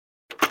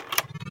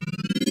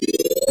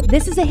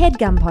This is a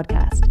HeadGum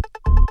podcast.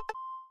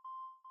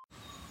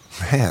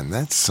 Man,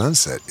 that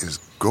sunset is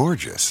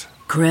gorgeous.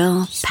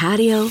 Grill,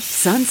 patio,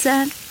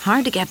 sunset.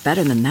 Hard to get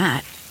better than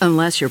that.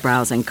 Unless you're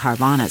browsing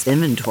Carvana's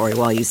inventory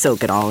while you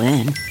soak it all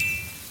in.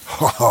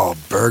 Oh,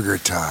 burger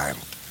time.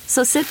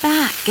 So sit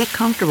back, get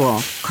comfortable.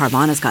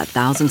 Carvana's got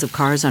thousands of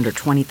cars under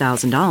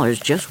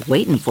 $20,000 just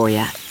waiting for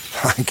you.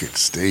 I could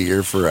stay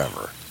here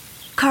forever.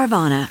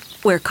 Carvana,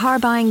 where car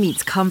buying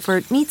meets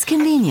comfort meets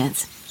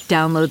convenience.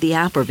 Download the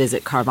app or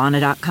visit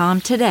Carvana.com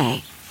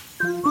today.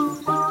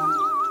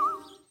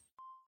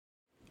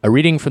 A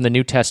reading from the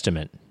New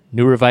Testament,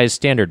 New Revised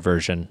Standard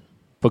Version,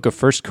 Book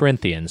of 1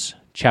 Corinthians,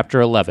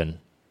 Chapter 11.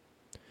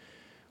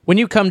 When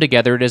you come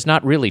together, it is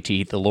not really to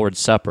eat the Lord's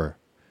Supper.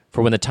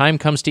 For when the time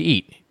comes to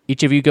eat,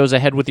 each of you goes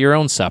ahead with your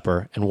own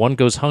supper, and one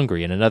goes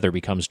hungry and another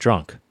becomes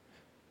drunk.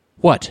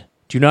 What?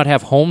 Do you not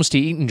have homes to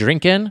eat and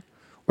drink in?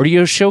 Or do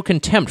you show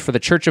contempt for the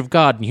church of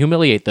God and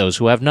humiliate those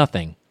who have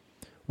nothing?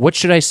 What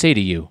should I say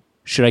to you?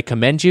 Should I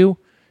commend you?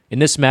 In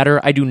this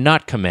matter, I do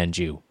not commend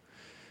you.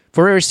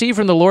 For I received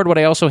from the Lord what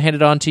I also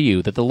handed on to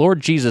you, that the Lord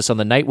Jesus, on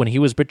the night when he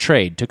was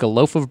betrayed, took a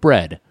loaf of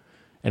bread,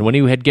 and when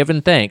he had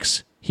given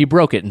thanks, he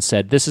broke it and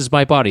said, "This is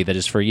my body that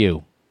is for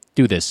you.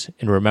 Do this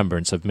in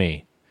remembrance of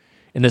me."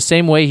 In the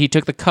same way he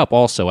took the cup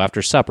also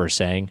after supper,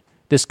 saying,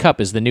 "This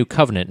cup is the new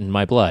covenant in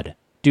my blood.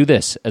 Do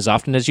this, as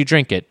often as you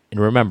drink it, in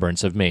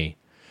remembrance of me.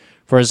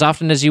 For as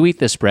often as you eat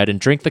this bread and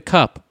drink the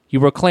cup, you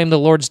proclaim the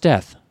Lord's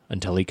death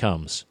until he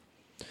comes.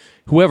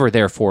 Whoever,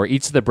 therefore,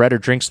 eats the bread or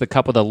drinks the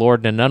cup of the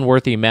Lord in an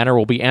unworthy manner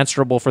will be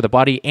answerable for the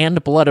body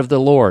and blood of the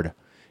Lord.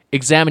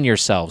 Examine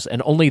yourselves,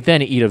 and only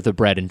then eat of the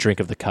bread and drink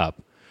of the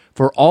cup.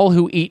 For all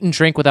who eat and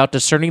drink without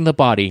discerning the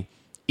body,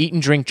 eat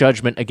and drink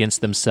judgment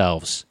against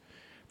themselves.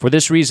 For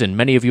this reason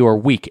many of you are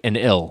weak and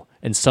ill,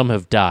 and some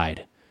have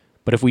died.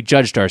 But if we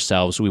judged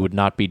ourselves, we would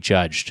not be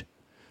judged.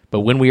 But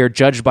when we are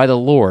judged by the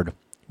Lord,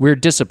 we are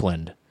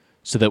disciplined,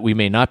 so that we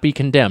may not be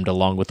condemned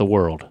along with the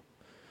world.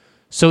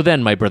 So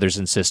then, my brothers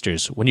and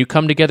sisters, when you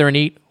come together and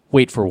eat,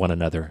 wait for one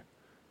another.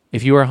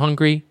 If you are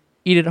hungry,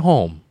 eat at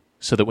home,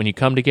 so that when you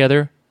come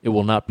together, it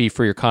will not be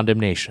for your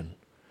condemnation.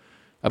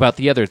 About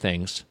the other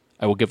things,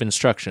 I will give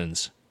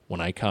instructions when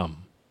I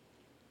come.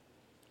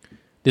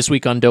 This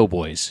week on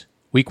Doughboys,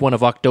 Week 1 of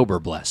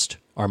Octdoughberblessed,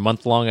 our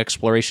month-long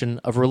exploration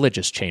of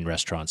religious chain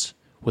restaurants,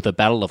 with a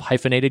battle of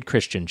hyphenated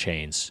Christian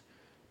chains.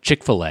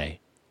 Chick-Fil-A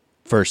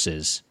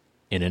versus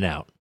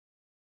In-N-Out.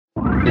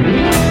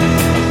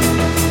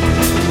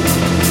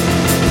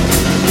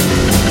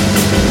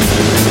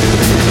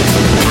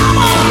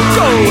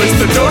 Go, it's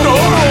the Dodo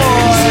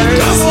Boys!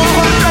 Come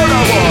on, Dodo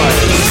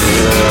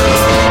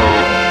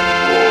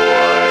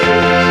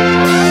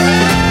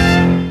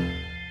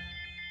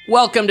Boys!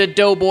 Welcome to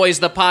Doughboys,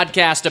 the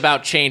podcast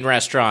about chain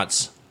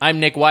restaurants. I'm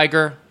Nick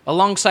Weiger,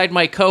 alongside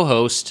my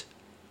co-host,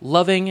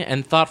 loving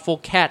and thoughtful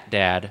cat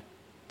dad,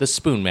 the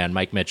Spoon Man,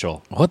 Mike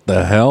Mitchell. What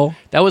the hell?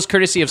 That was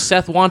courtesy of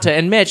Seth Wanta.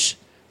 And Mitch,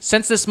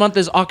 since this month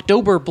is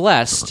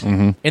October-blessed,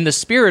 in the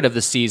spirit of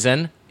the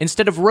season,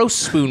 instead of Roast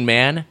Spoon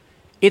Man,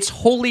 it's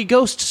Holy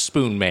Ghost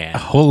Spoon Man.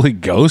 Holy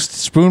Ghost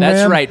Spoon Man?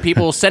 That's right.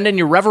 People send in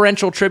your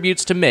reverential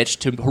tributes to Mitch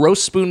to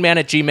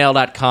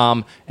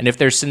roastspoonman@gmail.com, and if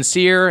they're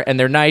sincere and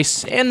they're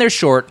nice and they're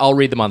short, I'll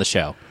read them on the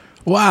show.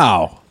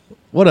 Wow.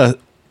 What a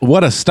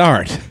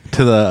start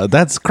to the...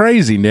 That's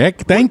crazy,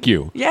 Nick. Thank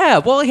you. Yeah,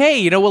 well,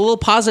 hey, a little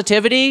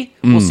positivity.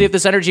 We'll see if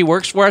this energy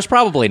works for us.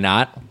 Probably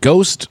not.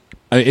 Ghost...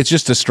 It's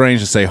just strange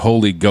to say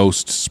Holy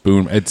Ghost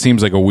Spoon. It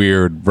seems like a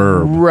weird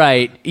verb.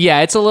 Right. Yeah,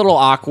 it's a little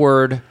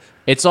awkward.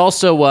 It's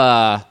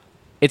also,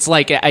 it's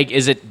like,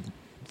 is it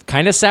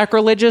kind of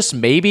sacrilegious?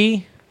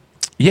 Maybe?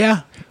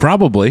 Yeah,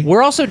 probably.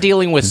 We're also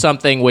dealing with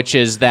something which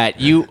is that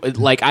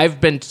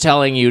I've been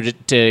telling you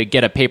to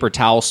get a paper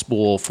towel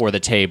spool for the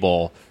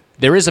table.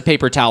 There is a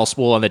paper towel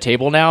spool on the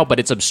table now, but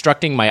it's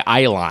obstructing my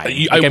eye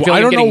line. I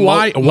don't know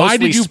why. Why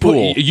did you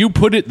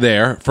put it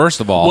there? First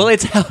of all, well,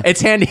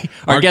 it's handy.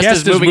 Our guest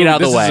is moving it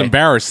out of the way. This is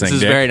embarrassing. This is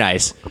Dick. very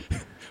nice.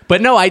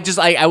 But no, I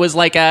was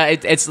like,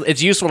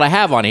 it's useful to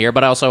have on here,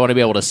 but I also want to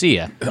be able to see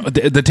you.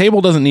 The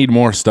table doesn't need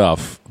more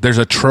stuff. There's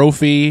a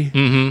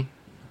trophy,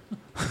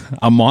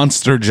 a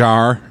monster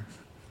jar.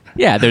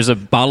 Yeah, there's a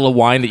bottle of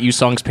wine that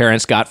Yusong's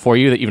parents got for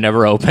you that you've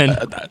never opened.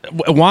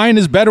 Wine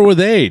is better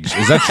with age.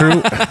 Is that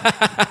true?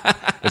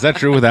 Is that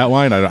true with that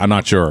wine? I'm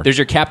not sure. There's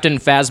your Captain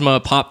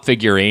Phasma pop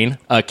figurine,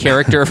 a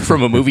character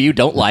from a movie you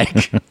don't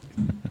like.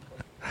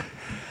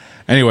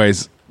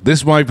 Anyways,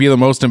 this might be the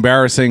most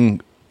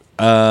embarrassing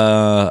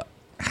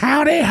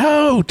howdy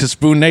ho to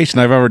Spoon Nation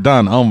I've ever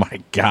done. Oh my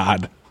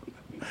God.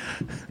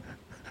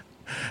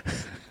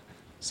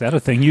 Is that a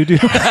thing you do?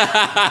 That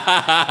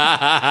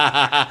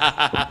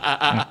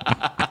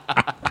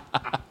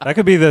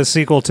could be the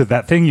sequel to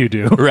That Thing You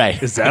Do.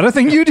 Right. Is that a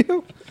thing you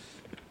do?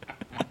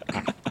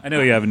 I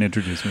know you haven't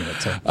introduced me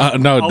yet, so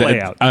no, I'll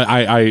lay out.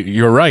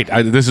 You're right.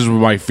 This is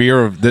my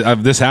fear of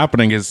this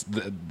happening.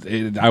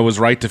 I was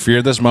right to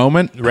fear this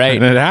moment, right?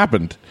 And it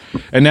happened.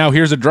 And now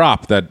here's a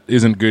drop that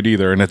isn't good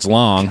either, and it's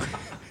long.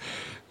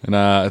 And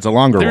it's a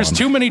longer one. There's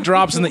too many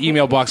drops in the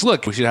email box.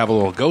 Look, we should have a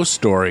little ghost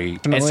story.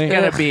 It's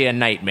gonna be a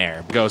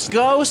nightmare. Ghost.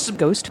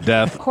 Ghost.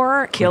 Death.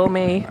 Horror. Kill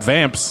me.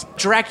 Vamps.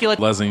 Dracula.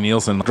 Leslie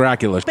Nielsen.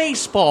 Dracula.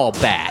 Baseball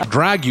bat.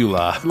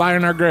 Dragula. Lie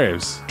in our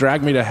graves.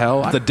 Drag me to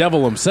hell. The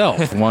devil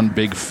himself. One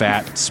big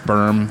fat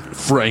sperm.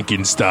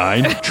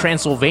 Frankenstein.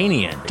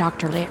 Transylvanian.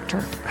 Dr.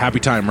 Lecter. Happy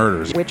Time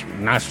Murders. Witch.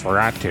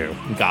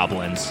 Nosferatu.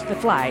 Goblins. The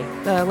Fly.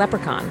 The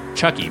Leprechaun.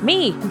 Chucky.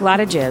 Me.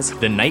 Blot of Jizz.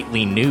 The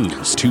Nightly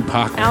News.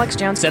 Tupac. Alex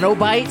Jones.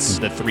 Cenobites.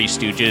 The Three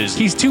Stooges.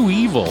 He's too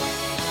evil.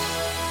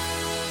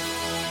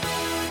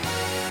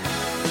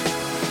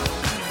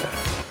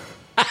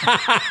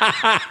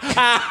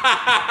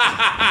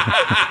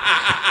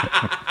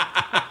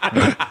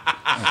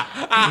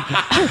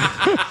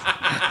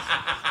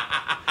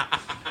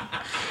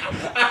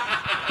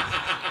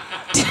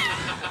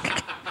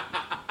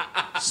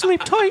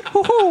 Sleep tight.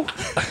 Hoo-hoo.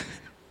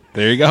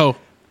 There you go.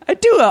 I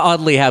do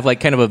oddly have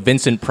like kind of a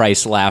Vincent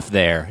Price laugh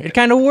there. It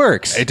kind of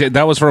works.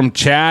 That was from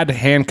Chad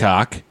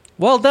Hancock.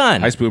 Well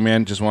done. Hi, Spoon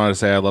Man. Just wanted to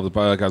say I love the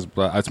podcast.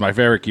 It's my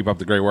favorite. Keep up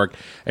the great work.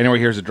 Anyway,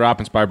 here's a drop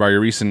inspired by your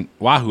recent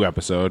Wahoo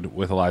episode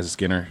with Eliza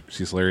Skinner.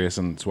 She's hilarious,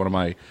 and it's one of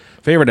my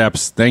favorite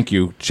eps. Thank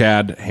you,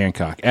 Chad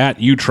Hancock.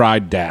 You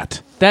tried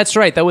dat. That's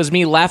right. That was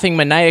me laughing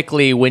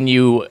maniacally when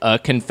you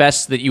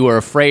confessed that you were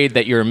afraid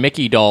that your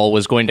Mickey doll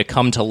was going to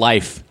come to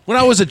life. When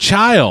I was a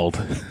child.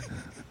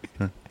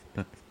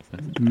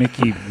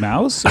 Mickey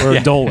Mouse or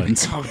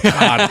Dolan's? Oh,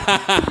 God.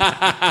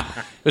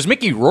 It was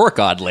Mickey Rourke,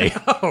 oddly.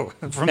 From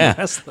the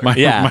wrestler. My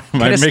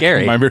Kinda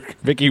scary. My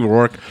Mickey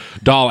Rourke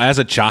doll as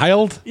a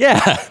child?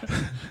 Yeah.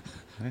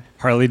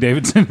 Harley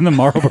Davidson and the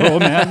Marlboro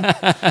Man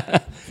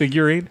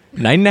figurine.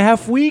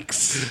 9.5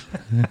 weeks.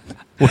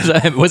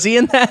 Was he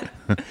in that?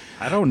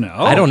 I don't know.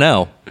 I don't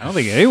know. I don't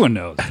think anyone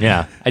knows.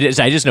 Yeah. I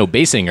just know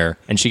Basinger,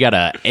 and she got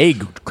an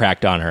egg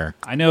cracked on her.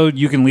 I know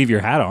you can leave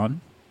your hat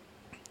on.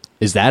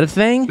 Is that a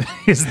thing?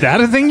 Is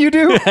that a thing you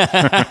do? Leave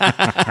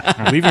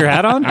your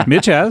hat on?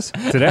 Mitch has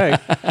today.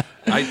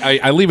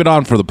 I leave it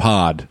on for the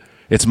pod.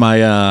 It's my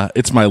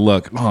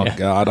look. Oh, yeah.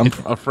 God. I'm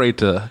afraid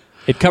to...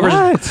 It covers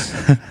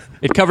What?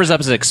 It covers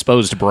up his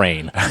exposed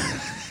brain. I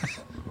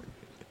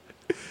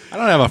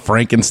don't have a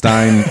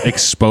Frankenstein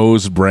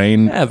exposed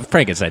brain.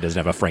 Frankenstein doesn't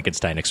have a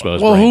Frankenstein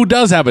exposed Well, brain. who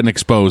does have an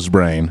exposed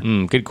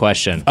brain? Good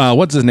question.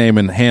 What's his name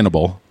in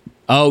Hannibal?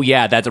 Oh,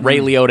 yeah, that's Ray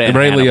Liotta and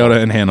Ray Hannibal.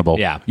 Liotta and Hannibal.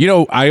 Yeah. You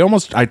know, I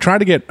almost got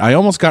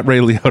Ray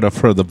Liotta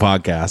for the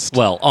podcast.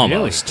 Well,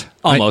 almost.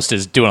 Really? Almost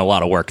is doing a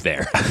lot of work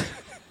there.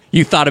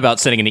 You thought about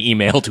sending an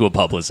email to a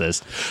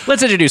publicist.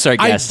 Let's introduce our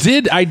guest.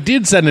 I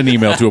did send an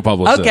email to a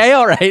publicist. Okay,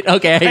 all right.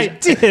 Okay.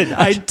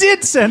 I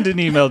did send an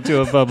email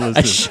to a I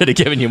publicist. should have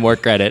given you more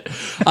credit.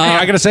 Hey,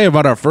 I got to say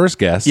about our first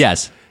guest.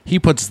 Yes. He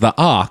puts the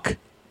Ock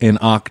in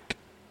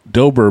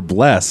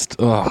Octdoughberblessed.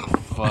 Oh,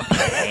 fuck.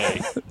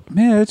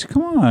 Mitch,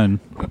 come on.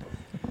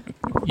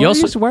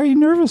 Why are you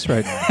nervous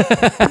right now?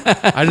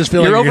 I just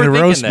feel You're like you're going to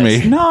overthinking roast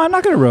this. me. No, I'm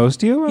not going to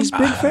roast you. I'm a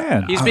big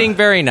fan. He's being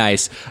very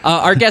nice.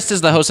 Our guest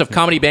is the host of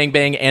Comedy Bang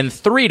Bang and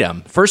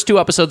Threedom. First 2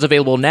 episodes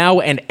available now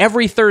and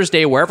every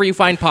Thursday, wherever you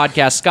find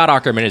podcasts. Scott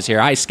Aukerman is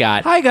here. Hi,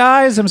 Scott. Hi,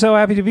 guys. I'm so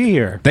happy to be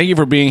here. Thank you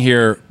for being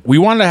here. We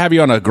wanted to have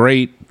you on a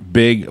great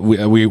big...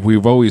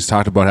 We've always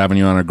talked about having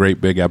you on a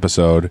great big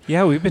episode.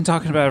 Yeah, we've been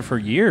talking about it for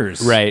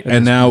years. Right.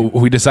 And now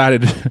we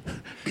decided...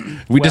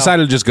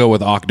 decided to just go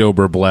with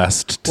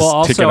October-blessed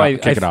to kick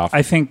it off.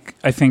 I think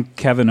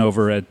Kevin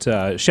over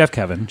at Chef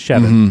Kevin,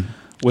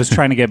 was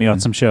trying to get me on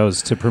some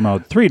shows to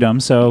promote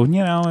Threedom. So,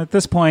 at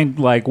this point,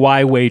 like,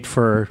 why wait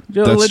for...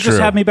 That's just true.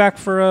 have me back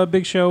for a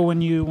big show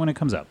when it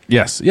comes up.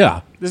 Yes,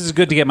 yeah. This is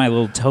good to get my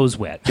little toes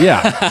wet.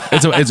 Yeah.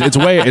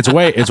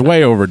 It's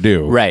way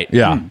overdue. Right.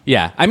 Yeah.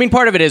 Yeah. I mean,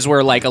 part of it is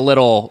we're a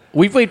little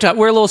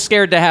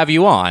scared to have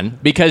you on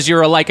because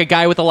you're like a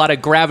guy with a lot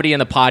of gravity in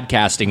the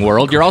podcasting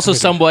world. You're also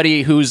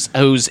somebody who's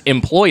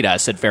employed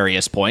us at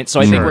various points. So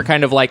I think we're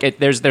kind of like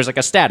there's like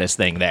a status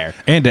thing there.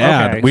 And to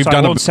add, Okay, we've so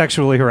done I won't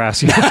sexually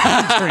harass you.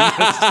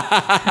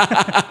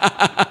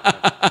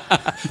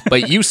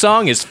 But you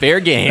song is fair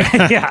game.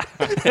 Yeah.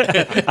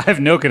 I have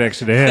no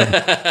connection to him.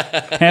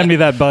 Hand me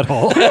that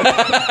butthole.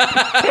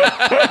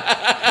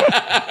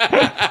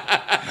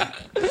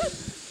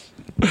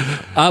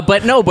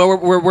 But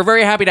we're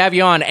very happy to have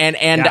you on, and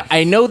Yeah.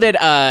 I know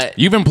that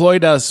You've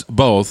employed us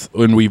both,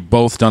 and we've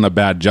both done a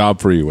bad job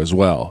for you as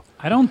well.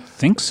 I don't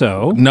think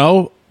so.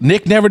 No,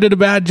 Nick never did a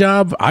bad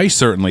job. I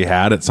certainly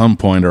had at some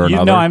point or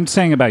another. No, I'm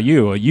saying about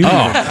you. I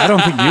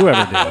don't think you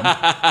ever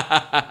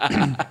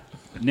did.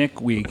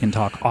 Nick, we can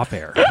talk off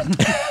air. there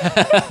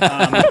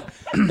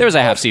was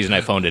a half season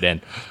I phoned it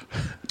in.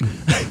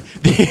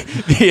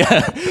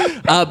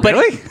 But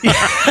Really? Do you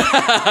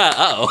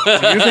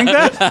think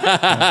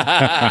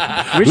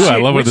that? Which, Ooh, I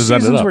love where which this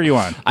ended seasons up. were you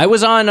on? I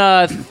was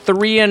on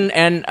 3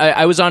 and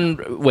I was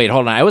on. Wait,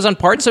 hold on. I was on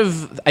parts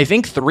of I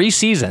think 3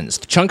 seasons,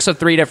 chunks of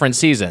 3 different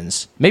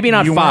seasons. Maybe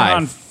not you 5. weren't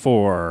on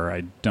 4.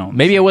 I don't.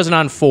 Maybe I wasn't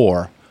on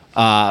 4.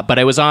 But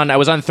I was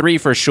on 3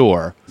 for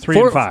sure. 3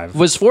 4, and 5.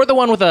 Was 4 the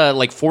one with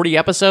like 40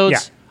 episodes? Yeah.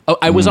 Oh,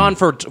 I was on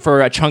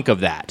for a chunk of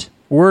that.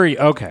 Were you?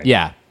 Okay.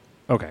 Yeah.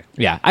 Okay.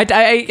 Yeah,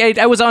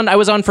 I was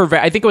on for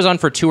I think it was on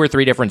for 2 or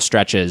 3 different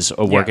stretches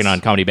of working Yes.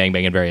 on Comedy Bang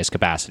Bang in various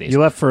capacities. You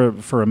left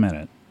for a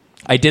minute.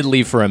 I did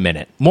leave for a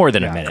minute, more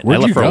than a minute. Where'd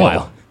I left you for a go?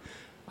 while.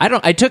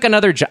 I took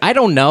another job. I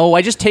don't know.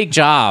 I just take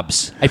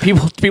jobs.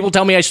 People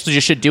tell me I just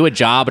should do a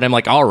job, and I'm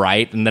like, all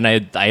right, and then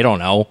I don't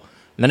know,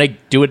 and then I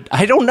do it.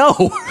 I don't know.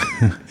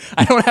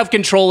 I don't have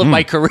control of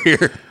my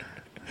career.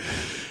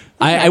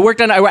 I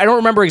worked on. I don't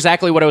remember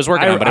exactly what I was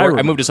working on, but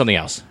I moved to something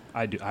else.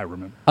 I do. I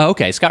remember. Oh,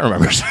 okay. Scott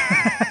remembers.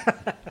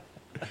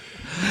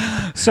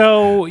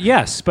 So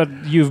yes, but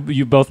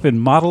you've both been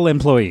model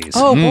employees.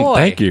 Oh boy!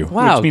 thank you.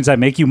 Wow. Which means I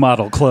make you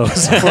model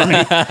clothes for me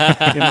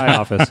in my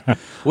office.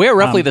 We're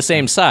roughly the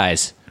same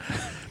size.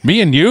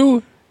 Me and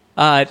you?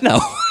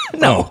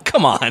 No,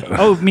 come on.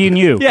 Oh, me and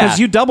you. Yeah. Because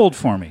you doubled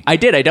for me. I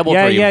did. I doubled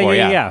for you before.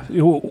 Yeah,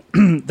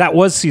 That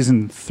was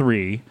season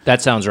 3.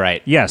 that sounds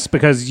right. Yes,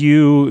 because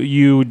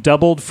you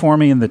doubled for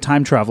me in the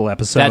time travel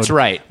episode. That's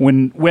right.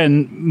 When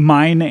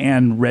mine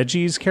and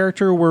Reggie's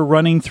character were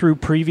running through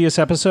previous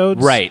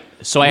episodes. Right.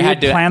 So I we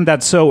had to planned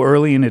that so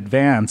early in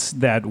advance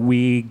that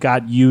we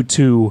got you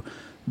to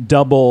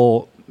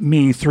double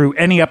me through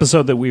any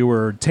episode that we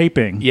were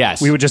taping.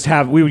 Yes. We would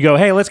go,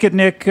 hey, let's get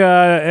Nick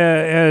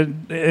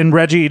and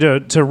Reggie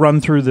to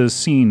run through the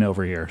scene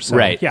over here. So,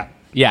 Right. Yeah.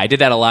 Yeah, I did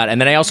that a lot. And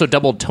then I also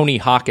doubled Tony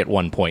Hawk at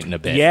one point in a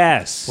bit.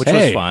 Yes. Which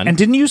was fun. And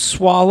didn't you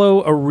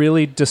swallow a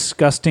really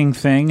disgusting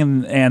thing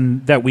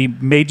and that we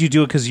made you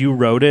do it because you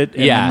wrote it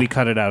and then we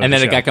cut it out of and the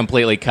then it show? got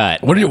completely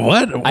cut. What?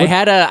 I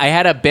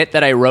had a bit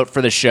that I wrote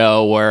for the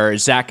show where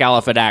Zach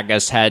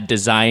Galifianakis had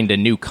designed a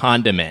new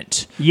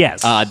condiment.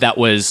 Yes. That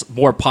was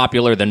more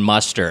popular than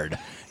mustard.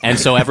 And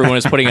so everyone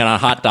was putting it on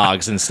hot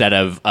dogs instead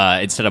of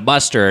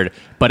mustard,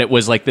 but it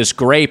was like this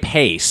gray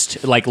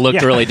paste, like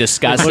looked really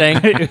disgusting.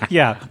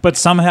 Yeah, but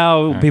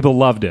somehow people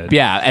loved it.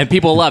 Yeah, and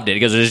people loved it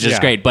because it was just Yeah.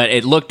 great, but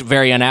it looked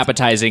very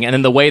unappetizing. And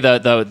then the way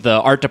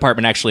the art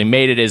department actually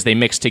made it is they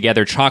mixed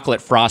together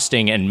chocolate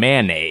frosting and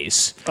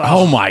mayonnaise.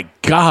 Oh my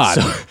God.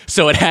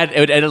 So it had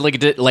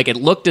it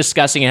looked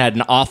disgusting. It had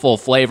an awful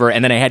flavor,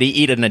 and then I had to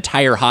eat an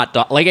entire hot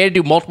dog. Like I had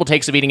to do multiple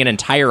takes of eating an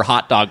entire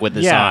hot dog with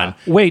this on.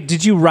 Wait,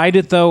 did you write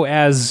it though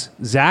as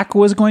Zach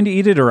was going to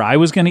eat it or I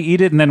was going to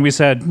eat it, and then we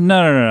said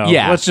no.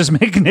 Yeah. Let's just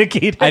make Nick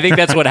eat it. I think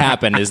that's what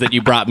happened. Is that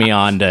you brought me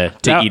on to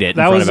eat it in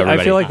front of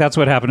everybody. I feel like that's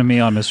what happened to me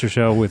on Mr.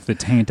 Show with the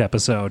Taint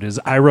episode. Is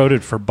I wrote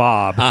it for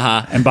Bob,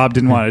 and Bob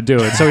didn't want to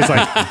do it, so he's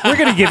like, "We're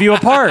going to give you a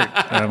part,"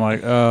 and I'm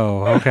like,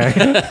 "Oh, okay,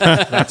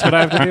 that's what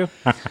I have to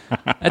do."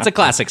 That's a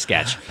classic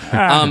sketch.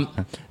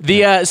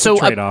 So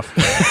Trade off.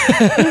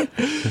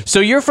 so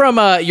you're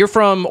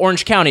from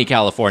Orange County,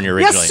 California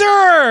originally. Yes,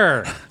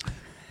 sir.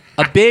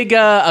 A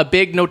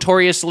big,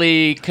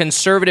 notoriously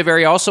conservative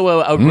area, also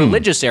a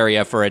religious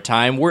area for a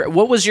time.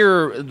 What was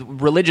your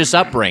religious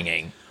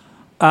upbringing?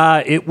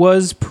 It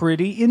was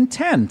pretty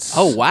intense.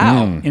 Oh,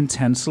 wow.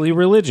 Intensely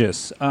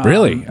religious.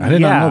 Really? I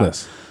did not know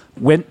this.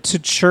 Went to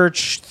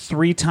church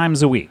 3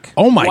 times a week.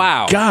 Oh my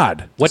Wow.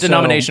 God. What So-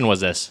 denomination was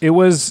this? It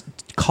was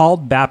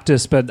called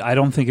Baptist, but I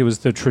don't think it was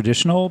the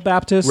traditional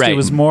Baptist. Right. It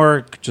was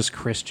more just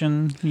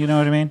Christian, you know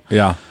what I mean?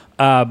 Yeah.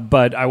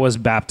 But I was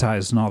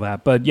baptized and all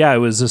that. But yeah, it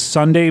was a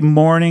Sunday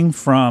morning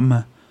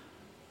from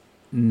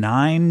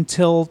 9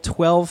 till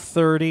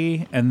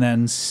 12:30 and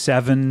then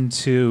 7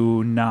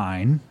 to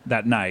 9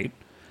 that night.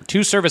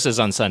 2 services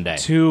on Sunday.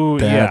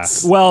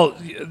 That's- Well,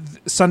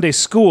 Sunday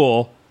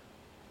school,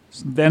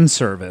 then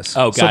service.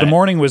 Oh, so got the it.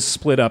 morning was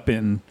split up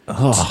in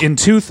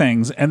 2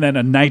 things, and then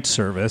a night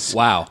service,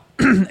 Wow.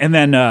 and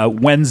then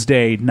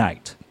Wednesday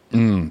night.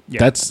 Yeah.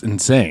 That's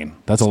insane.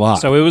 That's a lot.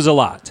 So it was a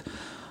lot.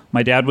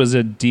 My dad was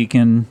a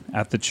deacon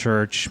at the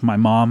church. My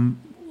mom,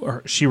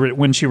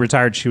 when she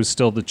retired, she was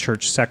still the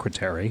church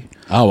secretary.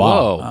 oh,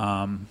 wow.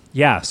 Whoa.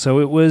 Yeah, so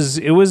it was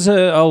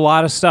a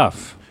lot of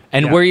stuff.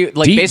 And Yeah. were you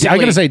like basically? I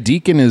gotta say,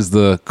 deacon is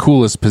the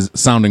coolest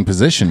sounding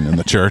position in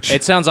the church.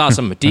 It sounds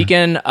awesome.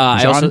 Deacon.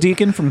 I John also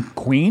Deacon from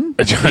Queen.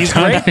 He's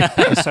great.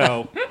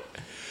 So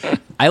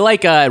I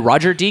like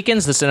Roger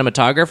Deakins, the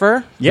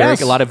cinematographer.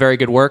 Yes. A lot of very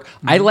good work.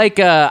 I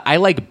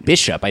like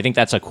Bishop. I think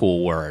that's a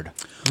cool word.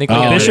 I think we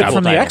got a Bishop double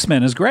from the title.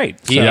 X-Men is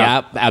great. So.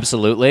 Yeah,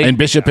 absolutely. and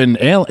Bishop in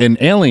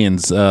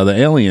Aliens, the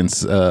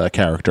Aliens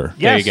character.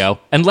 There you Yes. go.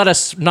 And let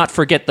us not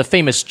forget the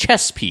famous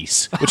chess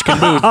piece, which can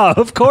move Oh,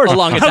 of course.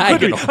 along a How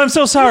could we? diagonal. I'm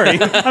so sorry.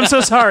 I'm so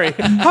sorry.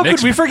 How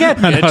could we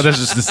forget, Mitch? No,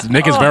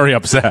 Nick is very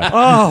upset.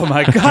 Oh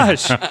my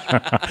gosh!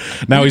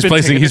 Now he's been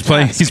placing taking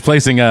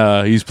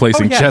the he's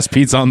placing yeah. chess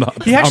pieces on the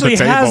He actually on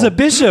the has table. a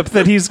bishop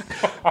that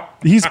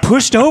he's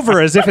pushed over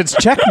as if it's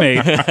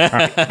checkmate.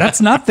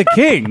 That's not the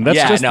king. That's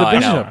Yeah, just no, the I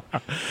know.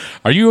 bishop.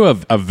 Are you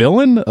a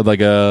villain?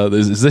 Like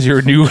is this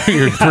your new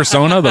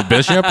persona, the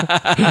bishop?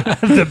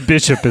 The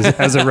bishop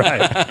has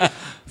arrived.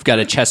 I've got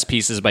a chess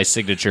pieces by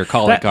signature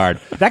calling card.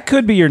 That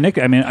could be your nick.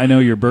 I mean, I know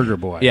you're Burger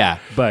Boy. Yeah.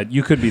 but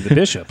you could be the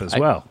bishop as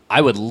well.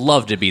 I would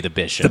love to be the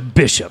bishop.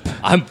 Bishop.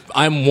 I'm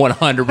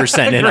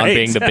 100% in on Great.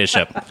 being the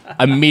bishop.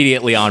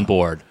 Immediately on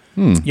board.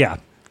 Yeah.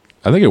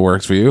 I think it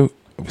works for you,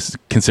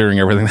 considering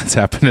everything that's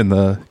happened in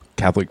the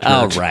Catholic Church.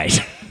 All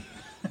right.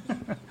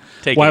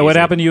 Take Why? it What easy.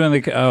 happened to you in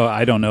the? Oh,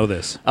 I don't know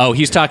this. Oh,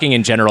 he's talking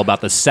in general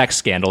about the sex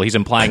scandal. He's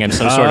implying I'm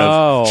some sort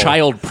Oh. of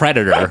child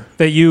predator.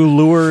 That you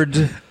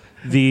lured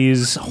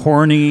these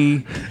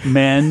horny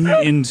men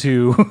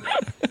into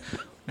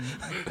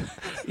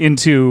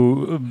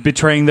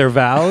betraying their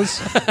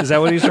vows. Is that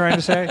what he's trying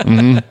to say?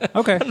 Mm-hmm.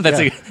 Okay. I don't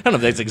know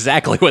if that's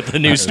exactly what the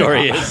news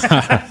story is.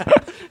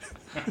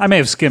 I may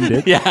have skimmed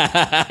it.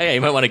 Yeah,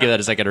 you might want to give that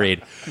a second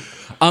read.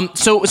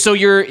 So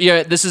you're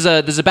this is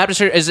a Baptist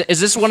church. Is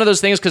this one of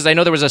those things? Because I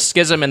know there was a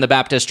schism in the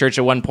Baptist church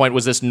at one point.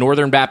 Was this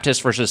Northern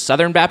Baptist versus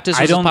Southern Baptist?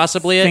 I Was don't this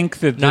possibly think it?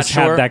 that Not this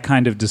sure? had that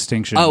kind of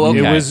distinction. Oh,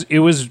 okay. It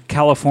was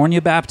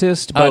California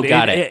Baptist, but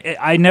got it.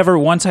 I never,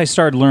 once I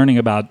started learning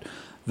about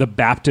the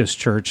Baptist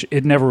church,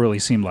 it never really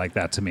seemed like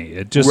that to me.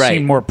 It just Right.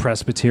 seemed more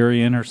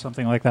Presbyterian or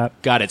something like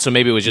that. Got it. So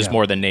maybe it was just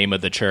more the name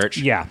of the church.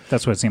 Yeah,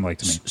 that's what it seemed like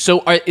to me.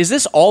 So is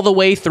this all the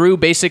way through,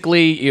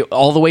 basically,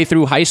 all the way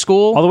through high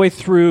school? All the way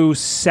through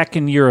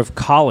second year of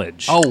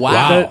college. Oh,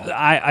 wow.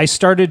 I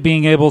started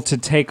being able to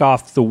take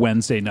off the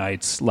Wednesday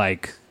nights,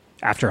 like,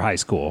 after high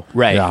school.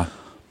 Right. Yeah.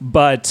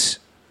 But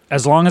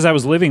as long as I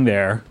was living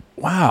there,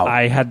 Wow.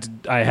 I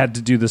had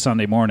to do the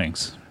Sunday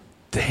mornings.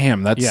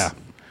 Damn. That's Yeah.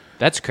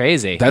 That's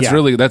crazy. That's Yeah.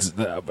 really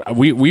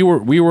we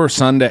were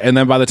Sunday, and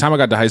then by the time I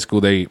got to high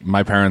school,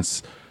 my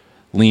parents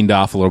leaned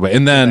off a little bit,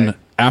 and then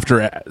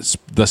after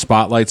the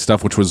Spotlight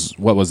stuff, which was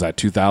what was that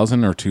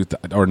 2000 or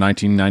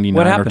 1999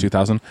 What or happened?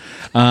 2000?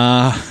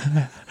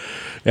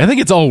 I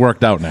think it's all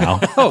worked out now.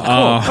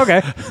 Oh, cool.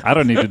 Okay. I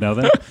don't need to know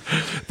that.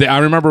 I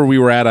remember we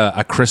were at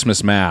a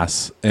Christmas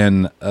mass,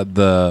 and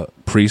the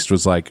priest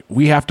was like,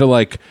 "We have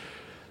to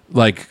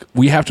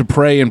we have to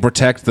pray and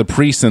protect the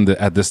priests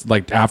at this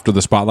after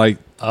the Spotlight."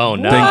 Oh,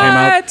 no. Thing came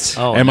out. What?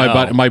 Oh, And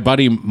no. my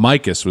buddy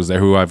Micus was there,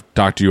 who I've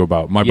talked to you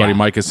about. My buddy Yeah,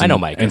 Micus I know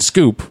and, Micus. and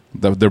Scoop,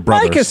 their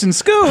brothers. Micus and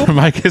Scoop.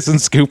 Micus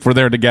and Scoop were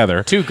there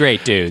together. Two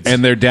great dudes.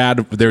 And their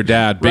dad,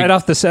 big, Right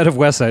off the set of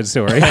West Side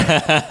Story.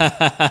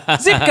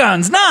 Zip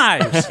guns,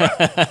 knives.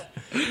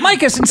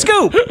 Micus and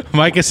Scoop.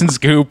 Micus and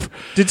Scoop.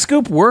 Did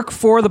Scoop work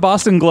for the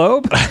Boston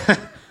Globe?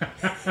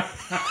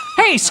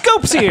 Hey,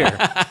 Scoop's here.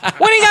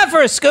 What do you got for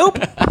us, Scoop?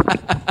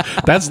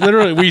 That's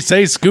literally, we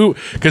say Scoop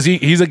because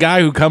he's a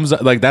guy who comes,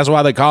 that's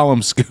why they call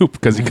him Scoop,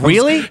 because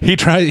Really?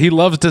 he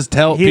loves to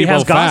tell He people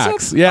has gossip?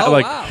 facts. Yeah, Oh,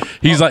 like wow.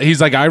 he's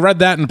like I read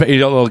that, and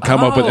he'll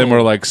come up with, and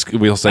we're like,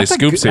 we'll say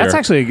Scoop's here. That's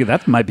actually,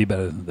 that might be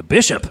better than the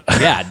Bishop.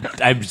 yeah,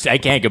 I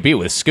can't compete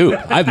with Scoop.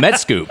 I've met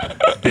Scoop.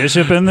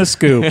 Bishop and the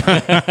Scoop.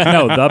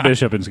 No, the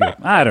Bishop and Scoop.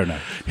 I don't know.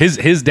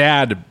 His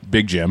dad,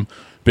 Big Jim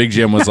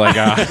was like,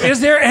 Is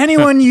there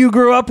anyone you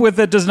grew up with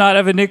that does not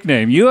have a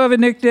nickname? You have a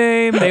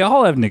nickname. They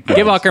all have nicknames.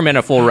 Give Aukerman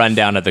a full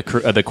rundown of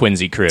the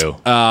Quincy crew.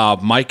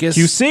 Micus,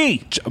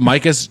 QC.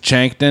 Micus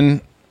Chankton,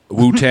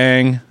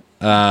 Wu-Tang,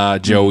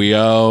 Joey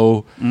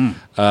O.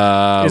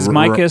 Is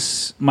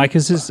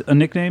Micus is a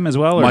nickname as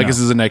well? Or Micus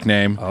no? is a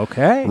nickname.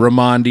 Okay.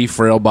 Ramondi,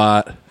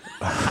 Frailbot.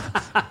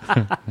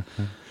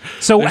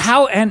 So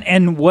how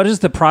and what is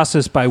the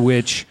process by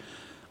which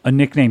a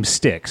nickname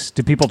sticks?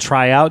 Do people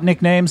try out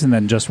nicknames and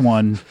then just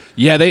one?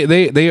 Yeah,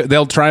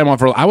 they'll try them on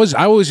for. I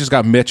always just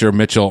got Mitch or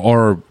Mitchell,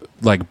 or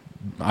like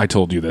I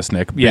told you this,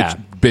 Nick. Yeah.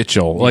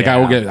 Bitchell. Like Yeah.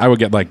 I would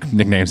get like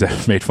nicknames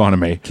that made fun of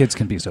me. Kids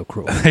can be so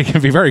cruel. They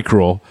can be very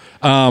cruel.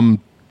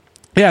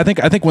 Yeah, I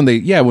think when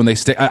they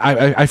stay,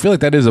 I feel like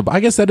that is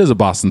a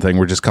Boston thing.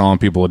 We're just calling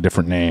people a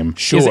different name.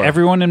 Is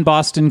everyone in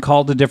Boston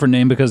called a different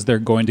name because they're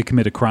going to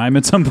commit a crime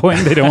at some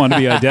point? They don't want to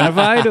be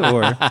identified,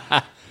 or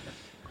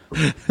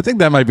I think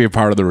that might be a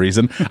part of the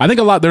reason. I think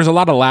there's a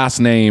lot of last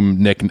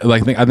name Nick.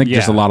 Like I think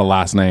just a Yeah. lot of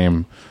last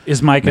name.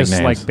 is Micus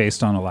Nicknames. like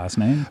based on a last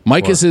name?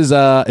 Micus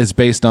is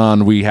based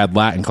on, we had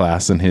Latin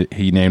class and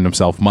he named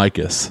himself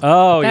Micus.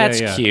 Oh,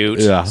 That's yeah. cute.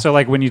 Yeah. So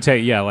like when you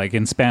take like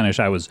in Spanish,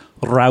 I was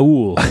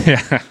Raul.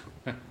 Yeah.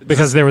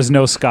 Because there was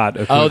no Scott.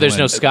 Oh, there's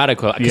no Scott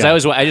equivalent.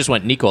 Because Yeah. I just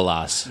went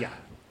Nicolas. Yeah.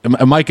 And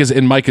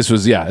Micus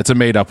was, it's a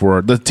made up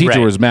word. The teacher Right.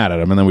 was mad at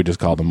him, and then we just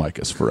called him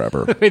Micus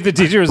forever. Wait, the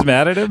teacher was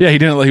mad at him? Yeah,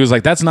 he was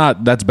like, that's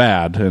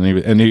bad,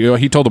 and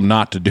he told him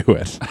not to do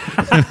it.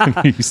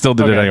 He still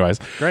did it Okay. anyways.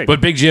 Great. But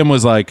Big Jim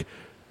was like,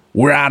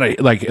 we're out of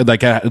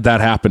that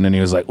happened, and he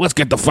was like, let's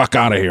get the fuck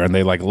out of here, and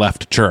they like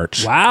left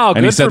church. Wow, and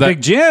he good said for that,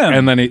 Big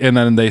Jim. And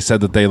then they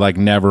said that they like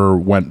never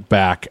went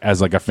back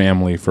as like a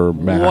family for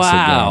mass.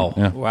 Wow.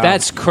 again. Yeah. Wow.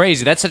 That's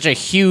crazy. That's such a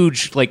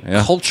huge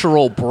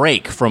cultural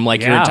break from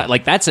like your Yeah.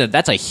 like that's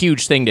a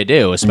huge thing to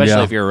do, especially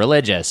Yeah. if you're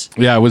religious.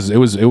 Yeah,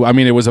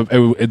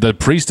 the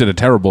priest did a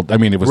terrible. I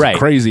mean, it was Right. a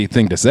crazy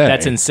thing to say.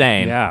 That's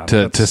insane. Yeah. To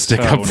that's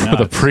stick so up for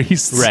the nuts.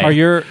 priests. Right.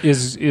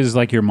 Is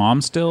like your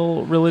mom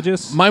still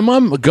religious? My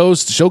mom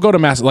she'll go to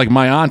mass, like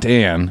my aunt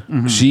Ann.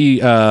 She,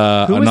 Who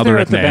was another there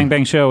at the nickname. Bang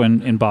Bang show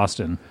in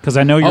Boston? Because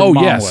I know your Oh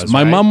mom yes, was.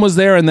 my right? mom was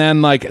there, and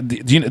then like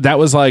that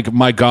was like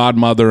my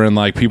godmother and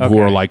like people who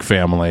Okay. were like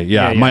family.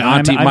 Yeah, Yeah, yeah. my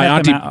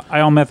auntie,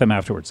 I all met them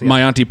afterwards. Yeah.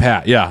 my auntie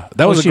Pat. Yeah,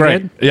 that was a she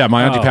great. did? Yeah,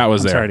 my auntie Oh, Pat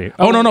was I'm there. sorry to-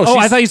 Oh no, Oh, I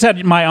she's- thought you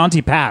said my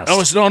auntie passed.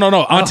 Oh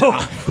no, auntie.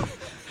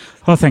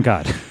 Oh, thank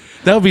God.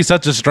 That would be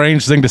such a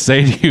strange thing to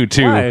say to you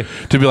too. Why?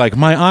 To be like,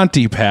 my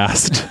auntie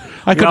passed.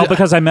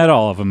 Because I met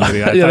all of them.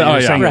 Maybe I thought you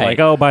were saying Right. like,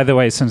 oh, by the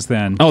way, since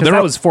then. Oh,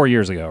 That was 4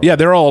 years ago. Yeah,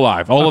 they're all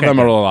alive. All of Okay, them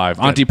are good. alive.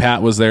 Auntie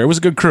Pat was there. It was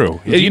a good crew.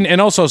 And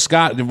also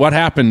Scott. What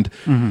happened?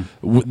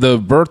 The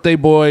birthday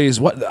boys.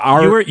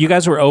 You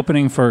guys were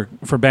opening for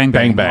Bang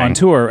Bang Bang on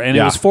tour, and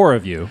it was 4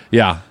 of you.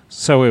 Yeah.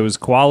 So it was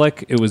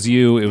Kwolek, it was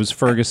you, it was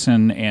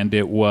Ferguson, and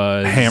it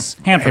was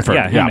Hanford.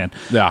 Yeah, Hanman.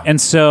 Yeah.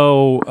 And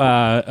so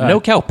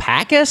No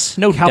Kalpakis?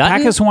 No Dutton?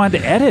 Kalpakis wanted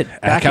to edit.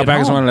 Back at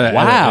Kalpakis home. wanted to edit,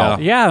 Wow.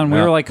 Yeah, and we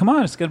Yeah. were like, come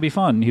on, it's going to be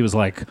fun. And he was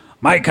like,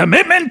 my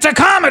commitment to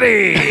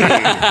comedy.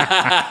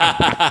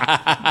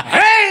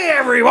 Hey,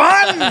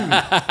 everyone.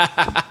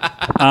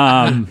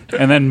 And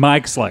then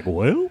Mike's like,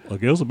 well, I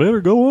guess I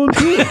better go on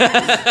too.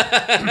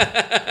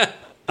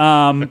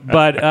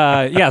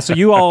 So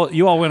you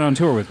all went on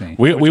tour with me.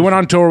 We went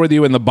on tour with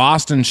you in the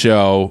Boston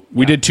show.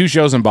 We did 2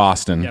 shows in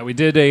Boston. Yeah,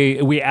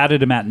 we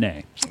added a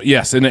matinee.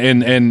 Yes, and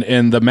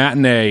the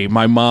matinee,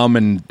 my mom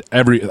and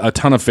a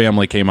ton of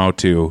family came out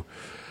to,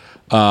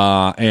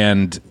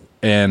 and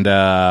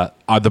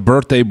the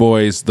birthday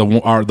boys, the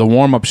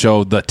warm up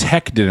show, the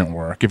tech didn't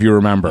work. If you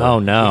remember, Oh,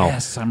 no.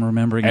 Yes, I'm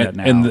remembering that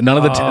now. and none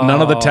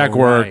of the tech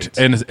worked,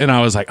 right. and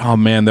I was like, oh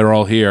man, they're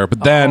all here.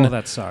 But then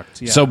that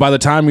sucked. Yeah. So by the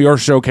time your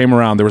show came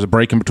around, there was a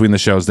break in between the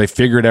shows. They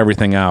figured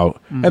everything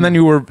out, and then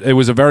it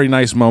was a very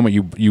nice moment.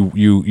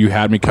 You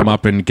had me come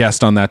up and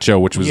guest on that show,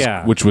 which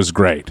was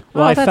great.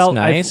 well, I that's felt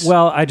nice.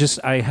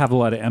 I have a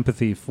lot of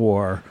empathy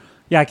for.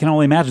 Yeah, I can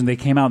only imagine they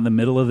came out in the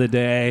middle of the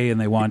day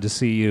and they wanted to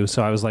see you.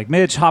 So I was like,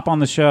 Mitch, hop on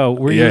the show.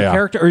 Were you a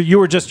character, or you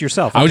were just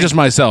yourself? I was just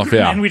myself.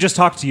 Yeah, And we just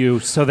talked to you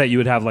so that you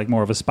would have like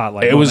more of a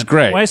spotlight. It was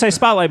great. When I say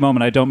spotlight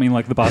moment, I don't mean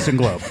like the Boston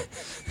Globe.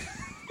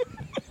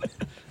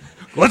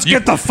 Let's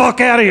get the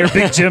fuck out of here.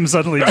 Big Jim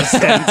suddenly just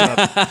stands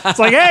up. It's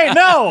like, hey,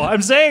 no,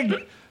 I'm saying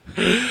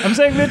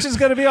Mitch is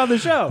going to be on the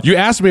show. You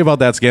asked me about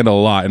that scandal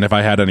a lot, and if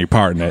I had any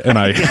part in it, and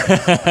I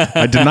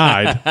I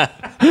denied.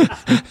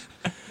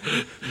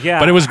 Yeah,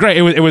 But it was great.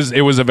 It was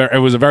a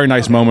very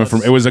nice moment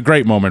it was a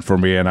great moment for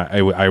me, and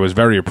I was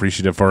very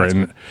appreciative for it,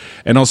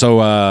 and also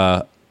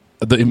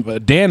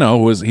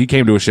Dano he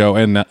came to a show,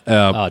 and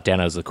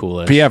Dano's the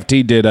coolest.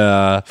 PFT did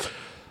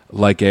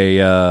like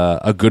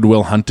a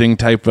Goodwill Hunting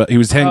type. He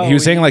was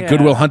saying like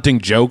Goodwill Hunting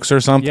jokes or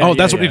something. Yeah,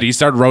 That's what he did. He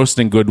started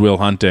roasting Goodwill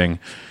Hunting,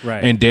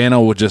 Right. And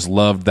Dano just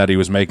loved that he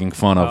was making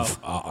fun of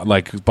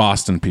like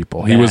Boston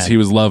people. He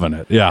was loving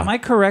it. Yeah. Am I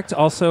correct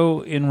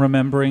also in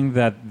remembering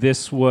that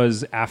this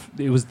was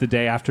it was the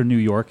day after New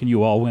York and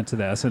you all went to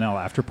the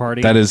SNL after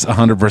party? That is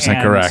 100%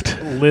 and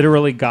correct.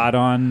 Literally got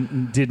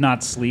on, did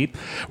not sleep.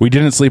 We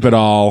didn't sleep at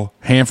all.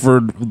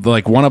 Hanford,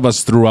 like one of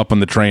us threw up in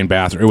the train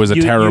bathroom. It was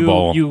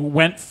terrible. You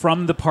went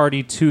from the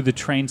party to the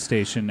train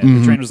station,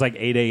 and the train was like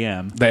 8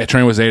 a.m. That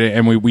train was 8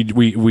 and we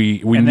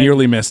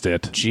nearly missed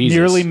it. Jesus.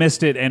 Nearly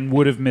missed it and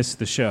would have missed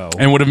the show.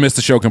 And would have missed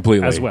the show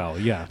completely. As well,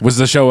 yeah.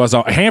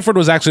 Hanford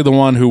was actually the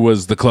one who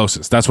was the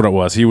closest. That's what it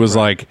was. He was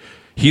like,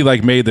 he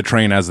like made the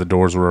train as the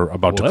doors were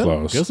about to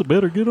close. Guess I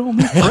better get on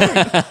the train.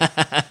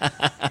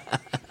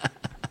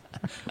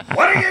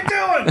 What are you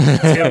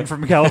doing? Tim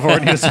from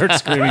California starts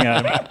screaming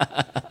at him.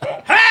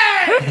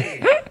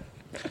 Hey!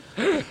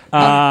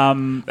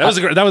 That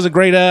was a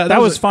great. That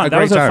was fun.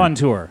 That was a time. fun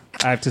tour,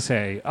 I have to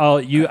say.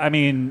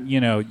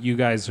 You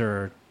guys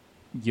are,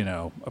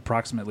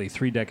 approximately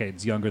 3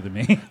 decades younger than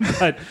me,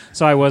 but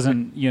so I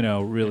wasn't,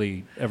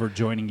 really ever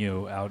joining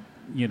you out,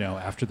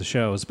 after the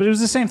shows. But it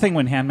was the same thing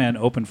when Handman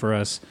opened for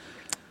us.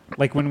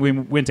 Like when we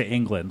went to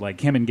England,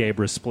 like him and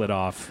Gabriel split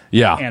off.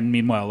 Yeah. And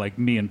meanwhile, like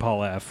me and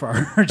Paul F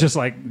are just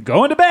like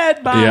going to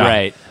bed. Bye. Yeah.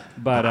 Right.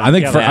 But I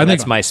think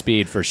That's my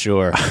speed for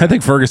sure. I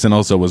think Ferguson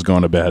also was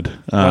going to bed.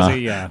 Was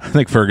he? Yeah. I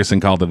think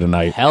Ferguson called it a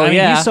night. Hell I mean,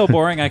 yeah. he's so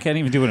boring I can't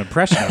even do an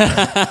impression of him.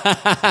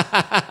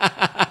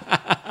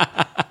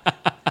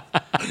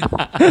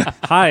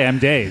 Hi, I'm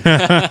Dave.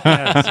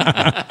 Yes.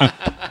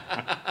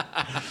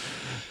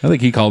 I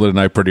think he called it a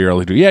night pretty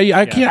early too. Yeah,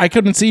 I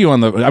couldn't see you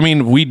on the. I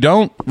mean, we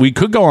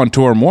could go on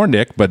tour more,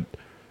 Nick, but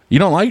you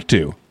don't like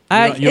to. You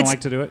don't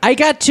like to do it? I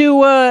got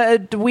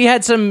to. We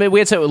had some.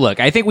 Look,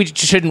 I think we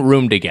shouldn't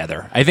room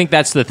together. I think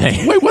that's the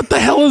thing. Wait, what the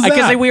hell is that?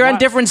 Because we're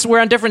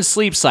on different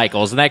sleep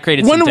cycles, and that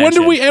created some When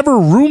tension. did we ever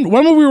room?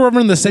 When were we ever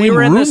in the same We were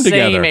room in the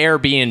together? same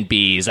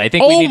Airbnbs. I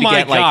think we need to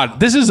get God!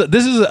 This is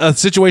a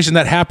situation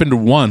that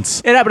happened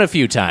once. It happened a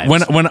few times.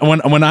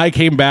 When I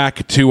came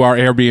back to our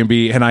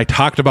Airbnb and I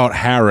talked about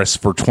Harris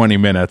for 20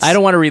 minutes. I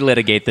don't want to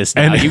relitigate this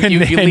now. And-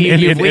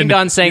 You've leaned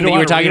on saying that you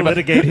were talking about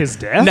litigate his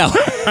death. No.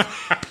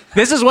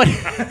 This is what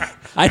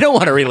I don't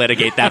want to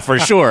relitigate that for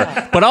sure.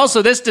 But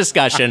also this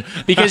discussion,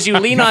 because you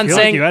lean on feel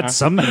saying, like you had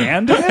some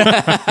hand in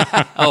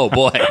it. "Oh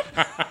boy,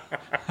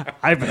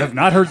 I have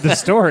not heard the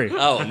story.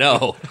 oh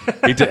no,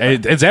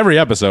 It's every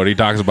episode he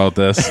talks about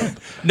this.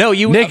 no,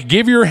 you, Nick,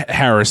 give your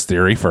Harris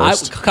theory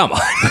first. come on,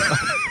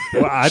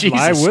 Well, I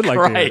Jesus would like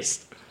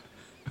Christ. to hear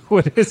it.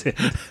 What is it?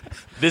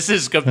 This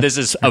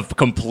is a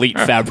complete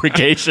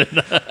fabrication.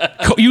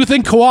 You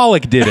think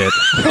Kowalik did it?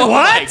 Oh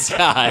my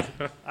God.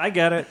 I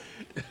get it.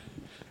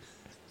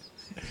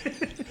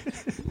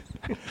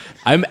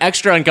 I'm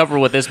extra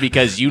uncomfortable with this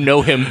because you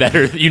know him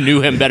better. You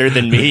knew him better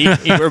than me.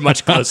 You were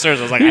much closer. So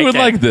I was like, He I would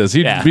can't. like this.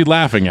 He'd be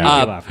laughing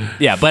at me.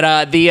 Yeah, but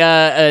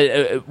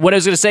what I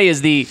was going to say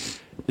is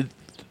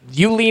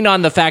you lean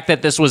on the fact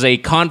that this was a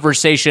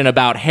conversation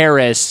about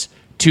Harris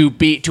to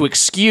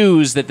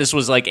excuse that this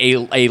was like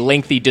a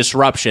lengthy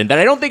disruption that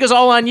I don't think is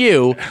all on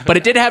you, but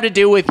it did have to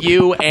do with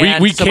you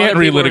and We some can't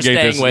other people we're relitigate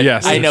staying this. with.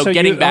 Yes. I know, So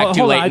getting back too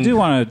hold late. on, I do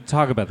want to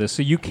talk about this.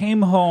 So you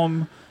came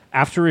home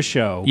after a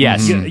show.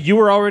 Yes. You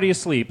were already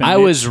asleep. And I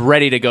was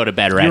ready to go to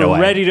bed right you were away.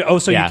 ready to. Oh,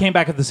 so Yeah. you came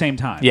back at the same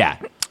time. Yeah.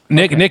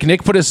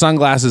 Nick put his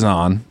sunglasses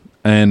on,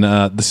 and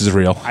this is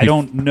real. I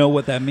don't know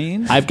what that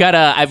means. I've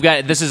got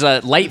this is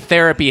a light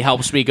therapy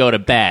helps me go to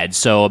bed.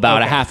 So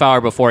about a half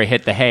hour before I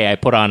hit the hay, I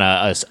put on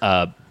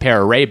a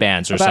pair of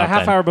Ray-Bans or About something. a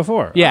half hour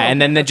before. Yeah, Oh,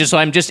 and then so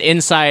I'm just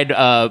inside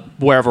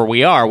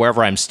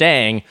wherever I'm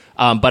staying,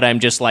 but I'm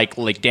just like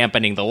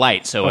dampening the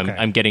light, so Okay.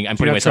 I'm putting have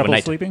myself at trouble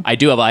night. sleeping?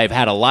 I've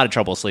had a lot of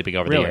trouble sleeping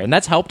over the Really? year, and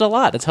that's helped a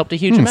lot. That's helped a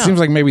huge It amount. seems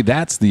like maybe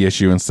that's the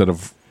issue instead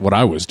of what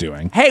I was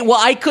doing. Hey, well,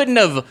 I couldn't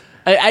have.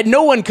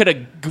 No one could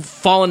have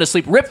fallen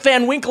asleep. Rip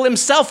Van Winkle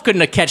himself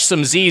couldn't have catch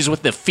some Z's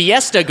with the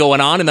fiesta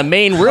going on in the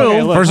main room.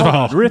 Okay, look, First of hold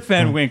all- on. Rip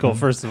Van Winkle,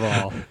 first of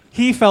all,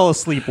 he fell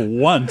asleep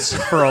once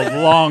for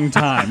a long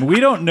time. We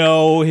don't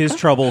know his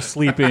trouble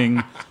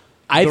sleeping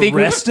I the think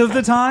rest of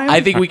the time.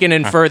 I think we can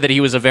infer that he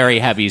was a very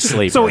heavy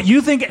sleeper. So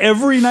you think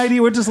every night he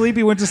went to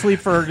sleep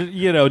for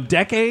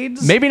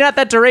decades? Maybe not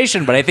that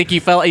duration, but I think he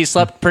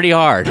slept pretty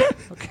hard.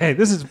 Okay,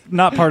 this is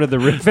not part of the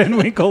Rip Van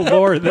Winkle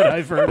lore that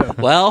I've heard of.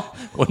 Well,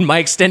 when my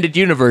extended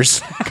universe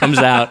comes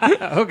out,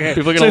 Okay,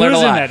 people are so going to learn a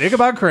who's lot. in that?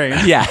 Ichabod Crane.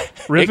 Yeah,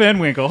 Rip Van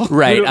Winkle.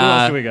 right. Who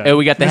else do we got?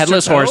 We got the Mr.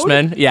 Headless Toad?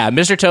 Horseman. Yeah,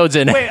 Mr. Toad's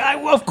in. Wait,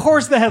 of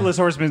course the Headless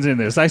Horseman's in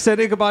this. I said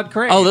Ichabod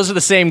Crane. Oh, those are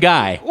the same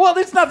guy. Well,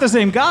 it's not the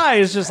same guy.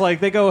 It's just like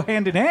they go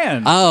hand in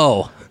hand.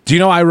 Oh, Do you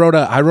know I wrote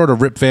a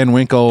Rip Van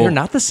Winkle? they're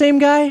not the same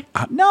guy.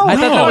 no, I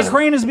thought that Ichabod was-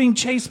 Crane is being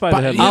chased by the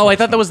Headless. Oh, I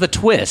thought that was the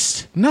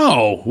twist.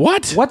 No,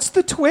 what? What's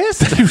the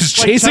twist? He was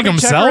Like chasing Chubby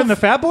himself? Checker and the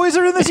Fat Boys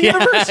are in this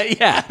universe?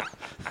 Yeah.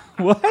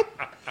 What?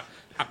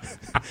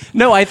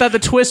 No, I thought the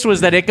twist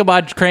was that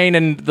Ichabod Crane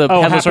and the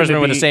Oh, Headless happened to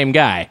Horseman were the be- same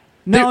guy.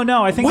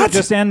 No, I think What? it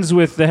just ends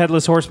with the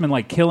Headless Horseman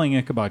like killing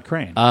Ichabod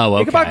Crane. Oh,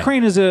 okay. Ichabod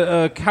Crane is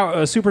a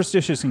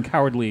superstitious and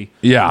cowardly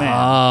Yeah. man.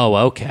 Oh,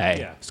 okay.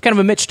 Yeah. It's kind of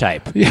a Mitch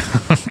type.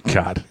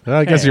 God,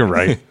 I guess Hey. you're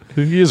right.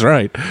 He is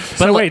right.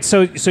 So wait,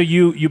 so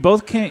you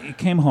both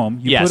came home.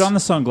 You Yes. put on the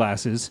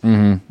sunglasses.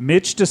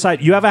 Mitch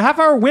decided you have a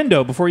half-hour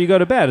window before you go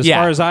to bed. As Yeah.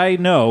 far as I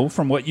know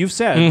from what you've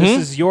said, this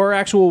is your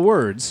actual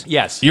words.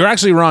 Yes. You're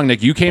actually wrong,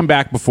 Nick. You came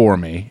back before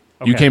me.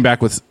 You Okay. came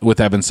back with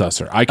Evan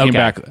Susser. I came Okay.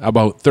 back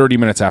about 30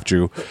 minutes after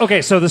you.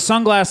 Okay, so the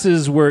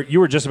sunglasses you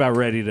were just about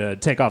ready to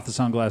take off the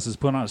sunglasses,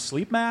 put on a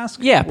sleep mask.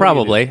 Yeah, What do you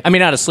probably. do? I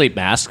mean, not a sleep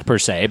mask per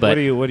se, but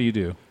What do you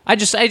do? I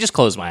just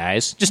close my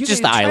eyes, just the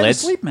try eyelids.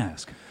 sleep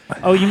mask.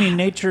 Oh, you mean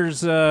nature's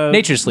Sleep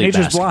nature's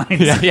mask.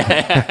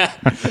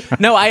 blinds?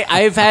 No,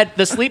 I've had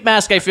the sleep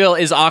mask. I feel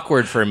is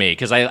awkward for me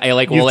because I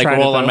will You've like tried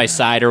roll it, on though? my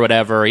side or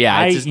whatever. Yeah,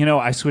 I it's just,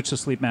 I switched to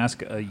sleep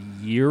mask a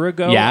year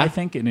ago. Yeah? I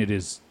think, and it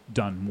has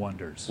done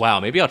wonders.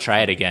 wow. Maybe I'll try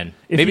it again.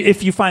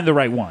 If you find the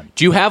right one.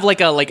 Do you have like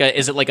a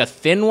is it like a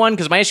thin one?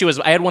 Because my issue was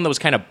I had one that was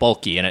kind of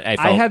bulky and I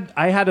felt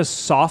I had a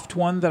soft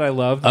one that I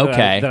loved.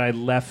 Okay. That I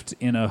left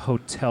in a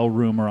hotel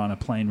room or on a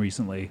plane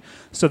recently.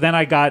 So then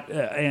I got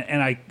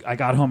and I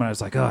got home and I was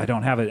like, oh, I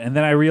don't have it. And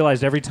then I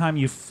realized every time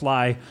you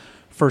fly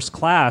first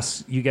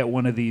class, you get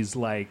one of these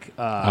like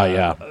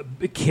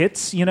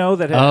kits,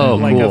 that have Oh,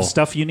 like cool. of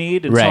stuff you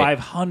need. And so Right. I have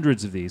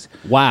hundreds of these.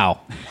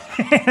 wow.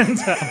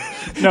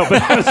 No,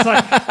 but I was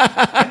like,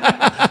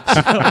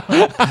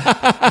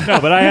 no,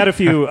 but I had a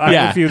few. I had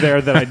Yeah. a few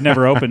there that I'd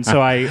never opened.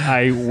 So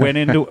I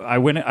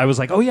was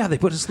like, oh yeah, they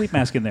put a sleep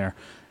mask in there,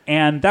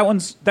 and that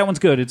one's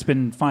good. It's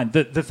been fine.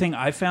 The thing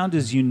I found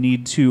is you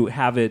need to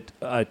have it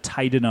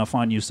tight enough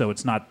on you so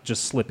it's not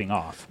just slipping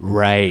off.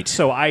 Right.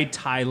 So I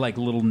tie like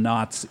little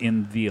knots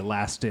in the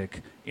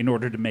elastic in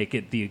order to make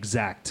it the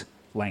exact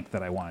length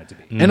that I want it to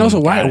be. And also,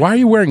 why are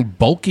you wearing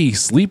bulky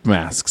sleep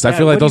masks? I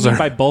feel like what do those you are. mean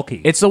by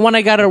bulky. It's the one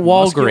I got at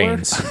Muscular?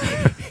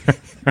 Walgreens.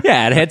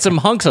 Yeah, it had some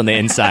hunks on the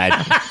inside.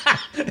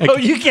 oh,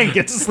 you can't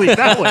get to sleep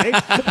that way.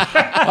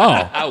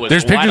 I was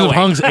There's wide pictures of awake.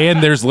 hunks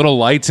and there's little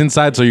lights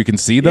inside so you can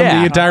see them Yeah.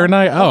 the entire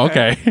night. Oh,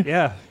 okay.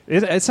 Yeah.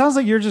 It sounds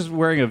like you're just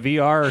wearing a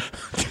VR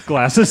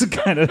glasses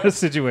kind of a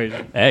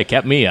situation. Hey, it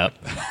kept me up.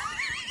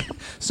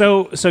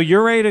 So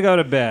you're ready to go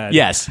to bed.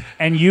 Yes.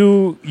 And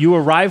you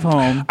arrive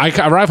home. I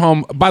arrive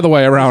home, by the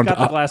way, around got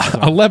the glasses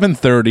on.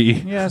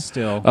 11:30. Yeah,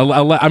 still.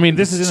 I mean,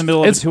 This is in the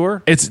middle of the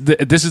tour?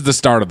 This is the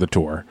start of the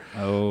tour.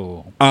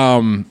 Oh.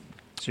 So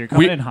you're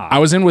coming in hot. I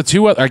was in with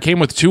two. I came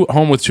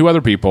home with two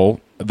other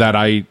people that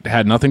I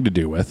had nothing to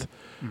do with,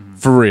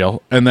 for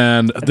real. And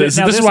then this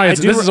now is this- why I it's,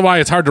 do this re- is why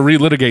it's hard to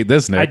relitigate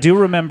this, Nick. I do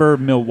remember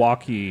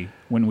Milwaukee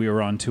when we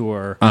were on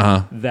tour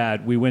Uh-huh.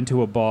 that we went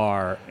to a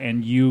bar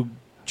and you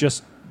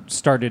just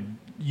started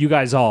you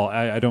guys all,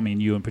 I don't mean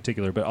you in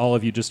particular, but all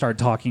of you just started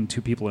talking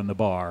to people in the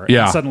bar.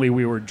 Yeah. And suddenly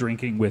we were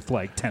drinking with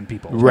like 10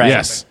 people. Right.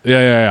 Yes.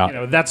 Yeah. You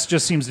know, that's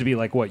just seems to be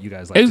like what you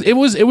guys like. It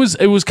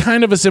was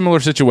kind of a similar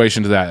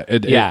situation to that.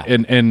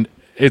 And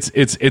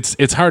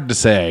it's hard to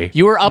say.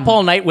 You were up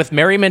all night with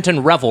merriment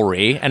and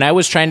revelry, and I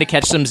was trying to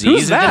catch some Z's.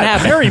 Who's It didn't that?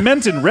 happen. Mary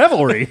Menton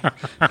Revelry.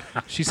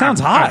 She sounds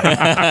hot.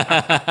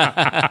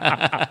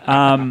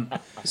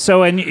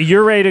 So, and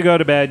you're ready to go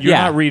to bed. You're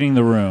Yeah. not reading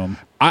the room.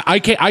 I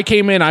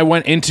came in. I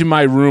went into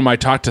my room. I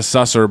talked to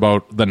Susser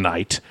about the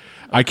night.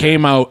 I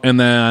came out, and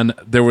then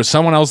there was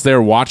someone else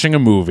there watching a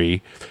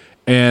movie.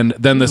 And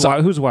then this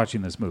Who's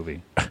watching this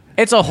movie?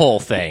 It's a whole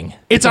thing.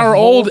 it's our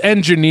old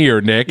engineer,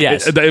 Nick.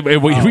 Yes. We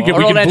can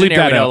Our old bleep engineer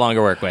that we no out.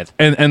 longer work with.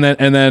 And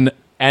then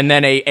And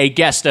then a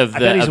guest of I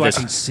bet he's of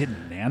watching this, Sid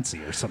and Nancy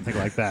or something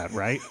like that,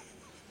 right?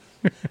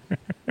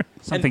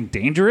 Something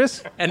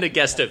dangerous? and a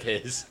guest of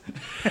his.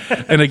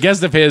 and a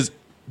guest of his.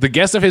 The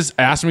guest of his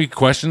asked me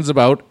questions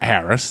about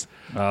Harris.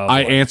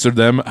 I answered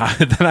them.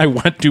 Then I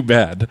went to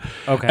bed.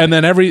 Okay. And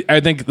then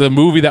I think the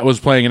movie that was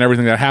playing and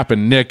everything that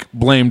happened, Nick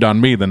blamed on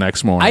me the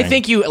next morning. I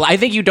think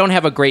you don't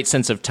have a great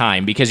sense of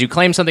time because you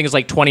claim something is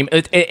like 20.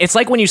 It's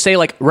like when you say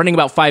like running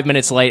about 5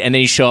 minutes late and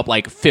then you show up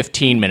like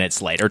 15 minutes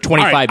late or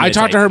 25 All right, minutes.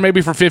 I talked late. to her maybe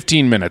for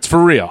 15 minutes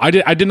for real. I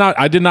did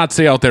not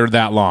stay out there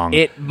that long.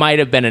 It might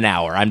have been an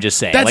hour. I'm just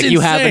saying. That's like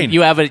insane.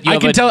 you have a I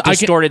can tell-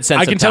 distorted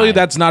sense. I can of tell you time.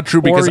 that's not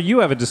true because Or you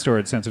have a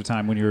distorted sense of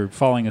time when you're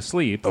falling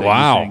asleep. that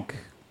Wow. You think,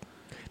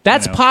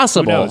 That's you know,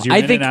 possible. Who knows? You're I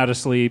in think. and out of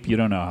sleep. You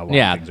don't know how long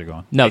Yeah. things are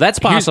going. No, that's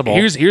possible.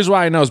 Here's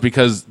why I know is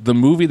because the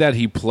movie that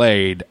he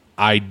played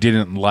I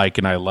didn't like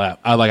and I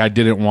left. I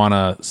didn't want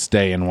to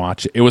stay and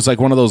watch it. It was like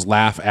one of those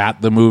laugh at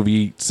the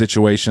movie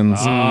situations.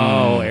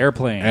 Oh,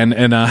 Airplane.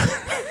 And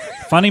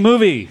Funny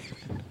movie.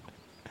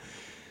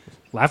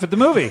 Laugh at the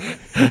movie.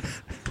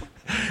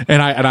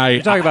 and I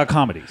You're talking about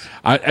comedies.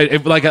 I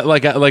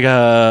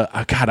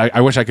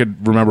wish I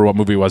could remember what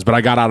movie it was, but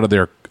I got out of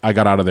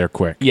there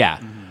quick. Yeah.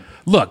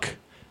 Look,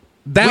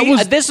 that We-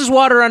 was this is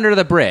water under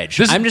the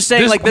bridge. I'm just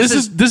saying, this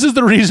is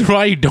the reason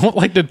why you don't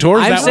like the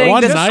tours I'm that saying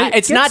one this- night.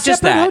 It's Get not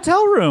just separate that.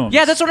 hotel rooms.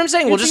 Yeah, that's what I'm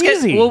saying. We'll It's just get.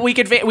 easy. Well, we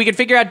could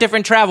figure out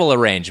different travel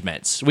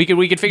arrangements. We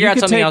could figure out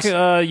something else.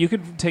 You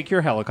could take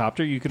your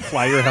helicopter. You could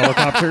fly your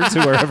helicopter to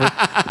wherever.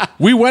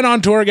 We went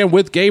on tour again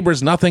with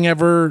Gabers. Nothing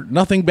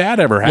bad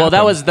ever happened. Well,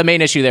 that was the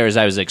main issue there. Is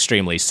I was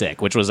extremely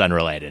sick, which was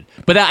unrelated.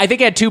 But I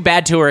think I had two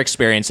bad tour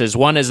experiences.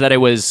 One is that I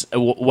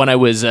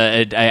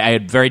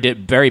had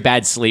very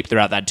bad sleep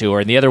throughout that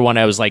tour, and the other one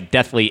I was like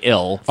deathly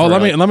ill. Oh,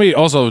 let me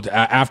also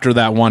after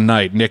that one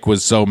night, Nick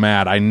was so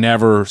mad. I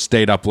never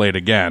stayed up late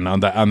again on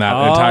that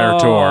entire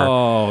tour.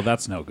 Oh,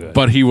 that's no good.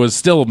 But he was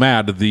still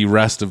mad the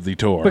rest of the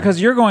tour because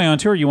you're going on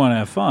tour, you want to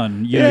have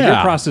fun. Your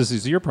process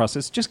is your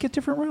process. Just get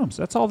different rooms.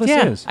 That's all this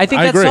is. I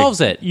think I that agree.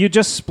 solves it. You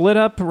just split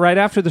up right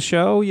after the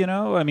show, you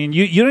know? I mean,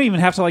 you don't even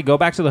have to like go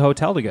back to the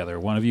hotel together.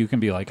 One of you can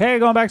be like, "Hey,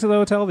 going back to the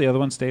hotel." The other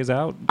one stays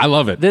out. I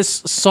love it. This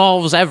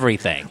solves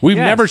everything. We've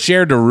Yes. never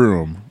shared a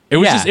room. It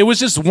was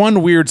just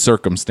one weird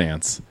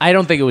circumstance. I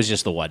don't think it was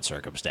just the one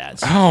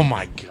circumstance. Oh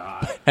my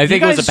god. I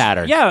think You it was guys- a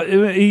pattern. Yeah,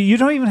 you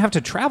don't even have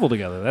to travel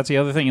together. That's the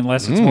other thing,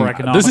 unless it's more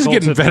economical. This is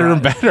getting to better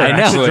and better. I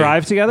know. Actually, to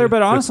drive together.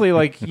 But honestly,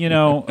 like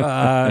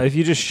if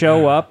you just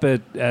show up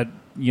at the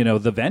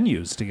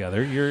venues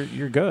together,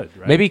 you're good.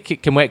 Right? Maybe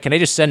can I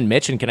just send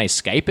Mitch and can I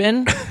Skype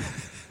in?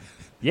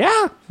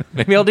 Yeah.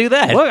 Maybe I'll do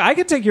that. Look, I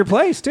could take your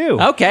place too.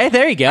 Okay,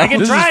 there you go.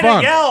 This is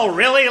fun. yell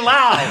really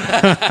loud.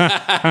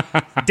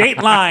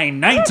 Dateline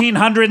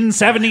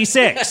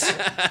 1976.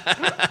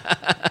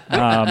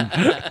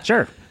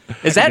 Sure.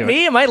 Is that do it.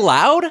 me? Am I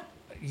loud?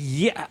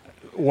 Yeah.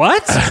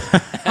 What?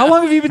 How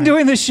long have you been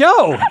doing this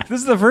show? This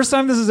is the first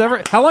time this has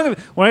ever. How long?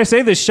 When I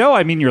say this show,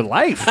 I mean your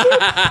life.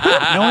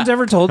 No one's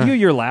ever told you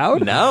you're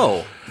loud.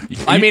 No.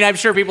 I mean, I'm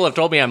sure people have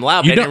told me I'm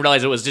loud, You but I don't- didn't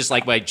realize it was just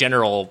like my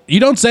general. You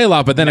don't say a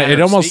lot, but then Matter it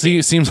of almost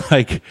speaking. seems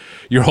like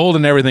you're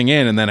holding everything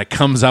in, and then it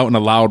comes out in a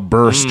loud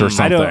burst or I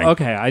something. don't.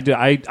 Okay, I do.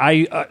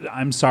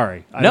 I'm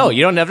sorry. I No, don't-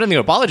 you don't have anything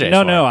to apologize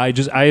for. No. I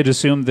had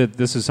assumed that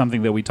this is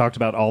something that we talked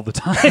about all the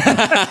time.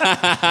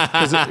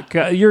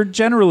 'Cause you're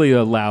generally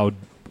a loud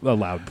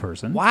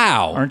person.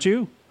 Wow. Aren't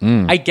you?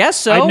 I guess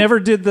so. I never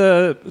did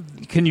the.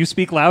 Can you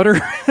speak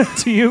louder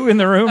to you in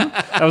the room?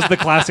 That was the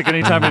classic.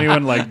 Anytime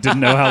anyone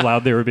didn't know how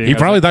loud they were being, He I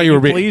was probably like, thought you were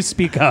 "Can being- Please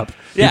speak up.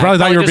 You probably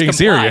thought you were probably being just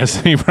complied.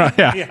 serious. He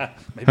probably- Yeah,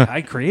 maybe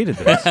I created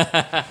this.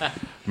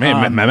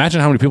 Man,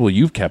 imagine how many people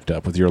you've kept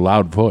up with your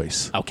loud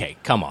voice. Okay,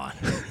 come on.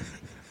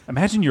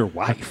 Imagine your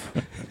wife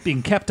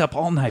being kept up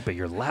all night by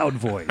your loud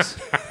voice.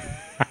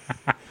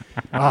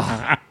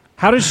 Oh.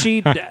 How does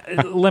she?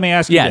 Let me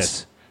ask you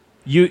Yes.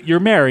 this: you're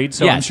married,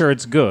 so I'm Yes. sure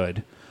it's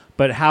good.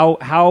 But how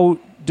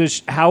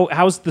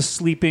how's the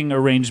sleeping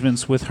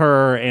arrangements with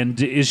her,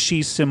 and is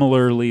she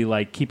similarly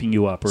like keeping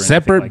you up or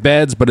Separate like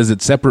beds, but is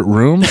it separate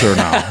rooms or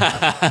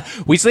no?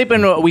 We sleep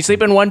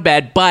in one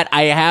bed, but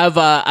I have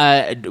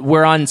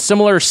we're in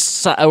similar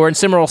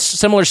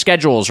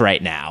schedules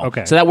right now.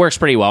 Okay. So that works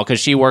pretty well because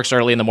she works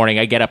early in the morning.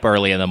 I get up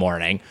early in the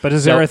morning. But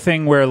is there a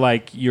thing where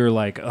like you're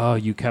like, oh,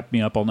 you kept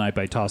me up all night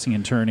by tossing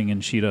and turning,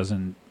 and she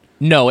doesn't?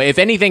 No, if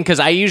anything, because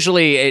I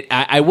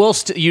will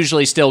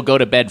usually still go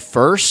to bed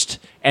first,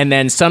 and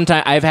then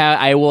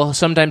I will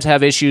sometimes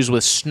have issues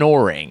with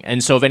snoring,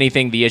 and so if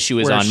anything, the issue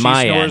is Where on she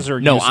my snores end. or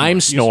No, you snore? I'm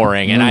You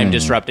snoring and I'm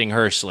disrupting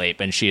her sleep,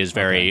 and she is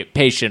very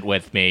patient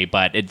with me.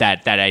 But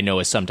that I know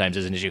is sometimes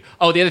is an issue.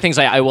 Oh, the other things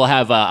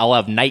I'll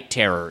have night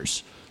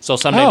terrors. So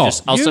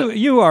sometimes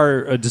You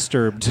are a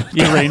disturbed,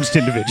 deranged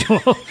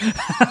individual.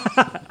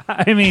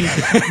 I mean,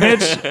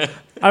 Mitch,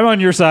 I'm on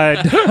your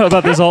side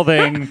about this whole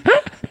thing.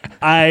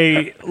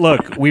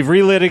 Look, we've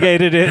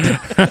relitigated it.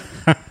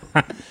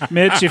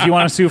 Mitch, if you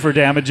want to sue for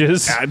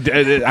damages,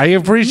 I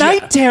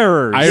appreciate night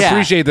terrors. I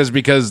appreciate this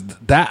because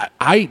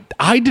I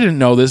didn't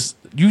know this.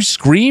 You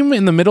scream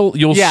in the middle.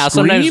 You'll scream?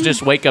 Sometimes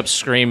just wake up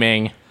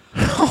screaming.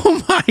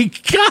 Oh my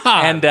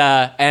god!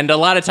 And a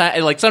lot of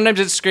times, like sometimes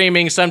it's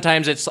screaming,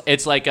 sometimes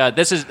it's like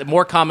this is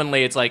more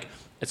commonly it's like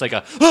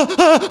a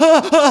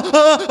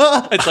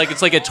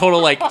it's like a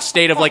total like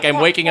state of like I'm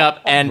waking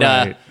up and.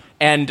 Right.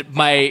 And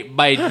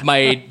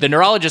the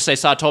neurologist I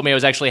saw told me I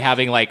was actually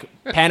having like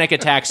panic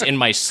attacks in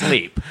my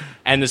sleep,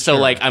 and so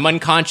like I'm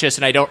unconscious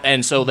and I don't,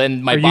 and so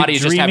then my body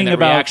is just having that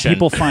about reaction.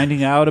 People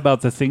finding out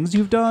about the things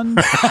you've done.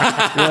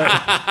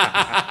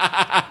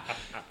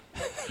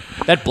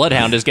 That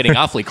bloodhound is getting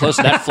awfully close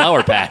to that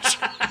flower patch.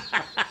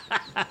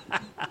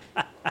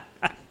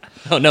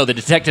 Oh no, the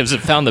detectives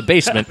have found the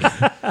basement.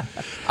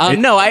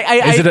 No,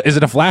 Is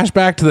it a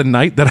flashback to the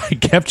night that I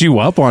kept you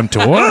up on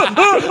tour?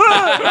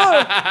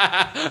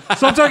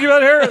 Stop talking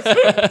about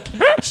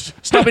Harris.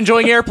 Stop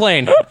enjoying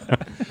airplane.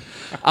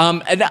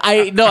 And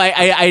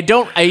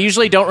I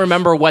usually don't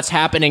remember what's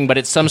happening, but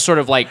it's some sort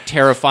of like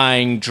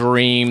terrifying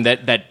dream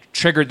that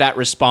triggered that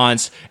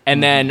response.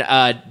 And then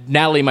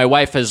Natalie, my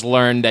wife, has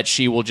learned that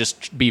she will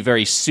just be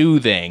very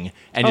soothing,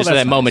 and just at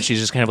that moment, she's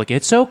just kind of like,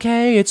 "It's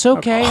okay,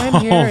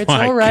 I'm here, it's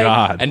all right,"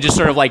 God. and just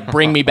sort of like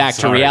bring me back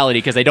to reality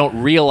because I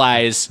don't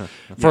realize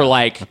for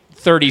like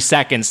 30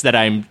 seconds that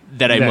I'm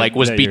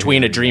was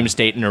between a dream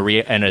state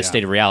and a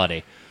state of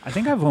reality. I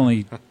think I've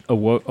only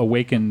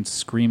awakened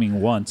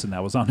screaming once, and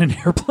that was on an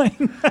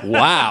airplane.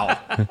 Wow.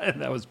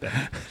 That was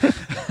bad.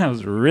 That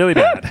was really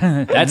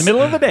bad. That's in the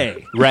middle of the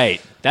day.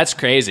 Right. That's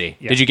crazy.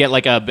 Yeah. Did you get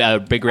like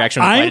a big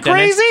reaction from I'm flight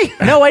attendants? crazy?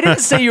 No, I didn't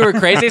say you were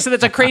crazy. I said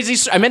that's a crazy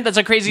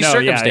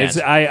circumstance.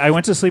 Yeah, I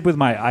went to sleep with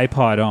my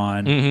iPod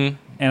on,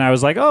 and I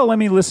was like, oh, let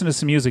me listen to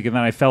some music, and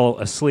then I fell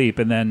asleep,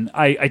 and then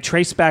I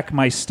traced back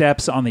my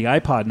steps on the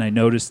iPod, and I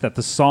noticed that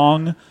the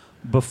song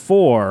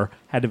before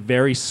had a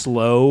very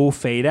slow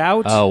fade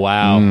out. Oh,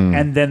 wow.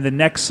 And then the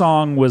next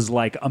song was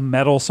like a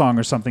metal song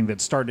or something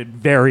that started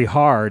very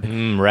hard.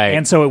 Right.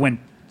 And so it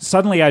went,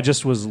 suddenly I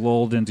just was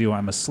lulled into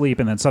I'm asleep,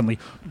 and then suddenly,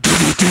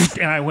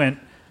 and I went,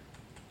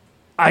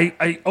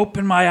 I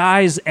opened my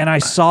eyes and I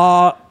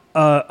saw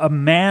a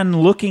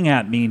man looking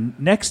at me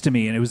next to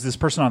me, and it was this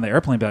person on the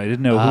airplane, but I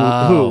didn't know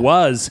who it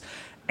was.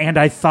 And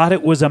I thought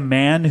it was a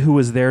man who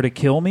was there to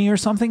kill me or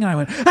something. And I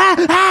went,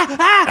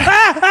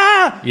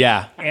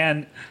 Yeah.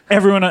 And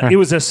everyone, it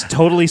was a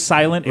totally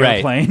silent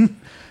airplane. Right.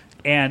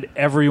 And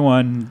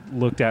everyone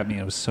looked at me.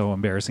 It was so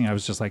embarrassing. I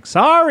was just like,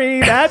 sorry,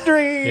 bad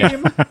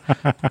dream.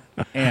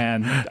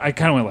 And I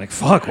kind of went like,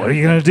 fuck, what are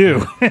you going to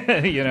do?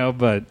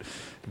 But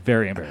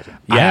very embarrassing.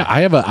 Yeah,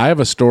 I have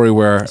a story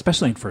where,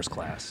 especially in first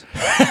class,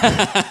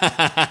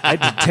 I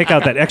had to take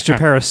out that extra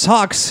pair of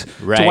socks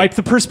to wipe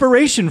the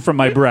perspiration from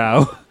my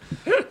brow.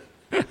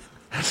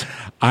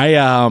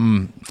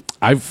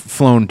 I've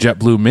flown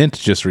JetBlue Mint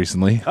just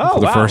recently for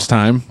the first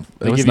time.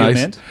 It was nice.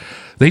 You a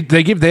mint?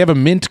 They have a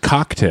mint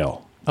cocktail.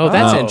 Oh,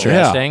 that's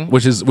interesting. Yeah,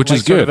 which is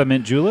sort good. Of a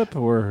mint julep,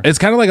 or it's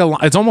kind of like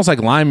it's almost like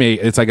limeade.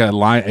 It's like a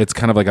lime. It's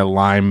kind of like a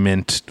lime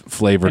mint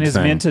flavored and is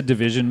thing. mint a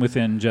division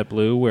within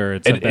JetBlue where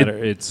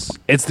it's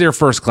it's their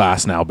first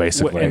class now,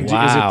 basically.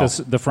 Wow. Is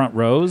it the front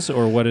rows,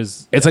 or what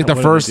is? It's like the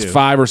first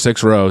 5 or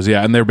 6 rows,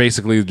 yeah, and they're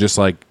basically just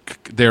like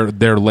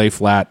they're lay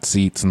flat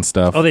seats and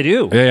stuff. Oh, they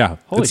do. Yeah.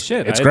 Holy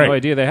shit! It's I great. had no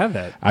idea they had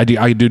that. I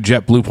do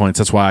JetBlue points.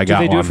 That's why I got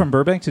one. Do they do it from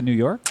Burbank to New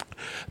York?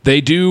 They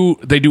do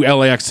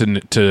LAX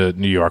to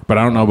New York, but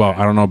I don't know about.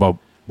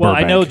 Well,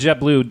 Burbank. I know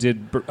JetBlue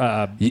did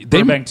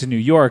Burbank to New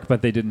York,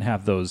 but they didn't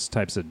have those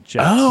types of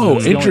jets.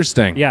 Oh,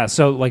 interesting. Yeah,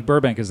 so like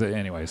Burbank is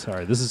anyway.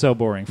 Sorry, this is so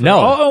boring. No.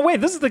 Oh,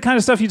 wait, this is the kind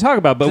of stuff you talk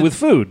about, but with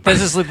food.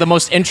 This is like the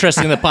most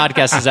interesting the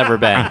podcast has ever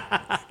been.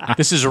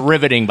 This is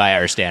riveting by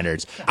our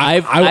standards.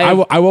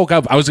 I woke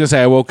up. I was going to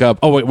say I woke up.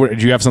 Oh, wait,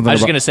 do you have something? I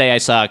was going to say I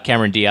saw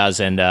Cameron Diaz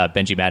and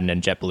Benji Madden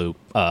and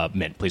JetBlue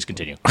Mint. Please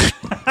continue.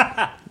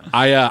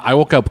 I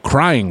woke up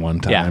crying one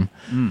time.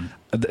 Yeah.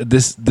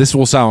 This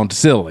will sound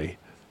silly,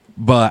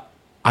 but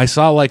I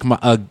saw like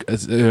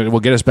we'll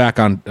get us back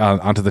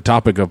onto the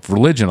topic of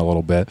religion a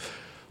little bit.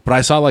 but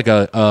I saw like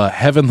a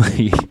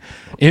heavenly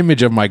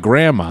image of my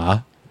grandma,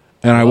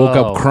 and I woke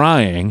up Whoa.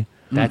 crying.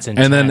 That's And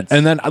intense.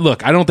 then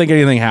look, I don't think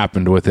anything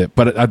happened with it,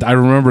 but I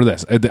remember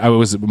this. It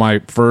was my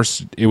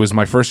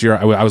first year.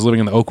 I was living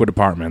in the Oakwood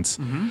Apartments,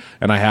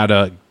 and I had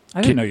a.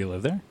 I didn't know you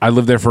lived there. I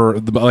lived there for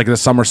like the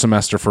summer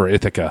semester for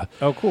Ithaca.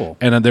 Oh, cool.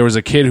 And then there was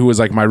a kid who was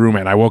like my roommate.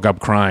 And I woke up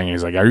crying.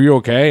 He's like, "Are you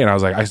okay?" And I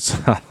was like, "I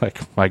saw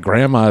like my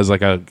grandma is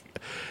like a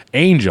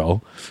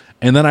angel."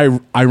 And then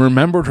I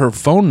remembered her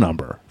phone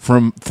number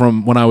from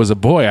when I was a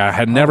boy. I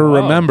had never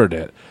remembered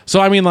it.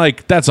 So I mean,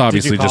 like that's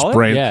obviously call just it?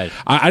 brain. Yeah.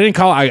 I didn't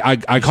call. I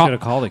Should called. have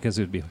called it because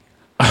it would be like,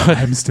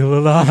 I'm still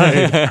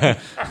alive.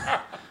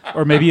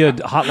 Or maybe a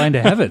Hotline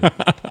to Heaven.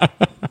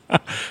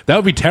 That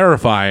would be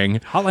terrifying.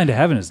 Hotline to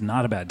Heaven is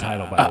not a bad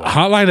title, by the way.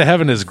 Hotline to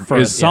Heaven is For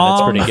a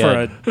song, pretty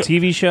for good. a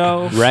TV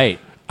show. Right.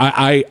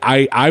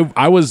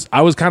 I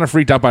was kind of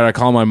freaked out by it. I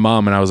called my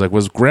mom and I was like,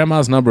 "Was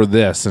Grandma's number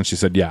this?" And she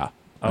said, "Yeah."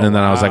 And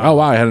then I was like, "Oh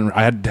wow,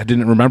 I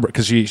didn't remember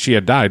because she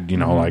had died,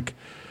 like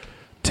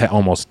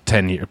almost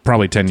 10 years,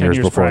 probably 10 years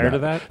before prior to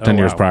that? 10 Oh,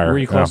 years wow. prior. Were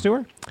you close to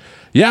her?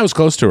 Yeah, I was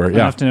close to her. Yeah,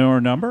 Enough to know her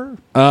number?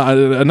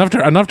 enough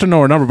to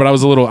know her number, but I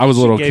was a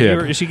little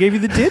kid. She gave you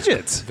the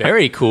digits.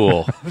 Very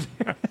cool.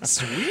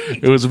 Sweet.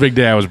 It was a big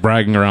day. I was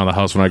bragging around the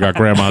house when I got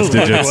Grandma's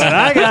digits. What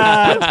I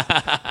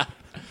got.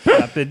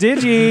 Got the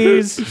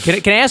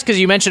digis. Can I ask, because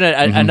you mentioned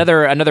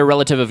another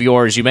relative of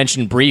yours, you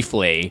mentioned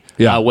briefly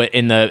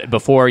in the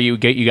before you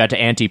got to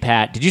Auntie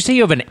Pat. Did you say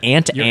you have an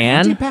Aunt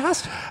Anne?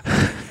 Passed?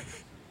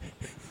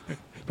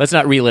 Let's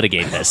not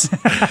relitigate this.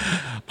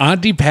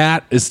 Auntie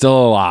Pat is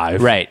still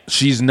alive. Right.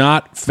 She's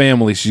not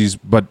family.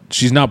 But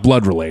she's not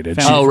blood related.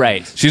 Oh,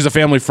 right. She's a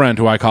family friend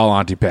who I call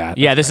Auntie Pat.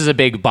 Yeah, this is a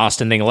big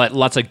Boston thing.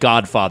 Lots of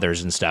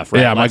godfathers and stuff,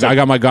 right? Yeah, I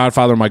got my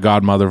godfather and my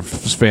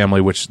godmother's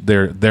family, which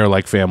they're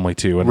like family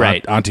too, and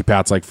Right. Auntie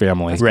Pat's like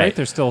family. Right.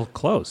 They're still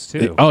close,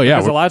 too. Oh, yeah.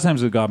 Because a lot of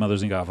times with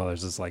godmothers and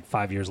godfathers, it's like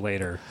 5 years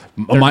later,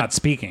 they're not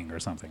speaking or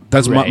something.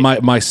 That's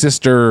Right. my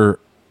sister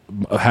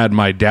had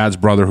my dad's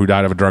brother who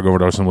died of a drug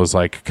overdose and was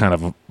like kind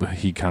of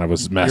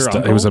was messed up.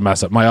 uncle? He was a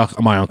mess up. My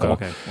uncle. Oh,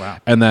 okay. Wow.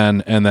 And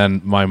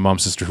then my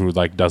mom's sister who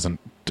like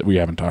we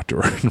haven't talked to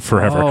her in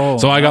forever. Oh,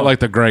 so I got wow.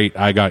 like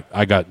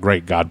I got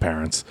great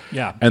godparents.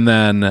 Yeah. And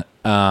then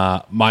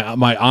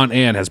my Aunt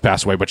Anne has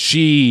passed away, but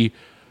she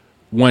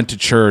went to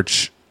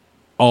church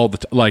all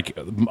the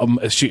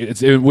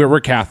we're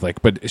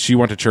Catholic, but she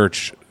went to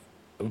church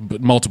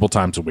multiple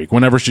times a week.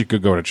 Whenever she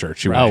could go to church,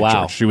 she went to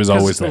church. She was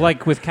always there.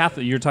 Like with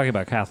Catholic, you're talking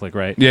about Catholic,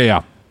 right?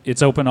 Yeah.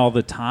 It's open all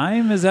the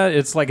time? Is that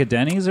it's like a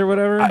Denny's or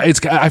whatever?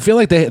 I feel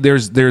like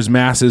there's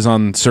masses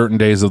on certain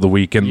days of the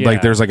week, and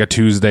like there's like a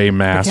Tuesday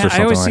mass or something.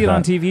 I always like see it that.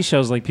 on TV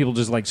shows, like people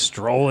just like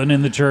strolling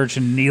in the church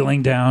and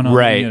kneeling down. On,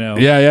 Right.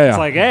 Yeah. It's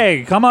like,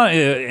 hey, come on,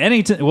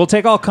 we'll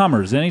take all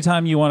comers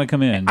anytime you want to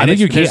come in. I think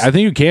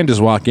you can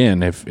just walk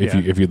in if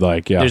you'd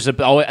like. Yeah.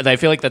 I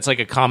feel like that's like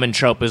a common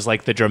trope, is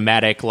like the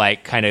dramatic,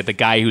 like kind of the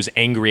guy who's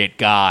angry at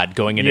God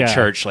going into Yeah.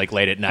 church like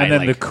late at night. and then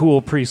like, the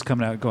cool priest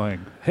coming out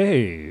going,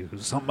 hey,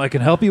 something I can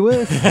help you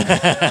with?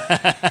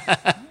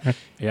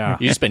 Yeah.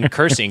 you've just been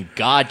cursing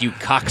God, you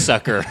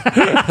cocksucker,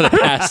 for the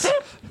past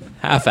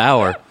half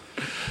hour.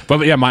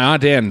 But yeah, my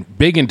Aunt Anne,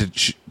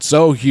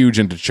 so huge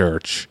into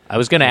church. I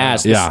was going to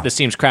ask, this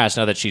seems crass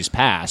now that she's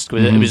passed.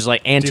 It was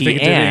like Do you Auntie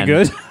think it did Anne.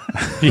 any good?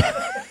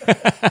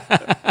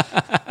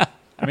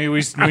 I mean,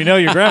 we know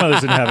your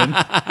grandmother's in heaven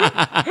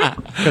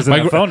because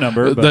of the phone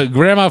number. But The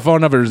grandma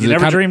phone number is you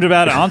never dreamed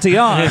about Auntie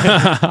Ann.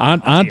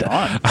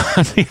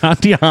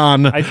 Auntie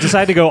Anne. I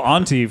decided to go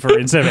Auntie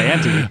instead of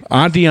Auntie.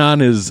 Auntie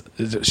Anne is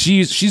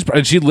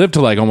she lived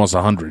to like almost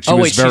 100. She Oh,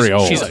 was wait, very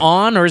old. she's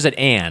on, or is it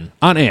Anne?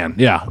 Aunt Anne,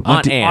 yeah.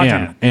 Aunt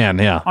Anne. Anne,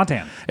 yeah. Aunt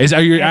Anne.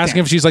 Are you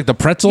asking if she's like the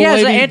pretzel Yeah,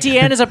 lady? Auntie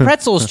Anne is a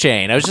pretzels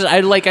chain. I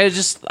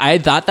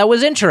thought that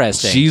was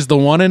interesting. She's the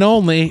one and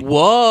only.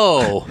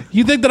 Whoa.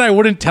 You think that I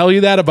wouldn't tell you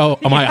that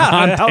about my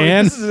Aunt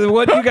Anne? This is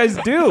what you guys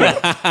do.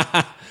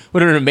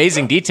 What an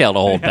amazing detail to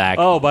hold back.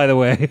 Oh, by the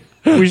way,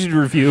 we should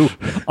review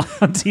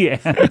Auntie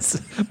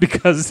Anne's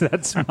because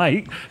that's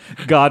my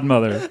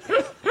godmother.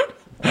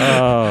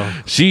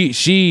 Oh,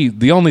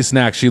 the only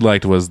snack she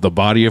liked was the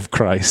body of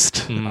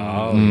Christ.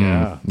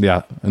 yeah.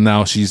 Yeah, and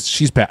now she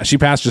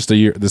passed just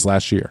this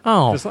last year.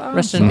 Oh,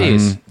 rest in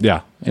peace.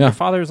 Yeah. Your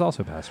father's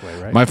also passed away,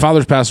 right? My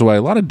father's passed away.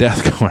 A lot of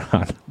death going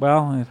on.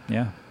 Well,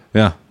 yeah.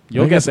 Yeah.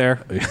 You'll get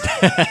there.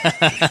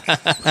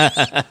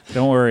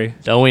 Don't worry.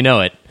 Don't we know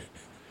it?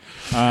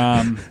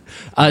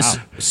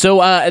 So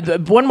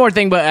one more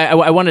thing, but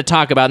I want to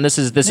talk about, and this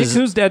is Nick,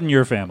 who's dead in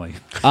your family?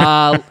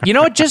 you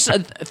know what? Just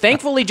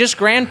thankfully, just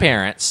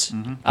grandparents.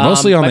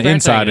 Mostly on my the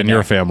parents inside aren't in there.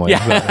 your family.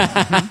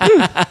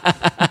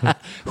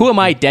 Who am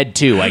I dead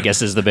to, I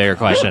guess, is the bigger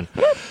question.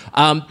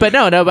 But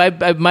no,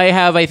 I might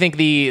have. I think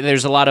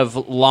there's a lot of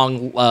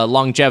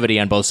longevity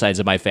on both sides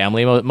of my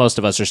family. Most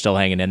of us are still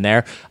hanging in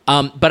there.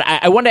 But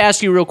I wanted to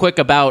ask you real quick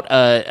about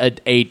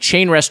a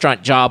chain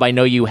restaurant job I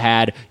know you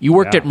had. You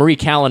worked at Marie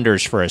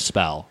Callender's for a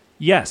spell.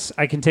 Yes,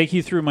 I can take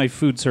you through my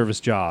food service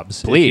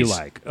jobs Please. if you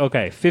like.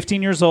 Okay,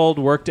 15 years old,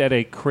 worked at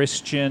a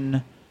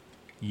Christian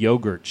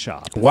yogurt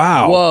shop.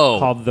 Wow. Whoa.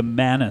 Called the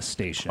Manna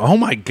Station. Oh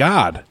my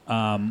God.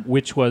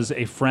 Which was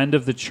a friend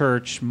of the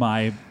church.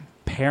 My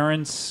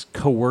parents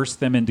coerced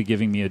them into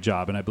giving me a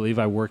job, and I believe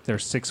I worked there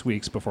 6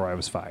 weeks before I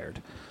was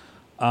fired.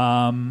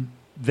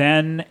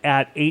 Then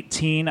at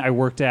 18, I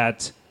worked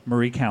at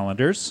Marie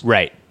Callender's.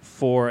 Right.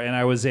 And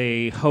I was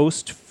a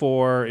host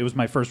for, it was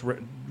my first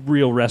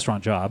real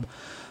restaurant job.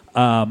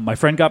 My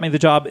friend got me the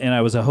job, and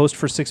I was a host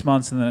for 6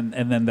 months, and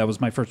then that was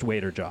my first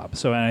waiter job.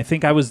 So, and I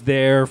think I was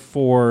there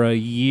for a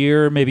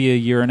year, maybe a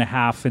year and a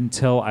half,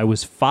 until I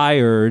was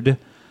fired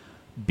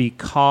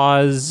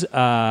because,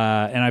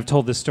 and I've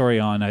told this story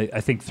on,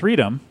 I think,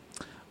 Freedom,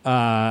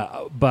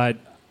 but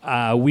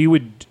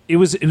it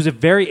was a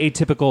very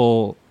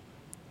atypical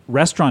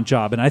restaurant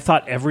job, and I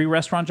thought every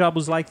restaurant job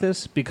was like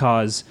this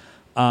because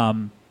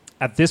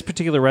at this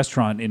particular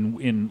restaurant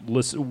in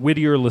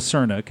Whittier,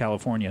 Lucerna,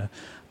 California,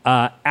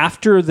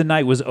 after the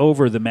night was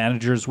over, the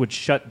managers would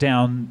shut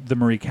down the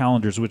Marie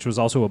Callender's, which was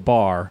also a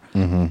bar,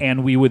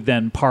 and we would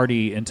then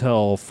party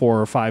until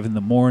 4 or 5 in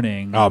the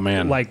morning. Oh,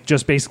 man. Like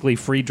just basically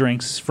free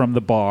drinks from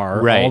the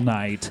bar Right. all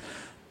night.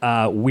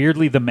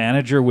 Weirdly, the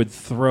manager would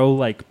throw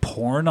like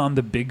porn on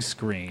the big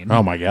screen.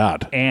 Oh my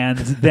God. And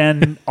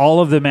then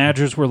all of the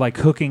managers were like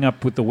hooking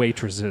up with the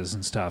waitresses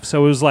and stuff.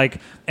 So it was like,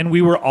 and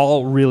we were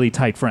all really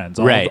tight friends.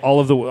 Right. All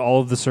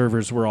of the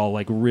servers were all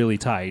like really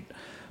tight.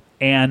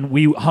 And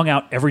we hung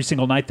out every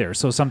single night there.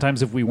 So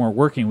sometimes if we weren't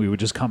working, we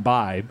would just come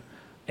by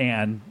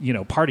and,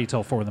 party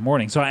till 4 in the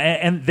morning. So,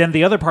 and then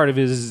the other part of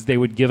it is they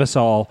would give us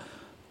all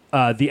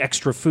the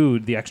extra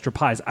food, the extra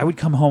pies. I would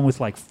come home with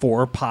like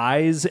 4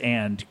 pies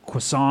and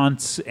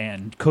croissants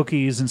and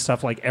cookies and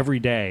stuff like every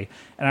day.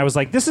 And I was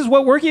like, this is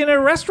what working in a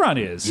restaurant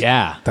is.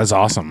 Yeah. That's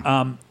awesome.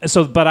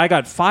 But I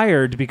got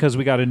fired because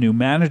we got a new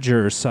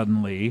manager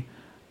suddenly.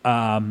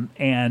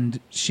 And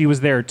she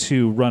was there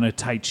to run a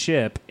tight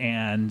ship.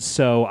 And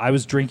so I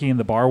was drinking in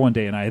the bar one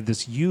day, and I had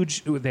this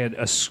they had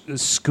a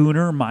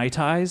schooner Mai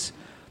Tais.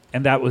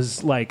 And that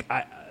was like,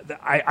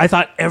 I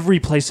thought every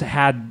place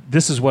had,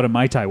 this is what a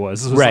Mai Tai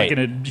was. This was Right. like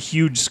in a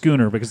huge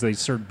schooner because they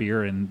served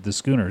beer in the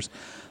schooners.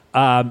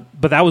 But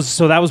that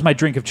was my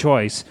drink of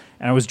choice.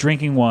 And I was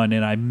drinking one,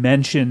 and I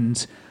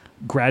mentioned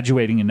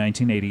graduating in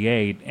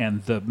 1988,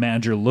 and the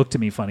manager looked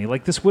at me funny.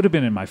 Like, this would have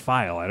been in my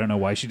file. I don't know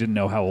why she didn't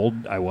know how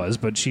old I was,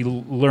 but she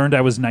learned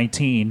I was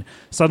 19.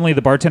 Suddenly,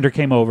 the bartender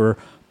came over,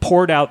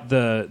 poured out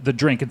the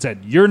drink, and said,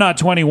 "You're not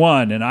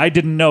 21," and I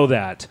didn't know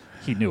that.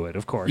 He knew it,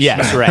 of course.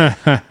 Yes, right.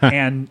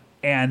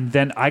 And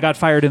then I got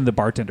fired, and the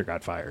bartender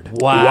got fired.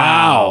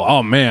 Wow.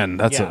 Oh man,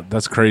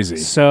 that's crazy.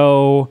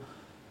 So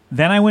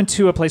then I went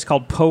to a place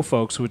called Po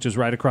Folks, which is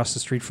right across the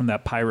street from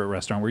that pirate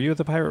restaurant. Were you at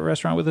the pirate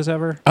restaurant with us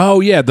ever? Oh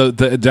yeah, the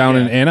down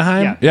in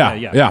Anaheim.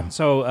 Yeah.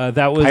 So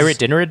that was Pirate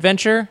Dinner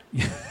Adventure?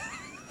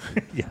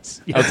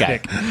 Yes.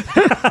 Okay.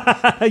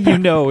 You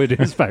know it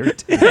is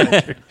pirate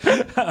dinner.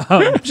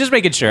 Just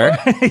making sure.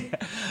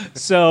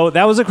 So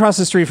that was across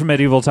the street from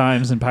Medieval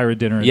Times and Pirate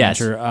Dinner Yes.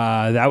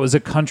 Adventure. That was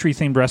a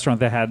country-themed restaurant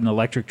that had an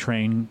electric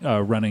train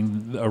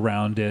running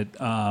around it.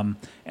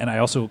 And I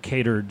also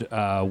catered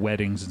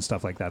weddings and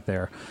stuff like that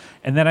there.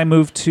 And then I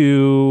moved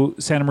to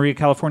Santa Maria,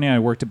 California. I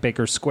worked at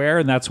Baker Square,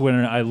 and that's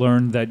when I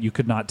learned that you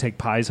could not take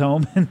pies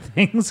home and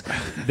things.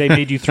 They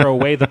made you throw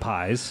away the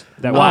pies.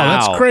 That Wow, were-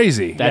 that's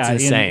crazy. That's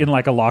insane. In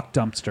like a locked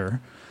dumpster.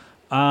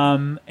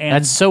 And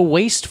That's so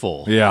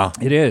wasteful. Yeah.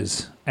 it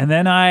is. And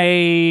then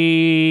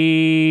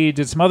I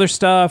did some other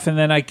stuff, and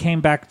then I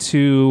came back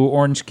to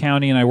Orange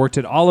County, and I worked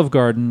at Olive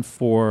Garden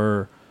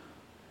for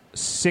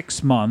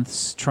 6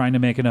 months trying to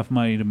make enough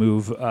money to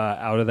move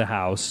out of the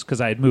house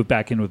because I had moved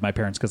back in with my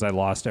parents because I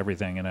lost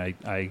everything.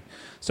 And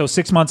so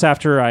 6 months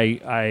after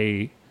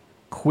I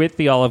quit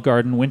the Olive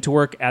Garden, went to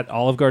work at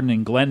Olive Garden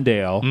in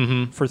Glendale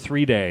for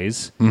 3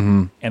 days,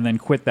 and then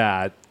quit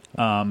that.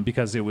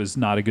 Because it was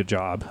not a good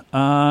job.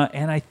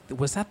 And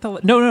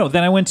No.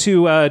 Then I went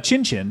to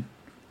Chin Chin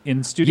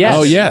in studios. Yes.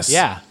 Oh, yes.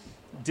 Yeah.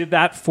 Did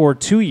that for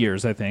 2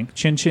 years, I think.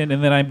 Chin Chin,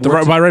 and then I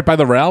Right by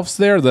the Ralphs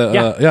there.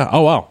 Yeah.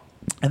 Oh wow.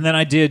 and then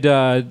I did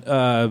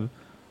a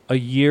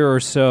year or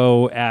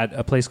so at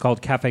a place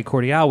called Cafe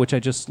Cordial, which I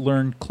just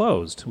learned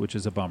closed, which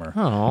is a bummer.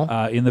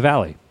 In the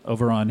Valley,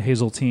 over on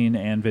Hazeltine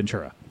and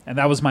Ventura. And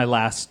that was my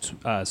last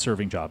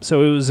serving job.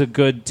 So it was a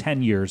good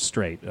 10 years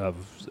straight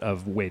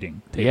of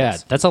waiting tables. Yeah,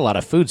 that's a lot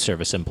of food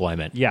service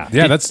employment. Yeah.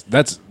 Yeah,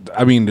 that's.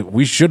 I mean,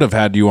 we should have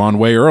had you on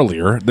way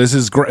earlier. This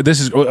is great.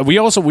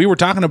 We were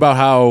talking about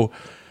how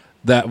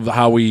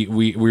we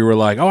were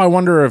like, oh, I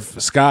wonder if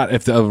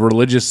the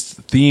religious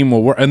theme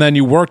will work, and then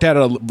you worked at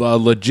a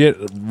legit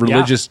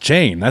religious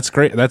chain. That's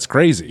great. That's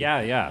crazy.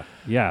 Yeah.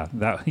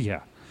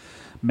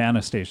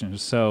 Manna Station.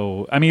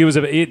 So, I mean,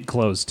 it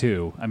closed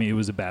too. I mean, it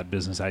was a bad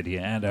business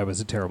idea, and I was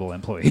a terrible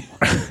employee.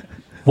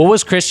 What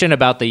was Christian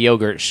about the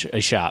yogurt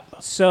shop?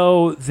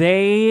 So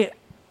they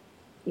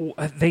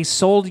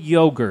sold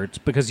yogurt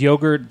because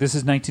yogurt. This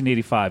is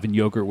 1985, and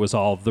yogurt was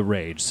all the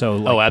rage. So,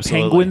 like,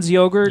 absolutely. Penguin's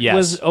yogurt Yes.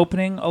 was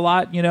opening a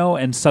lot,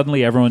 and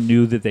suddenly everyone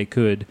knew that they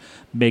could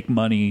make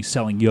money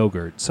selling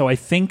yogurt. So I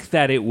think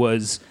that it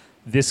was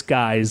this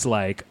guy's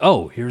like,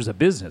 oh, here's a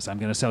business. I'm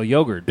going to sell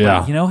yogurt. Yeah.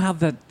 But you know how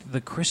the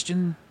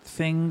Christian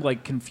thing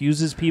like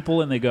confuses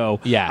people and they go,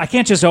 Yeah. I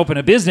can't just open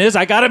a business.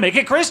 I got to make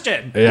it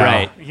Christian. Yeah.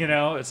 Right. You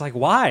know, it's like,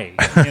 why?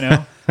 You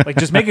know, like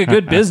just make a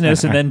good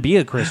business and then be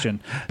a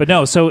Christian. But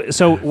no, so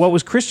what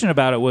was Christian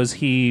about it was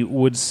he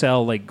would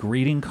sell like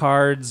greeting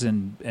cards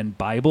and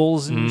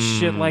Bibles and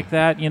shit like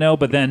that, you know,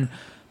 but then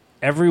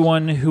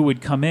everyone who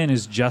would come in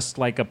is just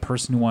like a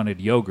person who wanted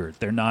yogurt.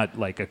 They're not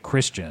like a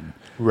Christian.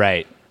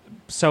 Right.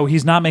 So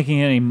he's not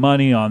making any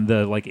money on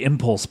the like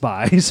impulse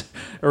buys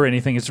or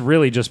anything. It's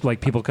really just like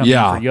people coming in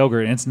for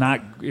yogurt.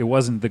 And it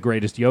wasn't the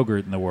greatest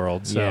yogurt in the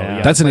world. So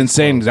Yeah. That's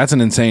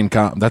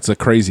a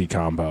crazy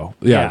combo.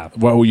 Yeah.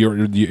 Well,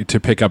 you to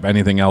pick up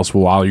anything else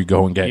while you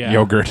go and get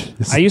yogurt.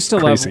 I used to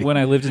crazy. love when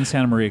I lived in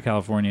Santa Maria,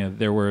 California.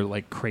 There were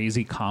like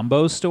crazy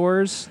combo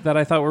stores that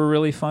I thought were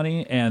really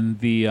funny, and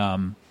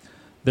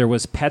there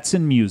was Pets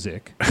and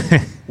Music,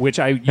 which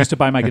I used to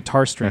buy my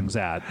guitar strings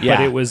at. Yeah.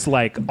 But it was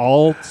like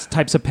all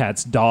types of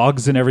pets,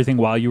 dogs and everything,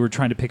 while you were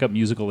trying to pick up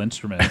musical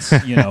instruments.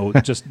 You know,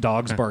 just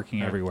dogs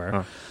barking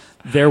everywhere.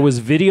 There was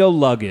video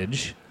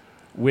luggage,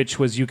 which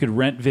was you could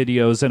rent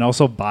videos and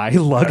also buy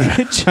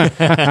luggage,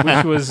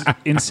 which was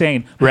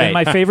insane. But then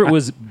my favorite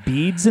was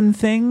beads and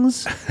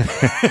things.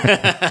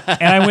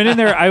 And I went in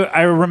there.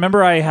 I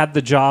remember I had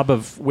the job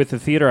with the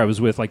theater I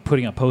was with, like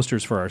putting up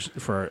posters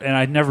for and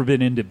I'd never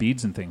been into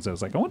beads and things. I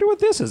was like, I wonder what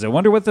this is. I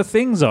wonder what the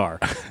things are.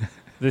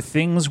 The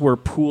things were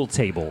pool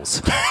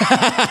tables.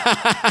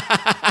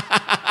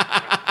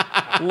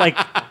 Like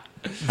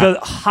the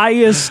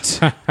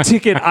highest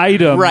ticket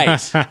item. Right.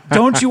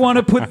 Don't you want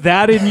to put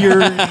that in your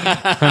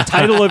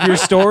title of your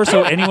store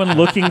so anyone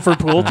looking for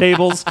pool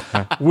tables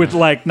would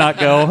like not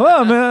go,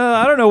 oh man,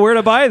 I don't know where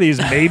to buy these.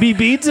 Maybe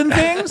beads and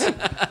things?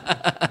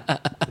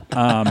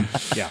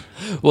 Yeah.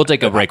 We'll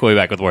take a break. We'll be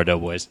back with more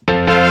Doughboys.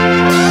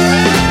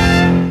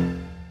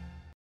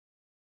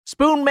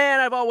 Spoon Man,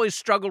 I've always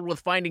struggled with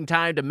finding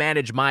time to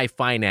manage my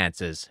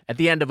finances. At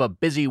the end of a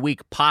busy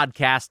week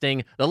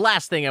podcasting, the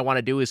last thing I want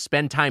to do is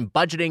spend time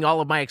budgeting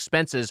all of my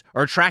expenses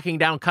or tracking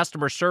down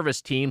customer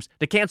service teams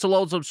to cancel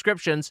old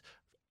subscriptions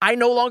I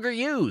no longer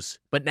use.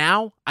 But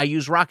now I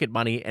use Rocket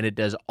Money, and it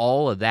does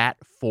all of that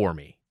for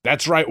me.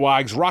 That's right,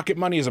 Wags. Rocket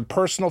Money is a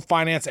personal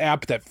finance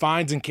app that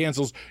finds and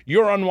cancels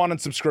your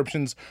unwanted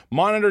subscriptions,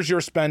 monitors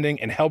your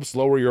spending, and helps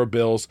lower your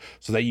bills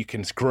so that you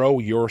can grow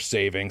your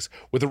savings.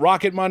 With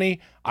Rocket Money,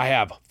 I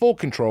have full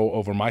control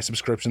over my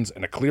subscriptions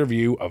and a clear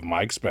view of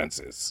my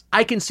expenses.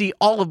 I can see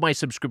all of my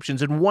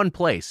subscriptions in one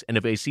place, and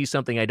if I see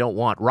something I don't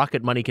want,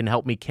 Rocket Money can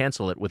help me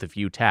cancel it with a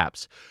few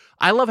taps.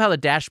 I love how the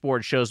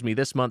dashboard shows me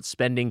this month's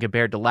spending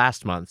compared to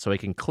last month, so I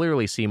can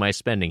clearly see my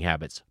spending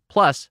habits.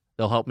 Plus,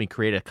 they'll help me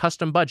create a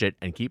custom budget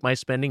and keep my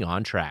spending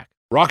on track.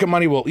 Rocket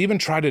Money will even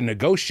try to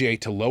negotiate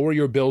to lower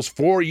your bills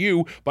for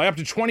you by up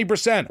to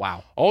 20%.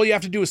 Wow. All you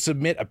have to do is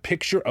submit a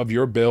picture of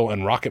your bill,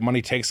 and Rocket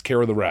Money takes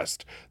care of the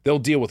rest. They'll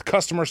deal with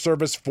customer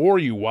service for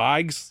you,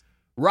 Wags.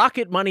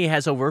 Rocket Money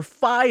has over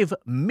 5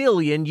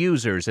 million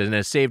users and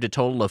has saved a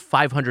total of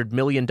 $500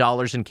 million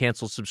in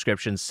canceled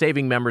subscriptions,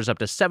 saving members up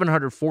to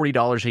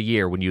 $740 a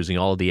year when using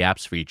all of the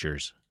app's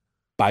features.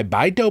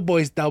 Bye-bye,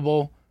 Doughboys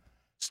Double.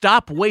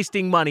 Stop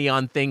wasting money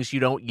on things you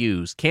don't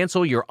use.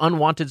 Cancel your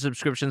unwanted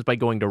subscriptions by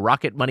going to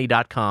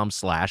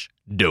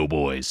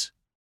rocketmoney.com/doughboys.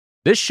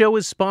 This show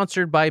is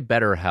sponsored by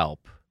BetterHelp.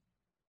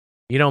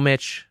 You know,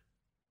 Mitch,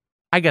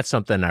 I got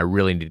something I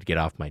really need to get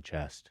off my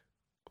chest.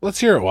 Let's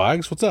hear it,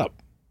 Wags. What's up?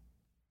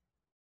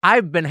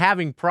 I've been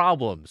having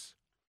problems.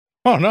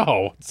 Oh,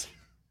 no.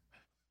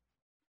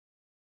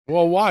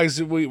 Well,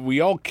 Wags, we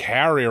all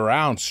carry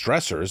around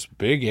stressors,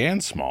 big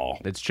and small.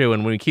 It's true,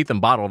 and when we keep them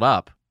bottled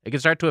up, it can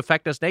start to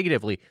affect us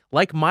negatively,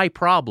 like my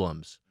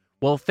problems.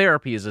 Well,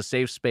 therapy is a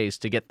safe space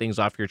to get things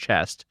off your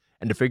chest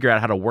and to figure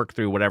out how to work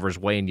through whatever's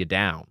weighing you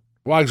down.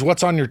 Wags,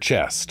 what's on your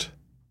chest?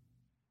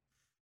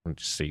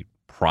 Let's see.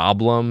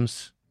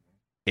 Problems,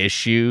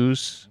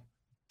 issues,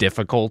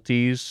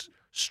 difficulties,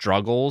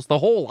 struggles, the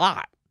whole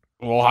lot.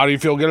 Well, how do you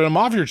feel getting them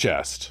off your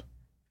chest?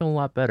 I feel a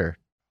lot better.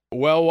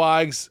 Well,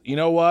 Wags, you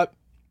know what?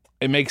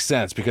 It makes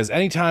sense because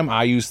anytime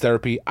I use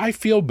therapy, I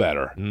feel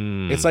better.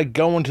 It's like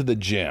going to the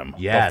gym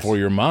for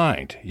your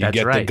mind. You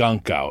get the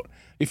gunk out.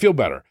 You feel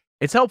better.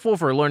 It's helpful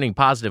for learning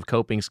positive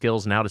coping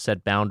skills and how to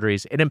set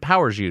boundaries. It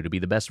empowers you to be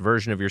the best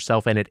version of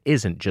yourself, and it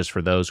isn't just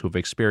for those who've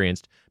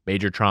experienced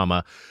major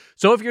trauma.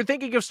 So if you're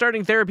thinking of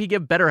starting therapy,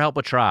 give BetterHelp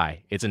a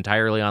try. It's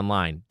entirely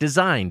online,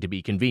 designed to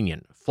be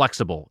convenient,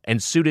 flexible,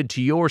 and suited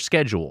to your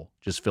schedule.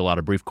 Just fill out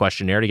a brief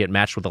questionnaire to get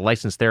matched with a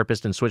licensed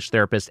therapist and switch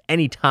therapists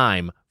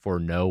anytime for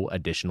no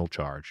additional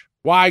charge.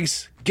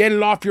 Wags, get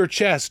it off your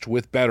chest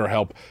with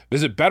BetterHelp.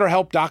 Visit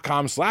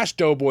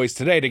BetterHelp.com/doughboys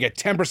today to get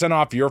 10%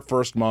 off your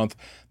first month.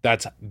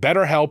 That's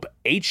BetterHelp,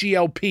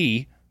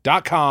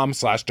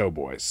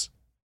 HELP.com/doughboys.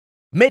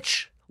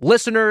 Mitch,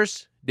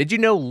 listeners, did you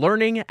know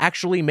learning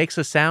actually makes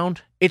a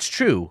sound? It's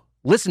true.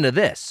 Listen to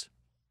this.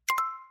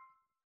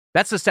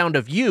 That's the sound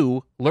of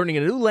you learning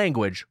a new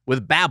language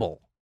with Babbel.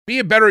 Be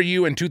a better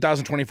you in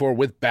 2024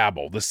 with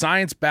Babbel, the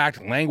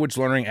science-backed language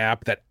learning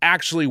app that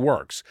actually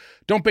works.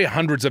 Don't pay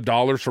hundreds of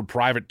dollars for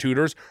private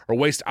tutors or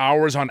waste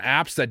hours on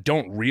apps that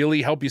don't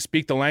really help you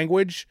speak the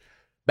language.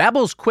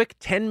 Babbel's quick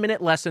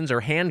 10-minute lessons are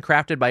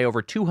handcrafted by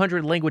over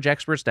 200 language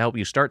experts to help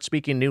you start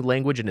speaking a new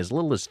language in as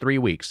little as 3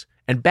 weeks.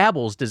 And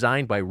Babbel's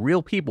designed by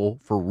real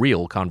people for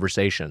real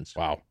conversations.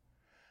 Wow.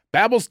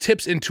 Babbel's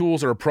tips and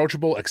tools are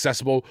approachable,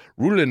 accessible,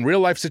 rooted in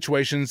real-life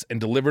situations, and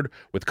delivered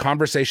with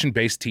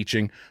conversation-based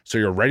teaching so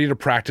you're ready to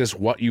practice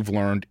what you've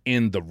learned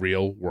in the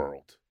real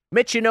world.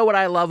 Mitch, you know what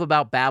I love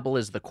about Babbel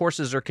is the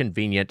courses are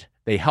convenient.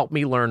 They help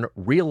me learn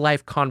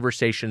real-life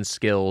conversation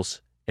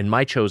skills in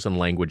my chosen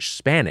language,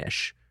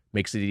 Spanish.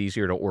 Makes it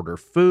easier to order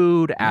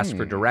food, ask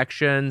for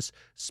directions,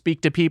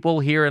 speak to people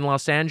here in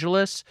Los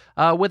Angeles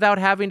without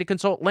having to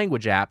consult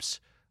language apps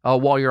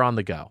while you're on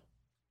the go.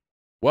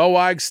 Well,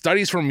 Wags,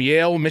 studies from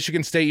Yale,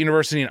 Michigan State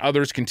University, and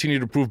others continue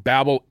to prove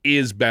Babbel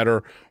is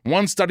better.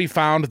 One study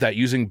found that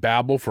using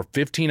Babbel for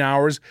 15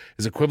 hours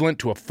is equivalent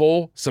to a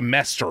full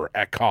semester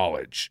at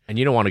college. And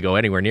you don't want to go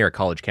anywhere near a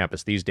college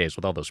campus these days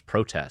with all those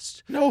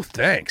protests. No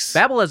thanks.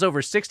 Babbel has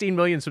over 16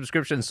 million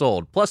subscriptions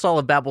sold. Plus, all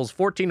of Babbel's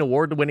 14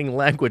 award-winning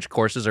language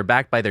courses are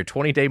backed by their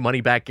 20-day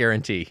money-back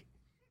guarantee.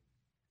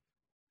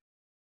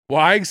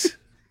 Wags,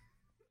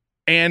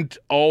 and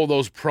all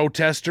those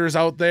protesters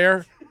out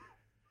there,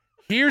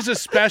 here's a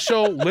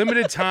special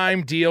limited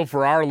time deal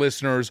for our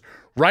listeners.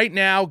 Right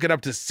now, get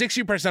up to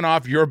 60%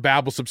 off your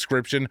Babbel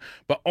subscription,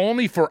 but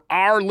only for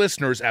our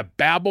listeners at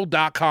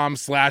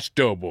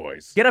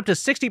babbel.com/doughboys. Get up to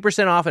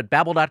 60% off at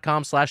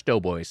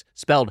babbel.com/doughboys.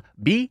 Spelled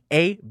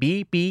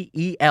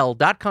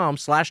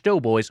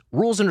BABBEL.com/doughboys.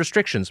 Rules and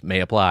restrictions may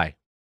apply.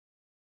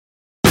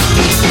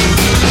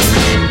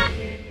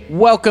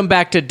 Welcome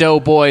back to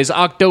Doughboys,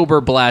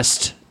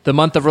 Octoberblessed, the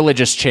month of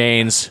religious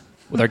chains,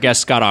 with our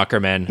guest Scott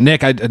Aukerman.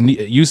 Nick,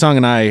 Yusong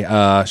and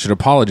I should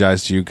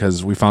apologize to you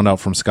because we found out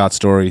from Scott's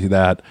story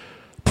that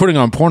putting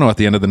on porno at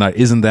the end of the night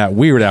isn't that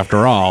weird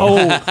after all.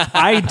 Oh,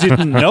 I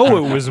didn't know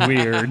it was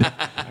weird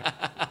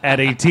at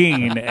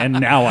 18,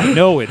 and now I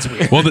know it's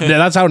weird. Well,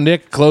 that's how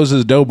Nick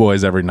closes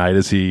Doughboys every night,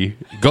 is he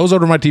goes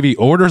over to my TV,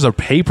 orders a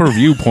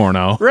pay-per-view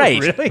porno. Right.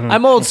 Really?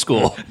 I'm old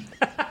school.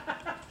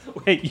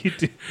 Wait, you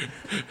do?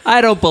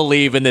 I don't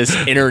believe in this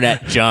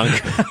internet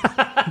junk.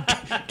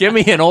 Give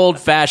me an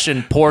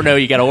old-fashioned porno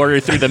you got to order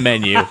through the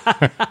menu.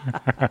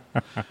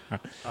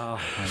 Oh,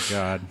 my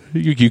God.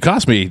 You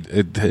cost me,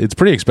 it's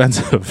pretty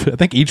expensive. I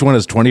think each one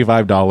is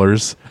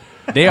 $25.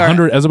 They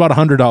are. It's about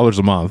 $100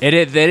 a month. It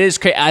is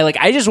crazy.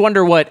 I just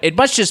wonder what it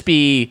must just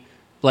be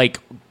like.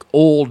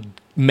 Old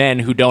men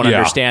who don't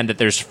understand that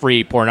there's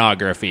free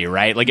pornography,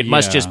 right? Like it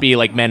must just be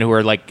like men who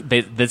are like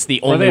that's the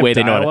only way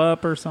they know how to,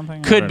 up or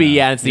something. Could be,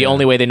 yeah. It's the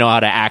only way they know how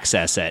to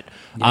access it.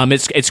 Yeah.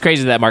 It's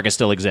crazy that market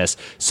still exists.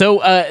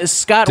 So,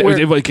 Scott,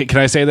 can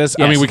I say this?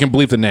 Yes. I mean, we can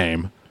bleep the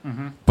name,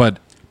 but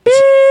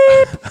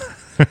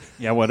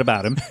yeah. What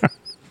about him?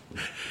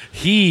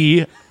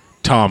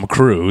 Tom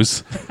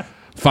Cruise,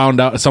 found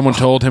out. Someone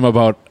told him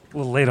about. A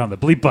little late on the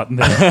bleep button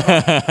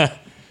there.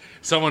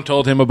 Someone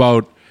told him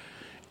about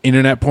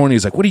internet porn.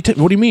 He's like, "What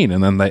do you mean?"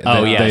 And then they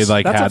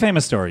like that's had a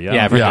famous story. Yeah,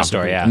 yeah, I've heard the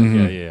story. Yeah,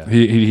 yeah.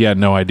 He had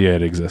no idea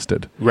it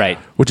existed. Right.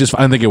 Which is,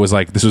 I think it was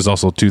like this was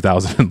also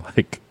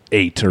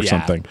 2008 or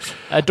something.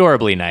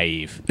 Adorably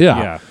naive.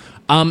 Yeah.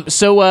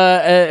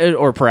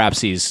 Or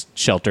perhaps he's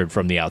sheltered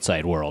from the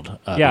outside world.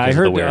 I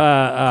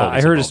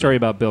heard a story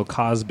about Bill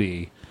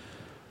Cosby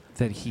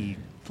that he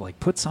like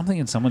put something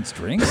in someone's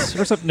drinks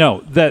or something.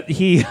 No, that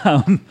he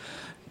on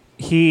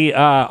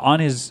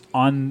his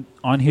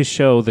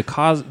show, the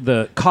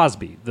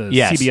Cosby, the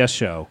CBS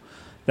show,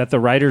 that the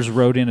writers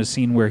wrote in a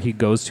scene where he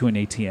goes to an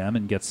ATM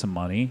and gets some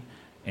money,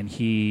 and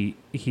he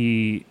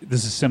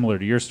this is similar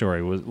to your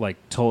story, was like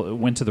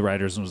went to the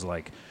writers and was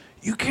like,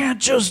 you can't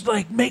just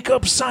like make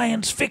up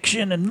science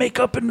fiction and make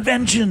up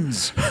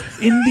inventions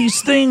in these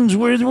things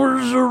where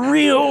there's a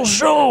real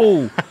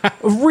show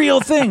of real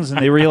things. And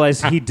they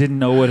realized he didn't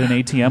know what an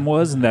ATM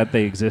was and that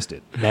they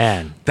existed.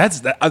 Man,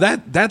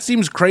 that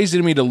seems crazy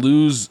to me to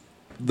lose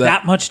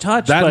that much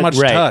touch.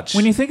 Touch.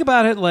 When you think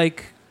about it,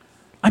 like,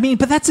 I mean,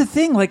 but that's the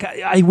thing. Like,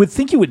 I would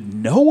think you would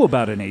know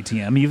about an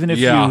ATM even if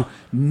you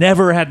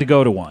never had to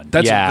go to one.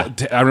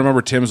 I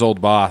remember Tim's old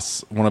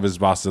boss, one of his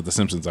bosses at The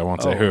Simpsons. I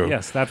won't say who.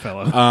 Yes, that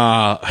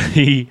fellow.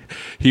 He'd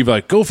be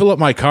like, "Go fill up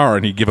my car,"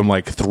 and he'd give him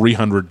like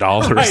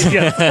 $300. Right,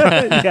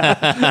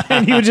 yeah.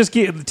 And Tim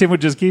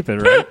would just keep it,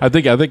 right? I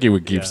think he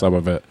would keep some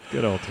of it.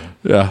 Good old Tim.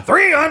 Yeah,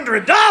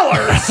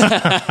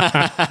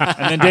 $300.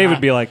 And then Dave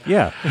would be like,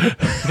 "Yeah."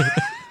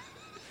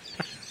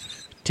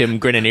 Tim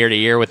grinning ear to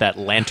ear with that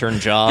lantern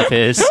jaw of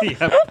his.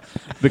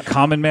 The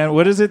common man.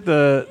 What is it?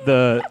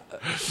 The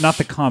not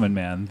the common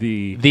man,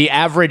 The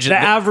average. the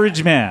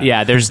average man.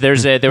 Yeah, there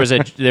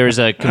was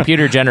a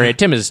computer generated.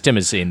 Tim has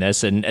seen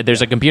this, and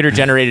there's a computer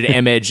generated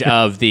image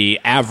of the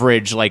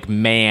average like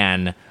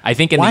man. I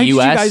think in Why the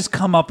U.S. did you guys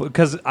come up?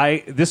 Because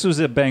this was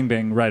a Bang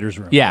Bang writers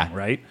room. Yeah. thing,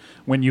 right.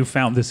 When you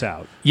found this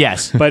out.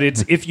 Yes, But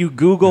it's if you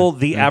Google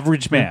the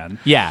average man,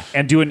 Yeah.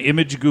 and do an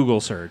image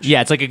Google search,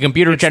 yeah, it's like a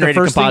computer generated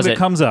the first composite thing that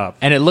comes up,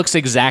 and it looks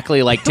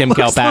exactly like Tim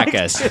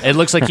Kalpakis. It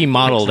looks like he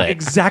modeled it.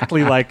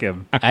 exactly like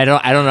him. I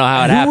don't know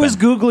how it Who happened. was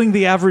Googling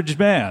the average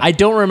man? I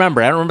don't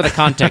remember. I don't remember the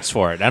context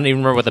for it. I don't even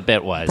remember what the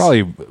bit was.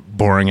 Probably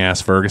boring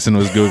ass Ferguson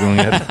was googling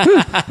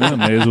it. Well,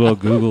 may as well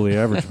Google the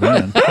average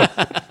man.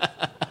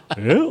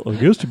 Yeah, I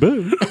guess you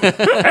better.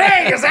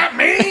 Hey, is that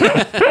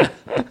me?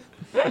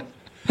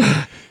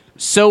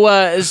 So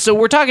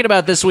we're talking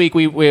about this week.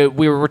 We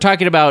were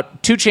talking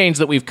about 2 Chainz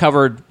that we've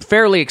covered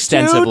fairly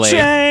extensively. 2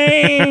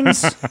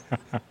 Chainz.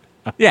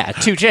 Yeah,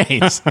 2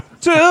 Chainz.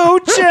 2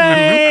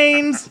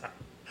 Chainz.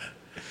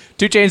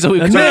 2 Chainz that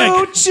we've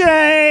covered, 2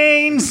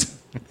 Chainz.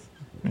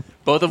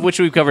 both of which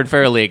we've covered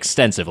fairly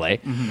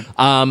extensively.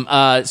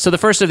 So the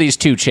first of these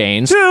 2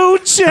 Chainz, 2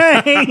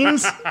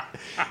 Chainz.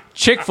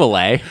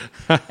 Chick-Fil-A,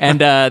 and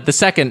the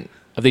second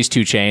of these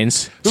 2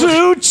 Chainz, 2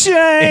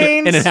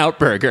 Chainz. In-N-Out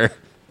Burger.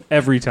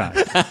 Every time.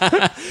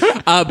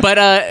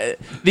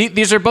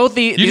 These are both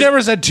the. You these-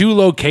 never said 2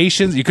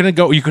 locations. You couldn't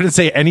go. You couldn't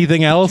say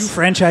anything else.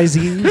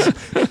 Franchisees.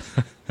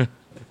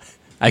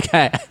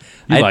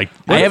 I like-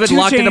 I have it 2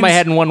 locked into my Chainz-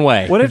 head in one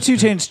way. What if 2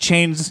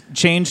 Chainz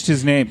changed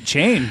his name?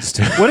 Changed.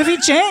 What if he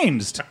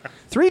changed?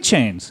 3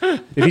 Chainz.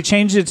 If he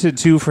changed it to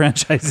 2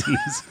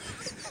 franchisees.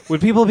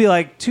 Would people be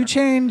like, 2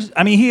 Chainz?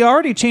 I mean, he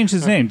already changed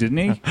his name, didn't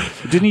he?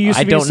 Didn't he used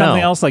to I be don't something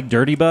know. else like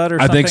Dirty Bud or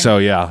I something? think so.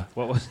 Yeah.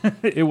 What was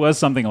it? Was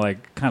something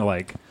like kind of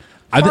like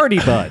I thi- Party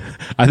Bud.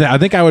 I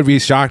think I would be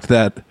shocked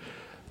that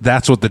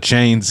that's what the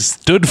chains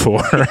stood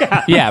for.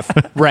 Yeah,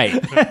 right.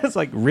 It's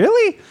like,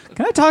 really?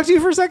 Can I talk to you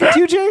for a second,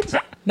 2 Chainz?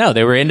 No,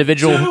 they were 2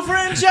 individual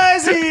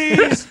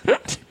franchisees.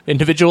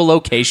 individual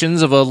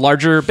locations of a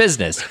larger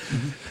business.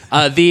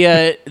 I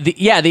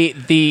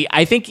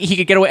think he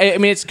could get away. I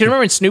mean, it's because remember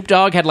when Snoop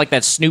Dogg had like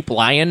that Snoop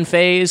Lion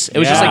phase. It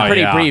was just Yeah. like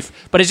pretty Yeah. brief,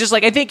 but it's just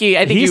like I think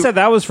He said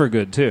that was for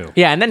good too.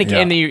 yeah, and then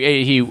Yeah.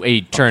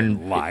 he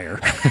turned Liar.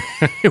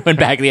 he went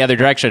back the other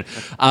direction.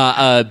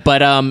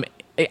 But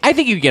I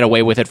think you could get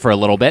away with it for a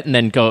little bit and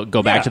then go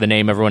back Yeah. to the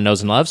name everyone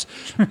knows and loves.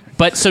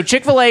 But so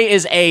Chick-fil-A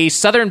is a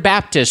Southern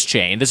Baptist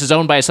chain. This is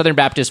owned by a Southern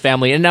Baptist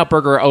family. In-N-Out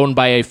Burger owned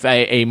by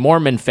a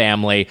Mormon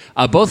family.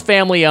 Both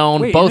family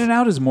owned. Wait, both.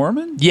 In-N-Out is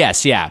Mormon?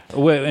 Yes, yeah.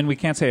 Wait, and we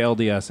can't say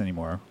LDS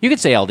anymore. You could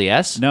say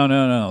LDS. No.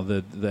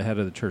 The head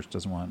of the church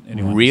doesn't want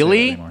anyone Really?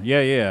 to say that anymore.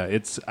 Yeah.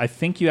 It's I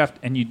think you have to,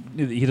 and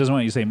he doesn't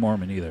want you to say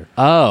Mormon either.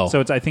 Oh.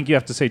 So I think you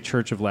have to say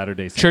Church of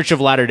Latter-day Saints. Church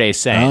of Latter-day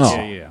Saints.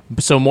 Oh. Yeah.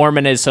 So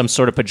Mormon is some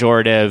sort of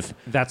pejorative.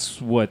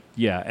 That's what.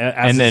 Yeah.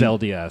 As And then is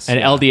LDS. And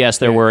yeah. LDS,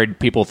 their word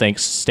people think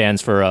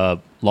stands for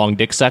long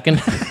dick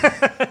sucking.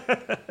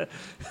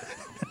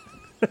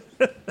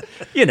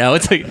 You know,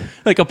 it's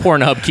like a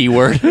Pornhub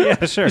keyword.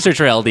 Yeah, sure. Search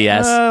for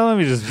LDS.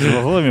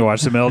 Let me watch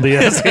some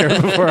LDS here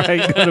before I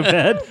go to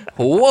bed.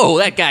 Whoa,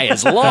 that guy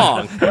is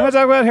long. You want to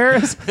talk about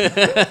Harris?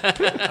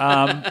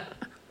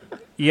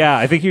 Yeah,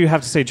 I think you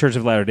have to say Church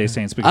of Latter-day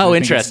Saints because I think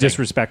interesting. it's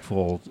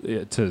disrespectful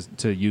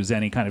to use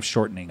any kind of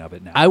shortening of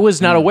it now. I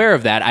was not aware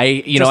of that.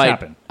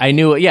 happened. I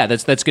knew. Yeah,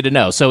 that's good to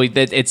know. So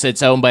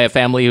it's owned by a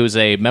family who's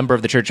a member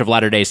of the Church of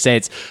Latter-day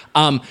Saints.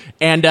 One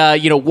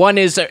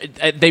is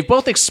they've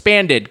both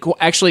expanded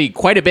actually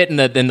quite a bit in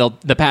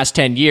the past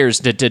 10 years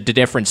to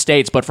different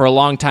states, but for a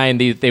long time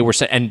they were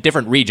and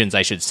different regions,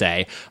 I should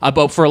say.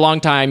 But for a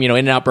long time,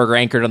 In-N-Out Burger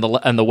anchored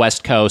on the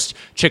West Coast,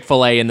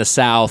 Chick-fil-A in the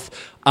South.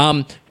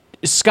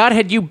 Scott,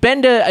 had you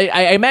been to?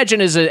 I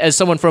imagine as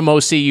someone from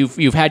OC,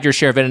 you've had your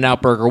share of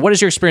In-N-Out Burger. What is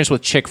your experience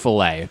with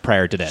Chick-fil-A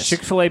prior to this?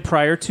 Chick-fil-A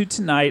prior to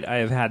tonight, I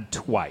have had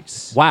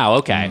twice. Wow.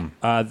 Okay.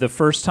 The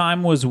first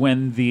time was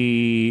when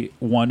the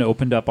one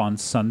opened up on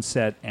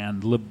Sunset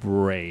and La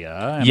Brea.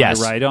 Am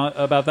Yes. I right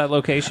about that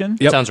location?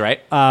 Yep. Sounds right.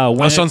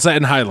 When Sunset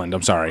and Highland.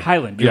 I'm sorry.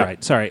 Highland, you're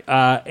right. Sorry.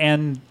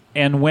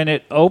 And when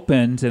it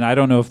opened, and I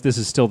don't know if this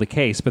is still the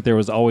case, but there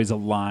was always a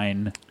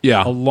line,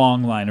 Yeah. a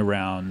long line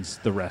around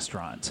the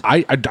restaurant.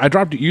 I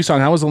dropped you, son.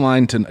 How was the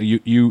line to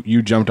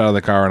you jumped out of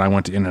the car and I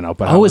went to In-N-Out.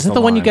 But how Oh, was is that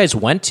the one you line? guys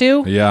went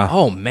to? Yeah.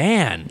 Oh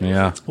man.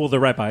 Yeah, Well, they're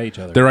right by each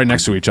other. they're right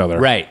next to each other.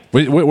 Right.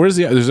 Wait, where's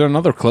the? Is there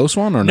another close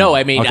one or No,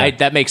 I mean Okay.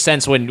 that makes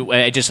sense when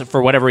I just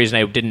for whatever reason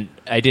I didn't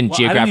Well, I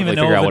geographically don't even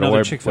know figure of out what it another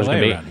was Chick-fil-A going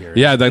to be. around here.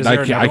 Yeah, Is there I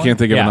another can't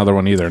think of Yeah. another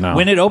one either now.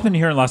 When it opened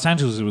here in Los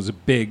Angeles, it was a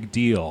big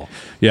deal.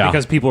 Yeah.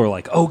 Because people were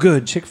like, oh,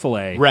 good,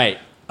 Chick-fil-A. Right.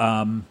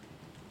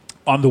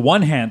 On the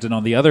one hand, and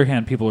on the other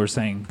hand, people were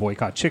saying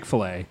boycott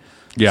Chick-fil-A.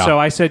 Yeah. So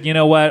I said, you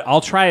know what?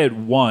 I'll try it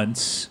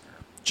once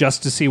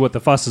just to see what the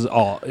fuss is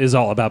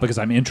all about because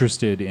I'm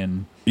interested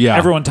in. Yeah.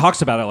 Everyone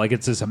talks about it like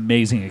it's this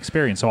amazing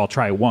experience, so I'll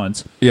try it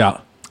once. Yeah.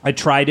 I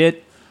tried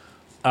it.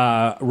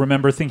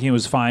 remember thinking it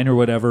was fine or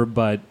whatever,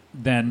 but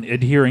then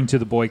adhering to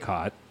the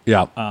boycott.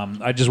 Yeah.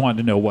 I just wanted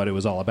to know what it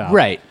was all about.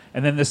 Right.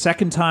 And then the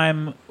second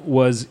time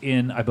was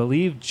in, I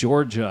believe,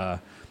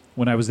 Georgia,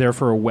 when I was there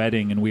for a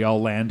wedding, and we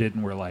all landed,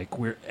 and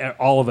we're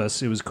all of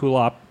us. It was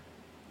Kulop,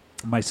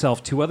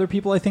 myself, 2 other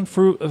people, I think,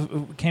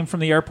 came from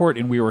the airport,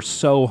 and we were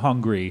so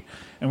hungry,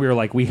 and we were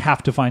like, we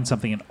have to find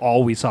something, and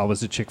all we saw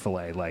was a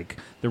Chick-fil-A. Like,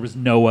 there was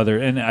no other,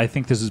 and I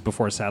think this is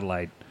before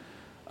satellite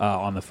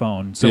on the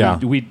phone. So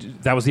we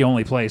that was the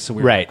only place. So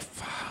we were like,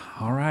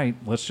 all right,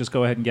 let's just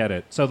go ahead and get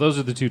it. So those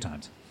are the 2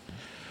 times.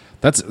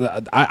 That's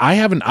I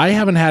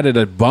haven't had it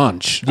a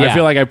bunch. Yeah. I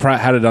feel like I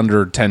had it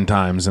under 10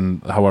 times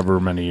in however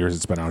many years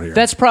it's been out here.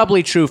 That's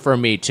probably true for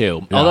me,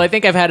 too. Yeah. Although I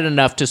think I've had it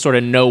enough to sort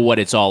of know what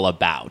it's all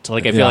about.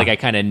 Like, I feel like I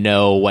kind of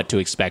know what to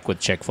expect with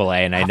Chick-fil-A,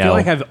 and I know... I feel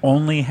like I've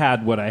only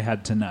had what I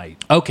had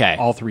tonight. Okay.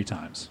 All 3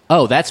 times.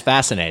 Oh, that's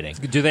fascinating.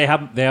 Do they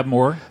have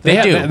more?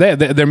 They do.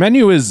 Their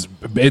menu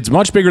it's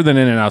much bigger than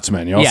In-N-Out's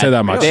menu. I'll say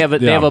that much. They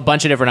have a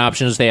bunch of different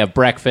options. They have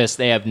breakfast.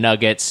 They have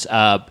nuggets.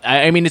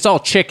 I mean, it's all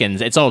chickens.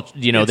 It's all,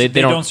 they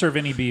don't serve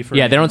any beef. Or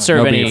yeah, they don't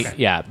serve any. beef.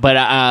 Yeah,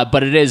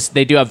 but it is.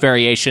 They do have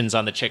variations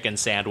on the chicken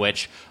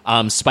sandwich.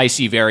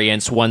 Spicy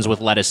variants, ones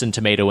with lettuce and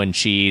tomato and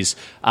cheese.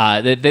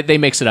 They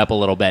mix it up a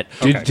little bit.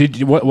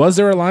 Was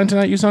there a line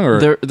tonight you sung?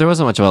 Or? There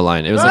wasn't much of a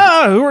line. It was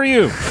who are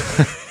you?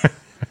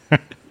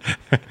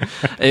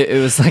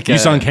 it was like you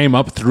sung came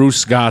up through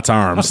Scott's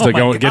arms to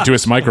go get to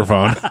his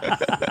microphone.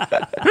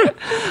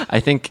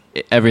 I think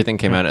everything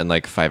came out in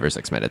like 5 or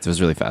 6 minutes. It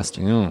was really fast.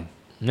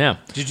 Yeah.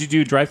 Did you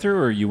do drive-through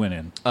or you went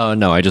in? Oh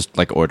no, I just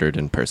like ordered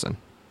in person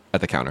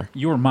at the counter.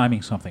 You were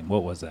miming something.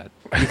 What was that?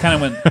 You kind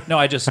of went, no,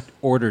 I just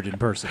ordered in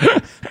person.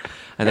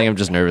 I think I'm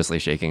just nervously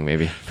shaking,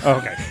 maybe.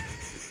 Okay.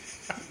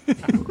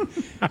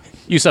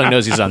 Yusung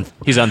knows he's on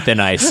thin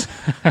ice.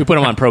 We put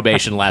him on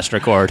probation last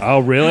record. Oh,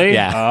 really?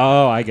 Yeah.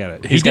 Oh, I get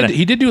it.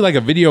 He did do like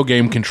a video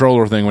game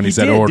controller thing when he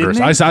said did, orders.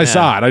 didn't he? I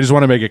saw it. I just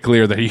want to make it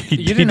clear that he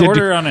You didn't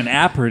order on an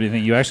app or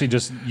anything. You actually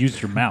just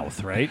used your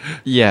mouth, right?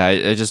 Yeah,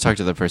 I just talked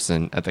to the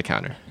person at the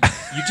counter.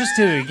 You just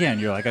did it again.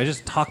 You're like, I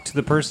just talked to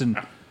the person.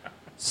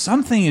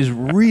 Something is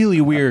really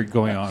weird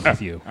going on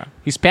with you.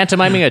 He's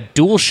pantomiming a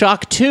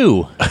DualShock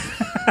 2.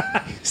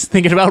 He's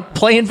thinking about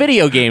playing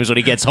video games when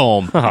he gets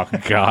home. Oh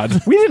God!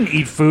 We didn't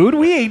eat food.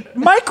 We ate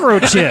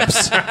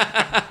microchips.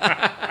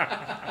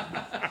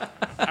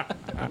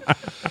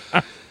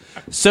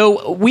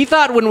 So we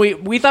thought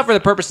for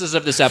the purposes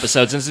of this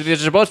episode, since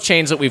these are both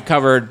chains that we've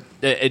covered,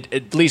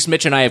 at least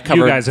Mitch and I have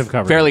covered, guys have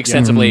covered fairly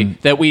extensively, Yeah.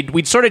 that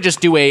we'd sort of just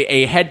do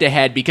a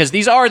head-to-head, because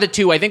these are the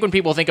 2, I think when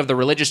people think of the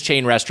religious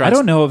chain restaurants... I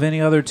don't know of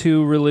any other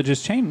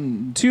religious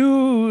chain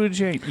restaurants.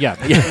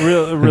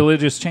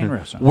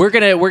 We're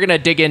gonna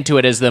dig into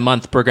it as the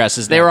month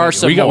progresses. There are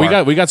some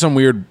more. We got some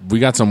weird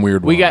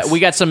ones. We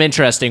got some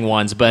interesting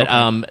ones, but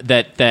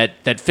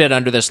that fit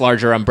under this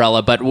larger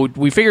umbrella. But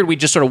we figured we'd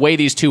just sort of weigh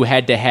these 2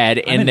 head-to-head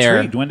I'm in there.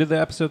 intrigued. When did the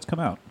episodes come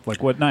out?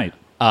 Like what night?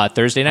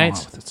 Thursday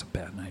nights. Oh, that's a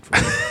bad night for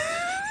me.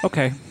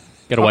 Okay.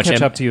 Gotta I'll watch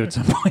catch up to you at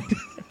some point.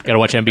 Gotta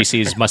watch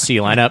NBC's must-see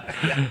lineup.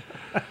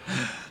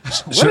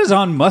 What is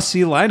on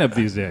must-see lineup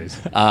these days?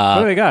 What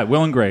do they got?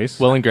 Will and Grace.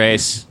 Will and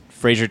Grace,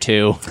 Frasier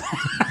 2.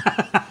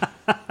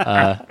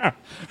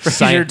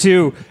 Frasier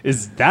 2.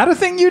 Is that a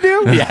thing you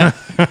do? Yeah.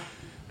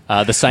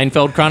 The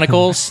Seinfeld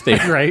Chronicles.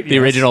 Right, the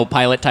yes. original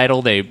pilot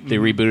title. They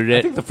rebooted it.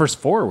 I think the first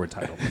 4 were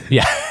titled.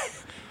 Yeah.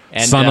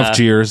 And, Son of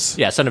Cheers.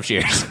 Yeah, Son of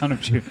Cheers. Son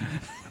of Cheers.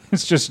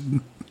 It's just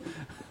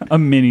a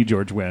mini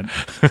George Wendt.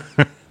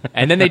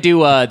 And then they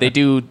do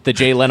the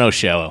Jay Leno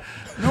show.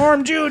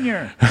 Norm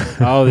Jr.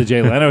 Oh, the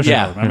Jay Leno show.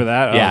 Yeah. Remember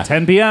that? Yeah.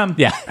 10 p.m.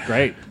 Yeah.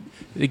 Great.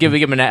 They give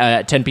him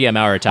a 10 p.m.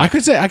 hour time.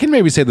 I can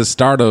maybe say the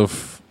start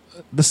of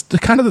the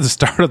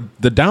start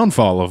of the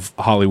downfall of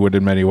Hollywood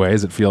in many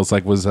ways. It feels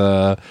like was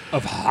Of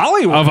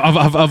Hollywood.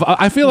 of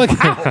I feel like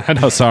I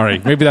know. Sorry,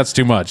 maybe that's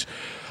too much.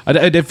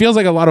 It feels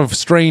like a lot of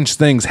strange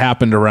things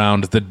happened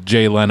around the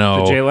Jay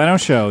Leno. The Jay Leno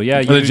show.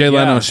 Yeah. The Jay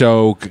Leno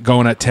show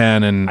going at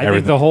 10 and I everything.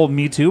 think the whole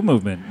Me Too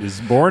movement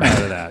is born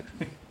out of that.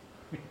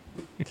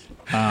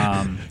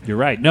 You're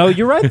right. No,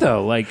 you're right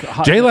though. Like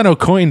Jay Leno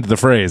coined the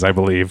phrase, I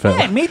believe.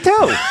 Hey, me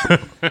too.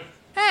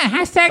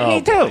 Hashtag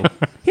me too.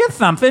 Here's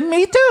something,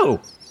 me too.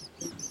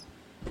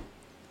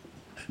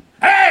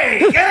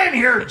 Hey, get in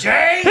here,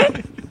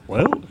 Jay.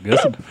 Well,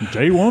 guess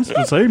Jay wants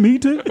to say me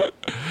too.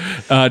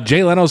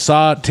 Jay Leno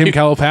saw Tim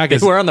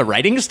Kalopakis. We're on the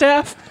writing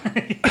staff?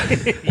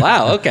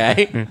 Wow,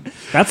 okay.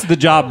 That's the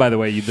job, by the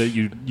way,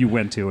 you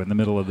went to in the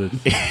middle of the...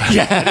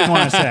 Yeah. I didn't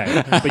want to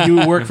say. But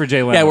you worked for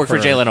Jay Leno. Yeah, I worked for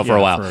Jay Leno for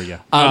a while.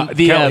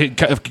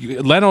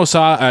 Leno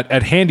saw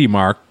at Handy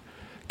Mark,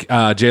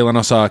 Jay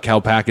Leno saw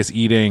Kalopakis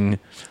eating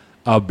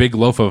a big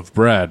loaf of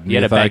bread. He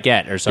had a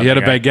baguette or something. He had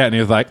a right? baguette, and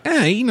he was like,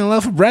 eating a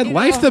loaf of bread,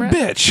 life the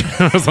bitch.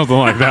 Or something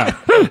like that.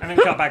 And then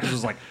Kalopakis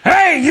was like,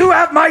 hey, you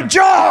have my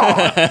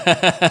jaw!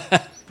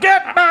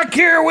 Get back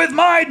here with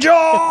my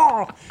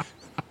jaw!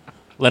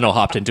 Leno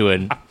hopped into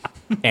an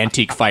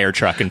antique fire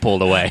truck and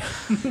pulled away.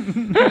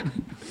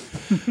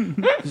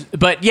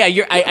 But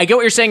yeah, I get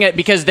what you're saying,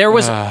 because there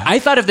was... I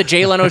thought if the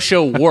Jay Leno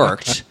show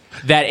worked...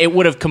 that it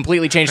would have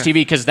completely changed TV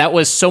because that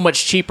was so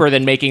much cheaper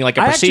than making like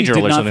a I actually procedural did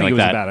or not something think like it was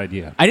that. a bad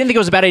idea. I didn't think it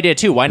was a bad idea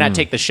too. Why not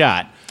take the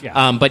shot?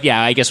 Yeah. But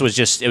yeah, I guess it was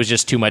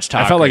just too much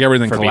talk. I felt like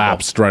everything for people.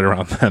 collapsed right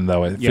around then,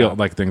 though. It Yeah. felt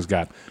like things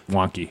got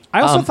wonky.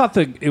 I also thought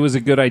that it was a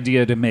good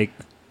idea to make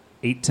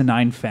 8 to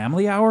 9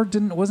 Family Hour.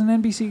 Wasn't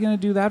NBC going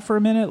to do that for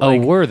a minute? Oh,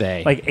 were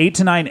they? Like 8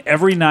 to 9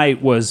 every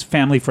night was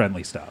family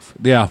friendly stuff.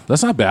 Yeah,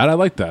 that's not bad. I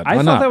like that. I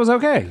Why thought not? that was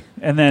okay.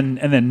 And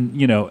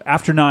then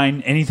after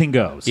 9 anything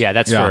goes. Yeah,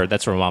 that's Yeah.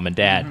 for mom and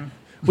dad.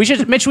 We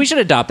should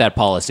adopt that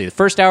policy. The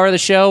first hour of the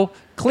show,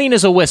 clean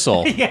as a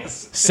whistle.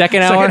 Yes.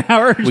 Second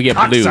hour, we get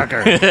blue.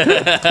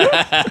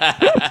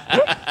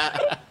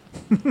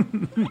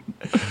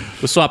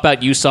 We'll swap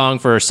out you song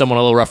for someone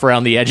a little rough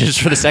around the edges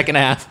for the second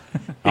half.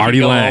 Artie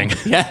Go Lang. home.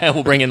 Yeah,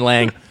 we'll bring in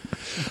Lang.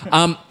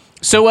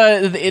 So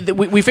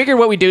we figured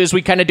what we do is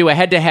we kind of do a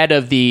head-to-head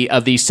of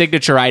the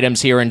signature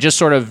items here, and just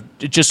sort of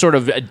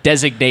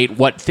designate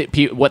what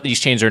these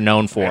chains are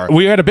known for.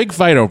 We had a big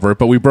fight over it,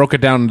 but we broke it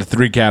down into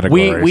 3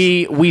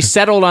 categories. We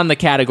settled on the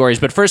categories,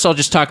 but first I'll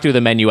just talk through the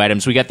menu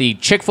items. We got the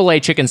Chick-Fil-A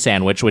chicken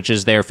sandwich, which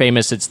is their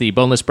famous. It's the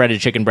boneless breaded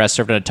chicken breast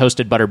served on a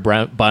toasted butter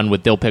bun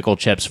with dill pickle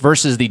chips,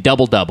 versus the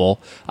double double,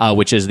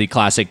 which is the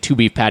classic 2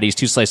 beef patties,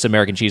 2 slices of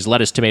American cheese,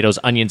 lettuce, tomatoes,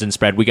 onions, and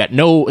spread. We got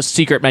no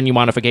secret menu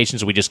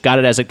modifications. We just got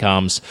it as it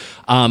comes.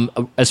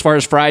 As far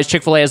as fries,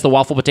 Chick-fil-A has the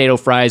waffle potato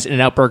fries.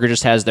 In-N-Out Burger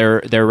just has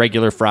their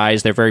regular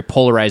fries. They're very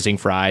polarizing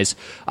fries.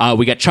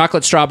 We got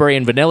chocolate, strawberry,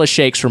 and vanilla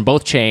shakes from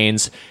both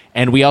chains,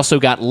 and we also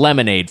got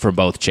lemonade from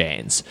both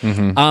chains.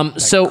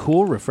 So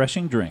Cool,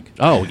 refreshing drink.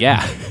 oh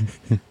yeah.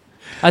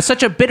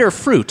 Such a bitter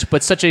fruit,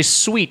 but such a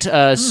sweet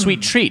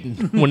treat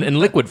when in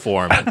liquid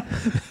form.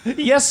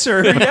 Yes,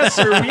 sir. Yes,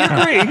 sir. We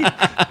agree.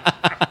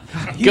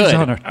 He's Good.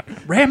 on a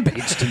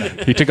rampage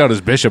tonight. He took out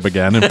his bishop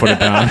again and put it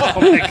down.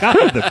 Oh my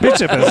God, the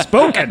bishop has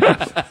spoken.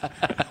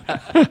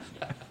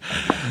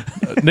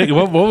 Nick,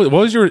 what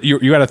was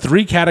you had a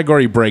 3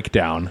 category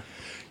breakdown.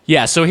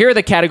 Yeah, so here are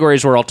the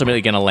categories we're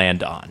ultimately going to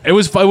land on. It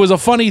was a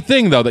funny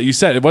thing though that you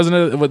said. It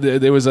wasn't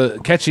it was a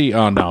catchy.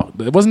 Oh no,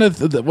 it wasn't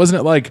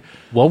it like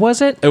What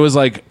was it? it was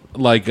like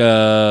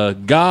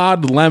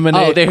God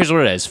lemonade. Oh, here's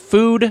what it is.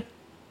 Food.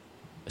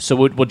 So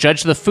we'll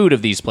judge the food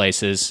of these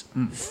places.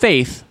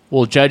 Faith.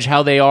 We'll judge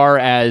how they are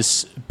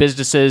as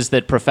businesses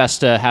that profess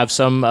to have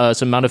some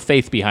amount of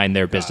faith behind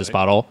their business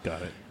model.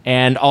 Got it.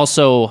 And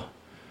also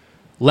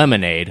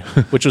lemonade,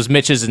 which was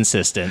Mitch's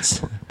insistence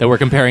that we're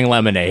comparing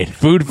lemonade.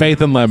 Food,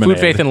 faith, and lemonade.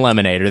 Food, faith, and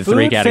lemonade are the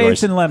 3 Food, categories.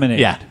 faith, and lemonade.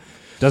 Yeah.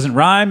 Doesn't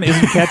rhyme,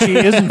 isn't catchy,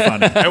 isn't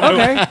funny.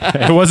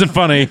 Okay. It wasn't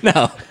funny.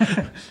 No,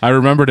 I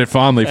remembered it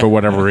fondly for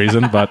whatever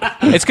reason, but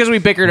It's because we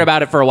bickered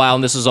about it for a while,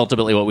 and this is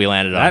ultimately what we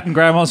landed on. That and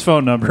Grandma's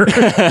phone number. 2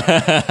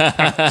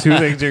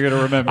 things you're going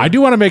to remember. I do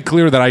want to make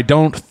clear that I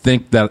don't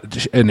think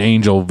that an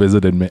angel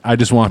visited me. I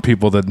just want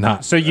people to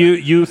not. So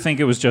you think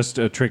it was just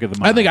a trick of the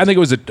mind? I think it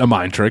was a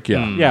mind trick.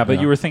 Yeah, Yeah, but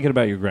you were thinking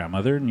about your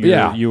grandmother, and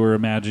you were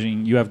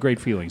imagining you have great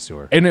feelings to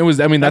her. and it was.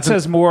 I mean, That that's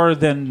says more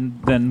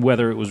than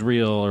whether it was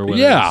real or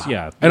whether Yeah. it's,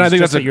 yeah. And I It's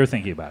think just that's that you're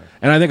thinking about it.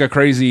 And I think a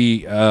crazy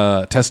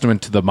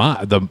testament to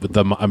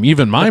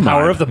even my mind,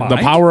 power of the mind? the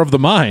power of the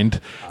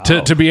mind,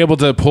 to be able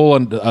to pull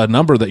a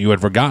number that you had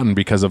forgotten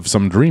because of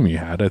some dream you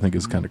had. I think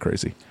is kind of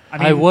crazy.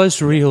 I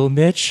was real,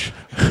 Mitch.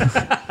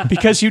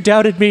 Because you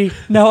doubted me,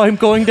 now I'm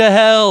going to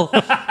hell.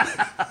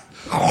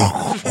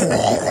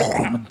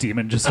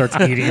 Demon just starts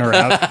eating her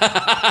out.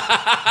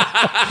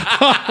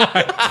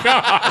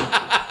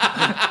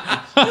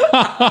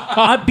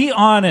 Be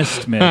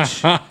honest,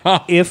 Mitch.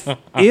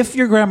 If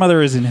your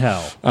grandmother is in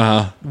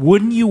hell,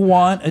 wouldn't you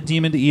want a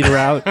demon to eat her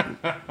out?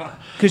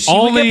 Because she would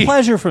Only- get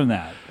pleasure from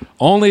that.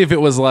 Only if it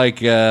was like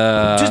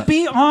Just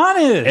be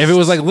honest. if it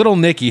was like Little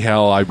Nicky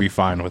hell, I'd be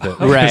fine with it.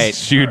 Right.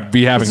 She'd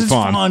be having this is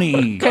fun.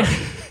 funny.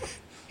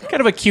 Kind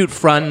of a cute,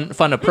 fun,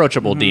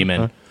 approachable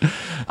demon.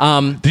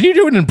 Did you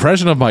do an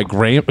impression of my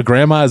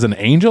grandma as an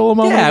angel a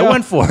moment Yeah, ago? I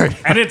went for it.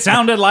 And it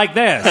sounded like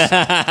this.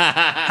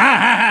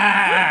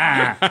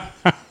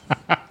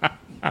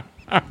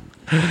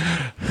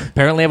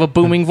 Apparently I have a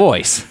booming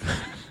voice.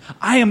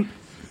 I am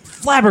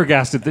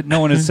flabbergasted that no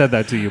one has said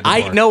that to you before.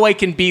 I know I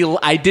can be.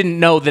 I didn't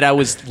know that I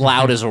was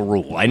loud as a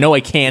rule. I know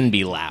I can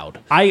be loud.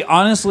 I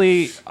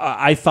honestly,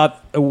 I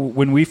thought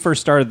when we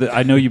first started,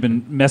 I know you've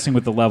been messing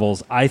with the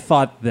levels. I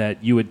thought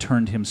that you had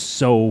turned him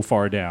so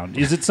far down.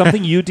 Is it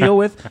something you deal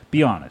with?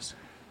 Be honest.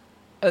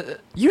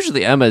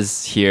 Usually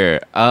Emma's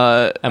here.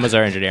 Emma's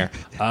our engineer.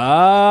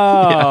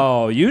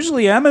 Oh,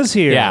 usually Emma's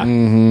here.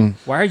 Yeah.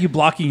 Why are you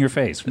blocking your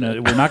face? We're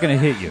not going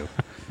to hit you.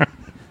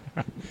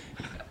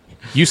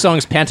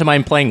 Song's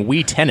pantomime playing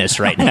Wii tennis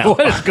right now.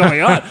 What is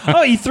going on?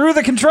 Oh, he threw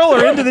the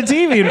controller into the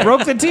TV and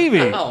broke the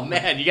TV. Oh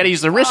man, you got to use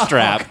the wrist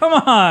strap. Come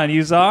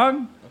on,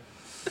 Song.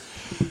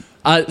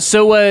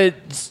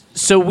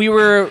 So we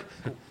were.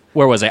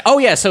 Where was I? Oh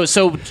yeah, so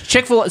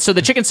Chick-fil-A, so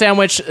the chicken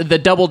sandwich, the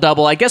double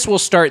double. I guess we'll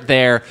start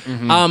there.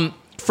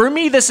 For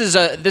me, this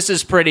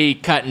is pretty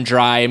cut and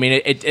dry. I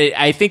mean,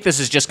 I think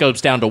this just goes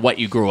down to what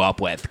you grew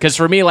up with. Because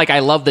for me, like I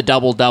love the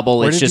double double.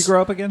 Where It's did you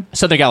grow up again?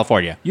 Southern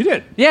California. You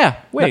did. Yeah.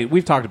 Wait,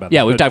 we've talked about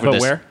Yeah, this. we've talked about but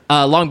this.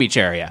 Where? Long Beach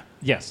area.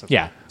 Yes.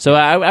 Yeah. So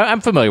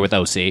I'm familiar with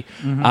OC.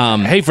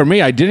 Hey, for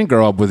me, I didn't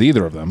grow up with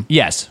either of them.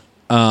 Yes.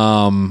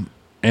 And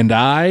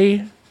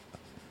I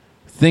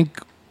think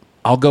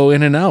I'll go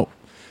In-N-Out.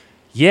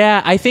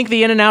 Yeah, I think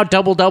the In-N-Out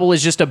Double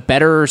is just a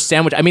better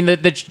sandwich. I mean,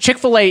 the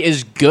Chick-fil-A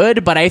is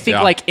good, but I think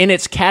like in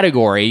its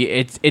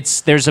category,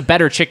 there's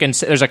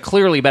a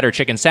clearly better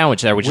chicken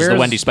sandwich there, which is the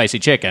Wendy's spicy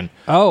chicken.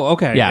 Oh,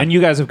 okay. Yeah. And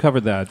you guys have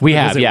covered that. We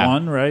have, Was it yeah.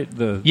 one, right?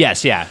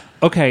 Yes, yeah.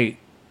 Okay.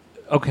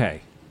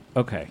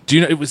 Do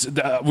you know it was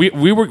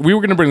we were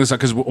going to bring this up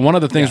because one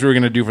of the things we were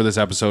going to do for this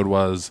episode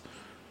was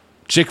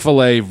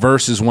Chick-fil-A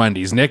versus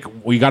Wendy's. Nick,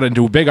 we got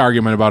into a big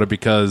argument about it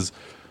because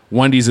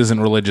Wendy's isn't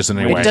religious in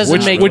any way. It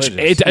doesn't make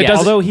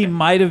Although he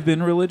might have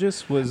been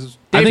religious,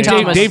 I think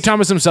Thomas- Dave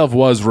Thomas himself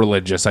was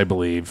religious, I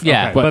believe.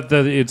 Yeah. but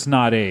it's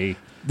not a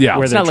Yeah.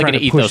 where It's they're not like trying an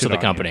to ethos push of it the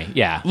on company. you.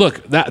 Yeah.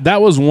 Look,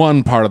 that was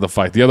one part of the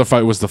fight. The other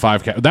fight was the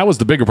that was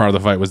the bigger part of the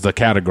fight was the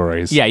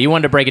categories. Yeah, you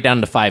wanted to break it down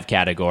into 5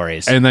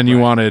 categories. And then you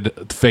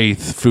wanted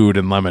faith, food,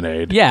 and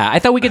lemonade. Yeah, I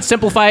thought we could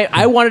simplify it.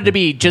 I wanted to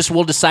be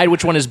we'll decide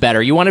which one is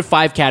better. You wanted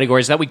 5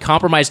 categories. That we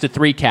compromised to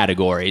 3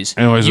 categories.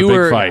 And it was a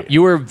big fight.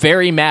 You were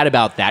very mad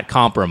about that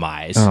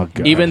compromise. Oh,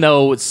 God. Even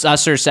though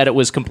Susser said it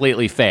was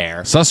completely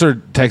fair.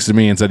 Susser texted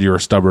me and said, "You're a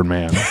stubborn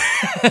man."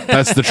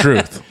 That's the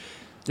truth.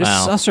 This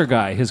Wow. Susser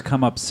guy has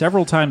come up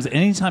several times.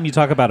 Anytime you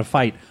talk about a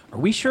fight, are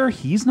we sure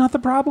he's not the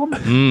problem?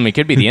 It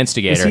could be the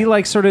instigator. Is he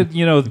like sort of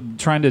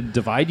trying to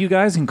divide you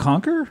guys and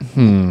conquer?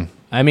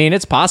 I mean,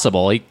 it's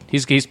possible.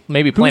 He's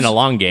maybe playing a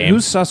long game.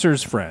 Who's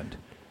Susser's friend?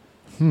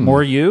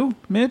 More you,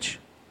 Mitch?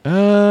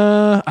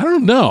 I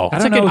don't know. I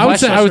don't know. I would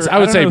say, I would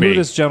don't say know me. who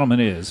this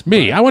gentleman is.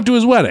 Me. I went to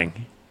his wedding.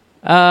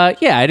 Yeah,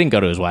 I didn't go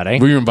to his wedding.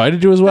 Were you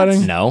invited to his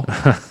wedding? No,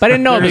 but I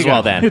didn't know him There as you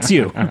well go. then. It's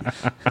you.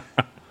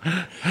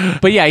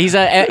 But yeah, he's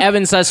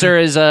Evan Susser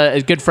is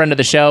a good friend of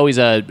the show. He's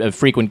a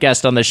frequent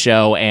guest on the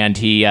show, and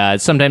he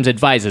sometimes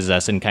advises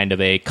us in kind of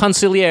a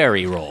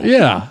conciliary role.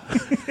 Yeah.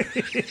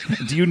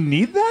 Do you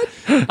need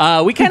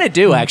that? We kind of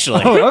do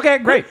actually. Oh, okay,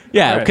 great.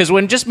 Yeah, All right. because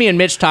when just me and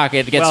Mitch talk,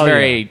 it gets Well,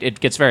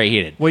 it gets very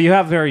heated. Well, you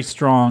have very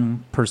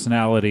strong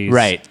personalities.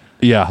 Right.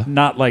 Yeah.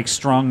 Not like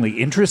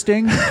strongly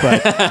interesting,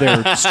 but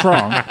they're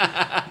strong.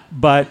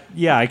 But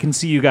yeah, I can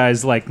see you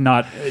guys like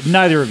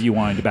neither of you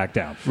wanting to back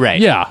down.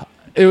 Right. Yeah.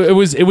 It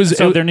was.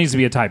 So there needs to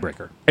be a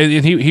tiebreaker. And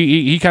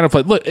he kind of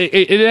played. Look,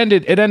 it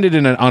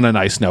ended on a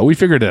nice note. We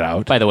figured it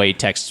out. By the way, he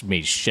texts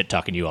me shit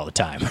talking you all the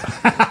time.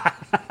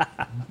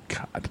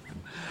 God.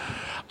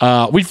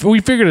 We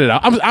figured it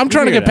out. I'm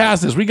trying to get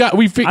past this.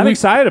 I'm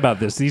excited about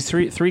this. These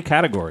three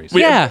categories.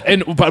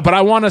 Yeah. But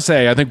I want to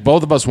say, I think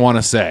both of us want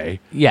to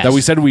say Yes. that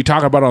we said we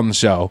talk about it on the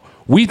show.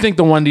 We think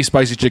the Wendy's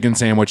spicy chicken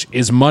sandwich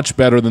is much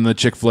better than the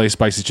Chick-fil-A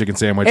spicy chicken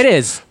sandwich. It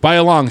is. by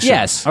a long shot.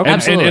 Yes, And-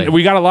 absolutely. And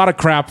we got a lot of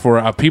crap for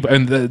people,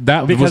 and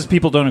that Because was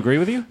people don't agree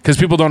with you? because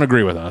people don't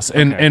agree with us.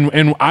 And Okay.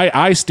 and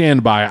I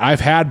stand by. I've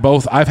had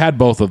both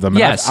of them. And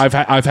Yes. I've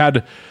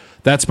had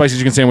that spicy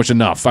chicken sandwich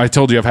enough. I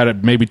told you I've had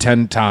it maybe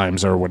 10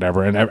 times or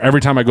whatever. And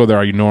every time I go there,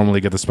 I normally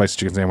get the spicy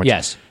chicken sandwich.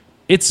 Yes.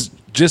 It's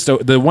just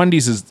the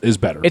Wendy's is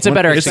better. It's a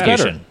better It's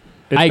execution.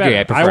 It's I agree. better.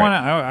 I prefer it.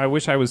 I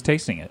wish I was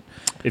tasting it.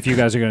 If you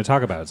guys are going to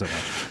talk about it so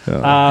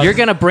much. You're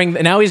gonna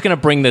he's gonna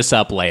bring this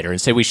up later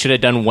and say we should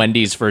have done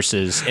Wendy's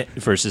versus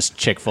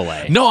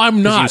Chick-fil-A. No,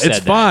 I'm not. said It's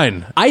that.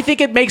 fine. I think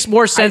it makes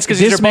more sense because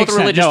these This are both makes sense.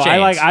 religious No,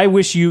 chains. I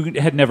wish you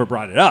had never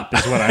brought it up.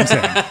 Is what I'm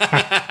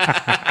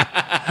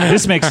saying.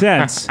 This makes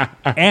sense,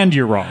 and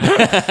you're wrong.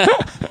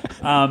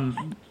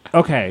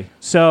 Okay,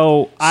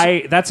 so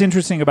that's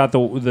interesting about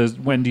the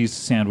Wendy's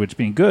sandwich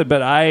being good,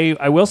 but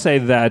I will say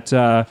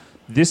that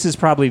this is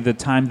probably the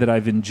time that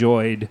I've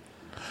enjoyed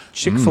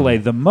Chick-fil-A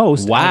the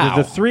most out Wow. of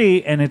the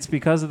 3, and it's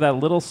because of that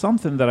little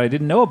something that I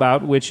didn't know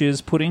about, which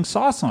is putting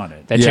sauce on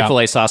it. That Yeah.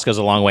 Chick-fil-A sauce goes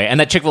a long way, and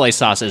that Chick-fil-A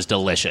sauce is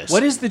delicious.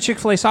 What is the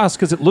Chick-fil-A sauce?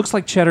 Because it looks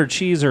like cheddar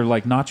cheese or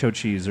like nacho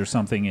cheese or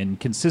something in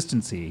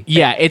consistency.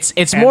 Yeah, it's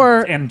and,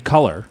 more. and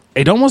color.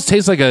 It almost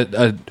tastes like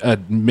a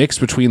mix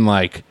between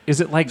like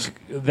Is it like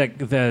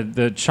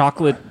the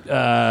chocolate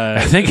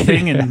think-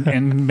 thing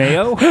and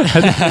mayo?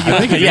 I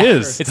think it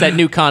is. It's that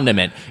new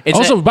condiment. It's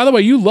Also, by the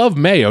way, you love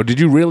mayo. Did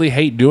you really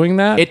hate doing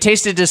that? it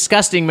tasted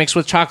disgusting mixed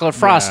with chocolate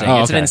frosting.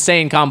 Oh, It's an okay.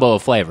 insane combo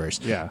of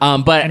flavors. Yeah.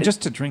 But and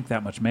just to drink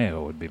that much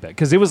mayo would be bad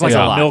because it was like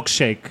Yeah. a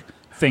milkshake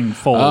thing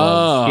full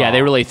of. yeah,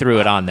 they really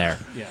threw it on there.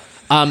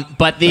 Yeah.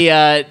 But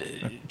the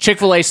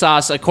Chick-fil-A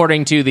sauce,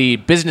 according to the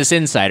Business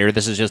Insider,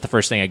 this is just the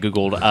first thing I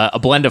googled, a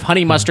blend of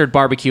honey mustard,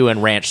 barbecue,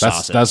 and ranch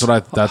sauces. That's what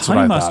I Honey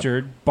thought.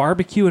 mustard,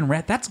 barbecue, and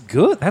rat. That's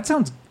good. That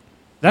sounds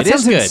It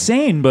is good.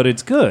 insane, but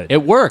it's good.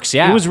 It works.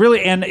 Yeah, It was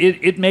really, and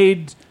it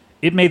made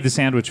the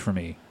sandwich for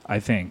me. I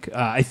think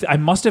I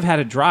must have had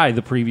it dry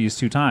the previous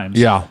 2 times.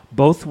 Yeah.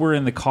 both were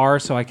in the car,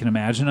 so I can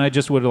imagine I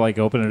just would have like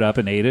opened it up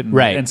and ate it,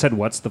 Right. and said,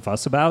 "What's the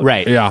fuss about?"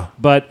 right. Yeah.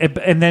 But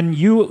and then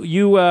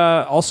you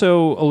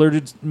also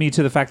alerted me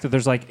to the fact that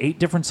there's like 8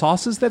 different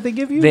sauces that they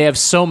give you. They have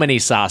so many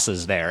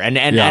sauces there, and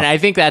Yeah. I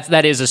think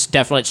that is a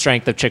definite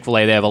strength of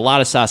Chick-fil-A. They have a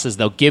lot of sauces.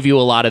 They'll give you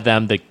a lot of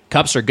them. The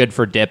Cups are good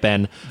for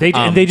dipping.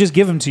 And they just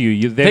give them to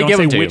you. They don't give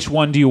say them to which you.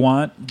 one do you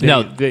want.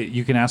 No.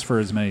 You can ask for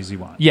as many as you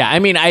want. Yeah, I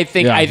mean, I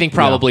think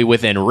probably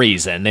within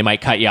reason. They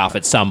might cut you off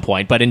at some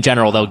point, but in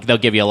general, they'll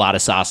give you a lot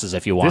of sauces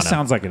if you want. This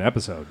sounds like an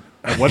episode.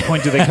 At what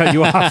point do they cut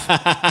you off?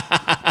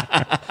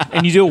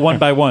 And you do it one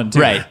by one,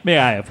 too. Right. May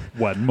I have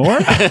one more?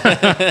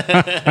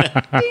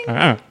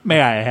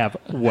 May I have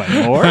one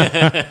more?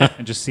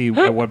 And just see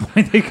at what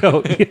point they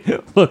go,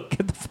 look,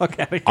 get the fuck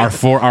out of here. Our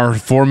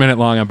 4-minute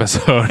long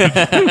episode.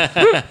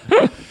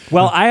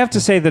 Well, I have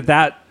to say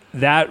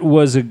that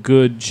was a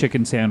good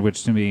chicken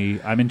sandwich to me.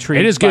 I'm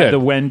intrigued It is by good. the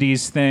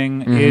Wendy's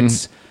thing.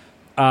 It's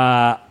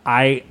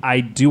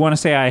I do want to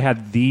say I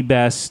had the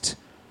best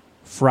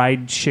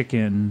fried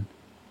chicken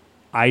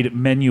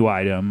menu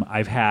item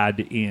I've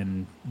had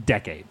in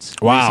decades.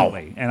 Wow.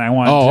 Recently. And I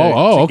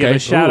wanted to give a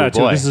shout out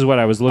to it. This is what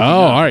I was looking at.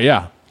 All right,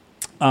 yeah.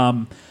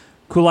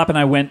 Kulap and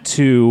I went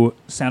to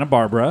Santa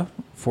Barbara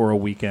for a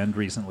weekend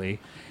recently,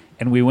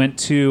 and we went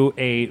to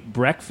a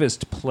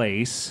breakfast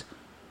place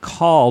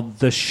called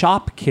the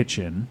Shop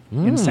Kitchen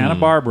in Santa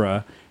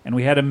Barbara, and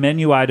we had a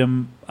menu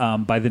item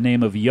by the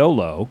name of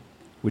YOLO,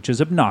 which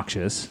is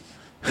obnoxious,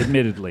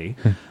 admittedly.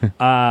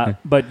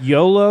 But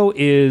YOLO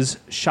is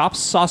shop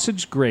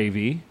sausage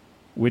gravy,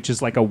 which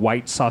is like a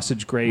white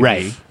sausage gravy.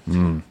 Right.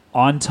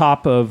 On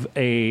top of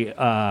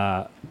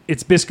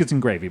it's biscuits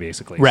and gravy,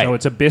 basically. Right. So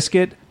it's a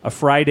biscuit, a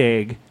fried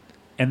egg,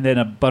 and then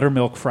a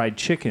buttermilk fried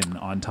chicken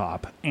on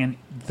top. And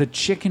the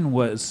chicken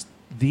was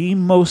the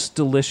most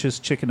delicious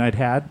chicken I'd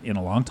had in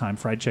a long time,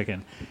 fried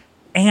chicken,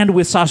 and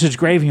with sausage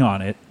gravy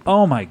on it.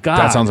 Oh, my God.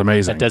 That sounds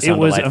amazing. That does It sound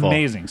was delightful.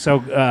 amazing.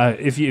 So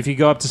if you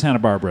go up to Santa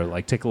Barbara,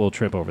 like take a little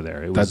trip over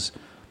there. It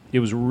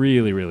was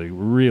really, really,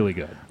 really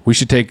good. We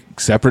should take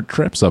separate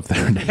trips up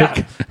there, Nick.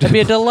 That'd be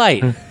a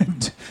delight.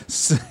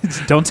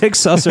 Don't take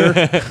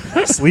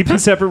susser. Sleep in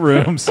separate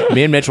rooms.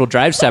 Me and Mitch will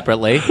drive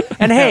separately,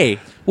 and hey,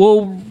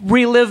 we'll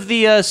relive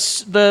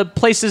the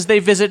places they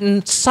visit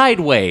in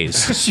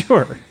Sideways.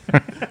 Sure.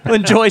 We'll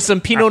enjoy some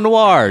Pinot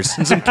Noirs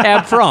and some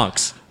Cab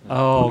Francs.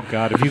 Oh,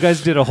 God. If you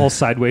guys did a whole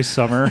Sideways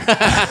summer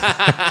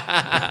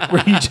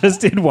where you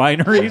just did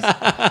wineries,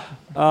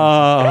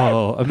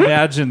 oh,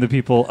 imagine the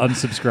people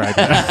unsubscribing.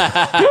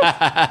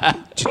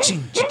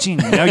 Cha-ching, cha-ching.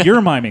 Now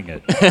you're miming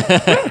it.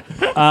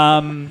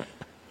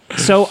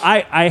 So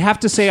I have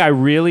to say I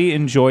really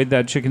enjoyed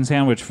that chicken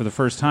sandwich for the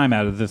first time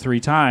out of the 3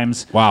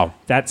 times. Wow.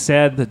 That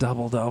said, the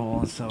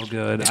double-double is so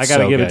good. I got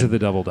to so give it good. to the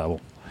double-double.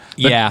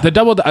 Yeah. The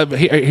double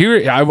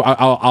here.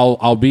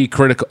 I'll be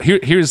critical.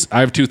 Here's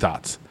I have 2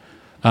 thoughts.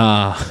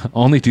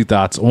 Only 2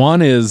 thoughts.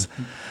 One is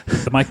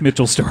The Mike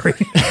Mitchell story.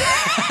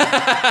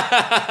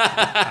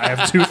 I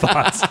have 2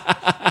 thoughts.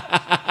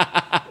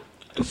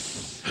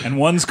 And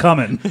one's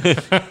coming.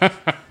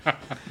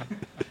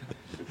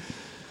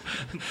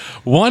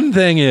 one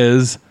thing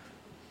is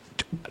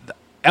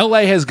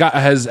LA has been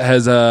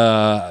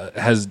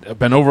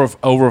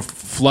over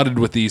flooded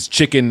with these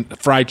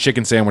fried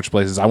chicken sandwich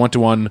places. I went to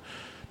one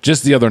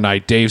just the other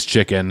night, Dave's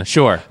Chicken.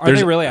 Sure. Are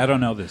they really? I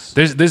don't know this.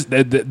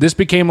 This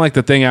became like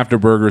the thing after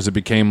burgers. It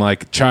became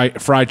like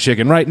fried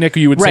chicken, right, Nick?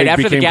 You would say Right, it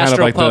after the became kind of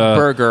like gastropub the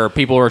burger,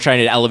 people were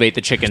trying to elevate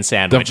the chicken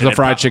sandwich. The and it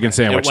fried popped- chicken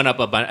sandwich. It went up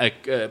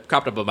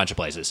cropped up a bunch of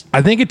places.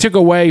 I think it took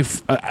away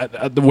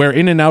where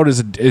In-N-Out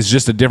is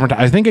just a different.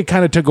 I think it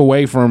kind of took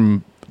away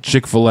from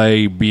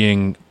Chick-Fil-A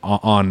being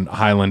on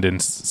Highland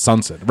and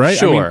Sunset, right?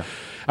 Sure.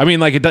 I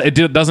mean, like it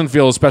doesn't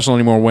feel as special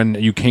anymore when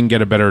you can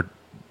get a better.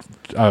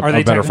 Are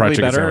they better fried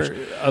chicken better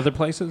sandwich. other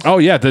places? Oh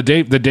yeah, the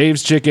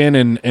Dave's Chicken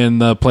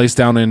and the place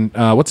down in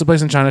what's the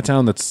place in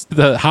Chinatown? That's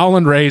the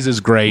Howland Ray's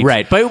is great.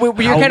 Right, but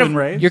Howland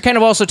Ray's? you're kind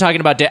of also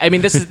talking about. I mean,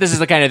 this is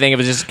the kind of thing. It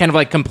was just kind of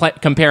like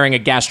comparing a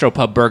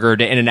gastropub burger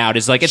to In-N-Out.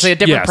 Is like it's like a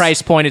different Yes.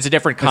 price point. It's a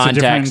different context.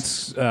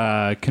 It's a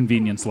different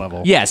convenience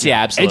level. Yes,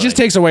 yeah, absolutely. It just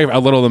takes away a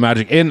little of the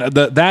magic. And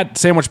that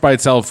sandwich by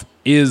itself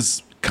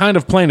is kind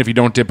of plain if you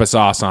don't dip a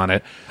sauce on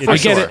it. I get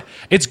sure. it.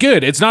 It's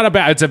good. It's not a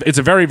bad. It's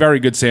a very, very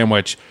good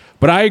sandwich.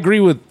 But I agree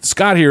with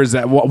Scott here. Is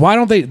that why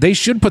don't they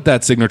should put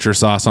that signature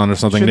sauce on or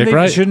something, Nick?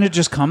 Right? Shouldn't it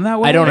just come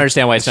that way? I don't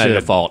understand why it's not a should.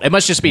 default. It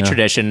must just be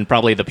tradition.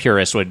 Probably the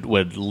purists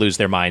would lose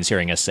their minds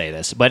hearing us say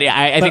this. But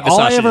I think But the all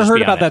sauce I should ever just heard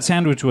be on about it. that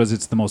sandwich was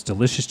it's the most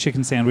delicious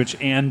chicken sandwich,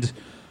 and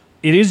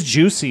it is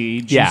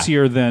juicy, Yeah.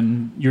 juicier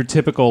than your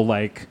typical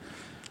like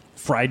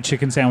fried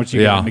chicken sandwich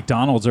you get Yeah. at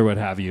McDonald's or what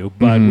have you.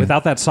 But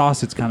without that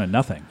sauce, it's kind of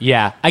nothing.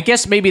 Yeah, I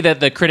guess maybe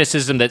the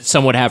criticism that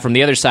some would have from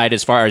the other side,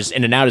 as far as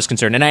In-N-Out is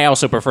concerned, and I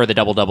also prefer the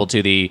double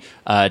to the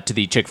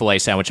Chick-fil-A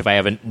sandwich if I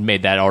haven't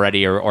made that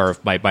already, or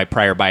if my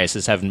prior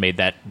biases haven't made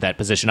that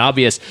position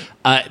obvious.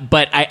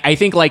 But I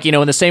think, like,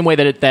 in the same way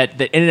that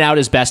In-N-Out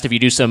is best if you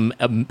do some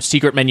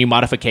secret menu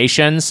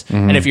modifications,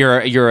 and if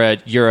you're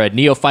a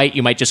neophyte,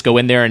 you might just go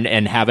in there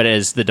and have it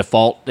as the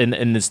default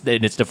in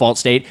its default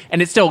state,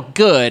 and it's still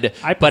good.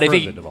 But I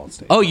think the default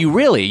state. Oh, you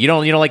really? You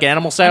don't like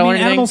animal style or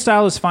anything? Animal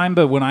style is fine,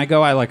 but when I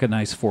go, I like a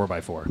nice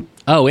 4x4.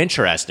 Oh,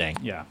 interesting.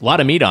 Yeah. A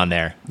lot of meat on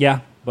there. Yeah,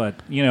 but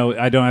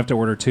I don't have to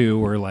order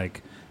 2 or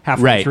like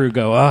halfway Right. through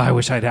go. Oh, I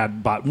wish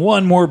I'd bought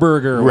one more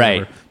burger. Or Right.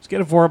 whatever. Just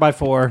get a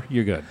 4x4.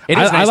 You're good. It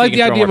is I nice that like you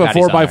the can throw idea of more a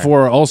patties on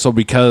there. 4x4 also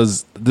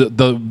because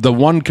the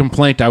one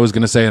complaint I was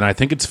going to say, and I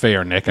think it's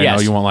fair, Nick. I know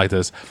Yes. you won't like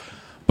this,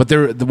 but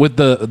there with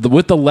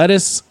the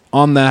lettuce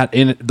on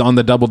on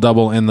the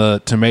double and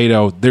the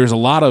tomato, there's a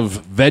lot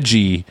of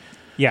veggie.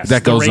 Yes,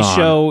 that goes the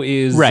ratio on.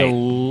 is Right.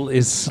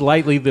 is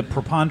slightly, the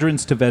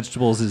preponderance to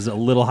vegetables is a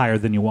little higher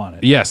than you want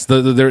it. Yes,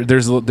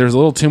 there's a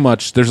little too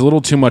much. There's a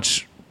little too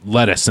much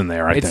lettuce in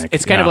there. I think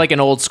It's kind of like an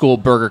old school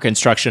burger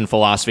construction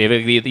philosophy.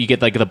 You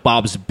get like the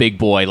Bob's Big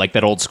Boy, like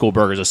that old school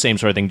burger is the same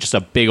sort of thing. Just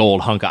a big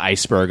old hunk of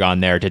iceberg on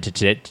there to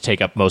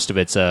take up most of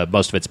its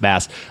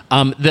mass.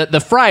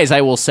 The fries,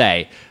 I will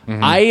say,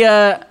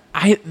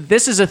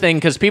 this is a thing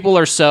because people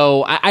are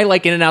so. I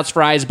like In-N-Out's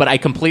fries, but I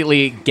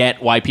completely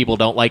get why people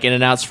don't like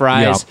In-N-Out's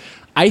fries. Yeah.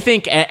 I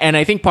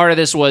think part of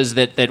this was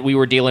that we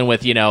were dealing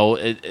with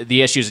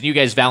the issues, and you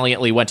guys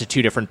valiantly went to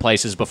two different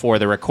places before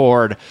the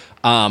record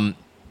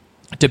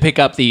to pick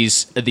up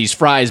these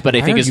fries. But I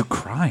Why think are you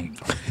crying?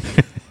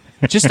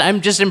 I'm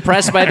just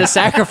impressed by the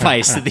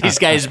sacrifice that these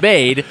guys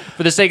made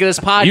for the sake of this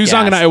podcast.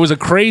 Yusong and I, it was a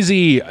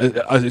crazy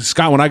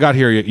Scott. When I got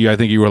here, I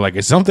think you were like,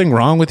 "Is something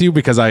wrong with you?"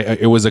 Because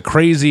it was a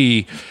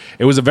crazy.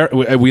 It was a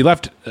very. We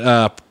left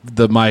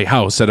my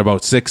house at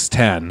about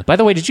 6:10. By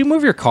the way, did you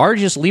move your car? Or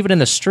did you just leave it in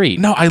the street?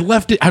 No, I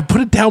left it. I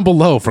put it down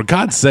below. For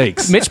God's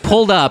sakes, Mitch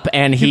pulled up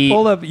and he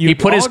pulled up, you he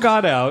put all his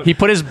got out. He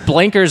put his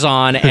blinkers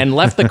on and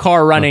left the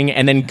car running,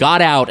 and then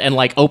got out and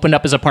like opened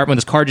up his apartment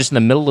with his car just in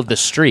the middle of the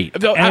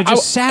street. No, And it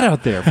just sat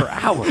out there for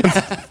hours.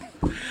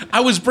 I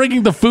was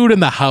bringing the food in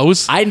the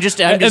house. I'm just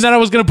and then I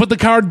was going to put the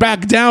card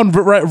back down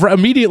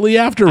immediately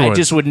afterwards. I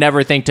just would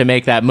never think to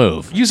make that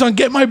move. Yusong,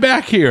 get my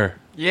back here.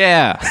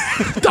 Yeah.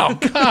 Oh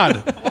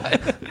God,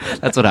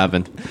 That's what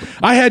happened.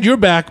 I had your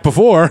back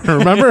before.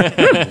 Remember?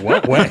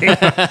 What way?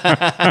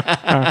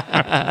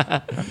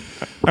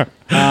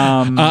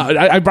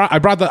 I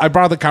brought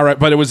the car, right,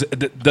 but it was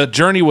the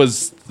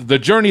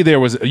journey there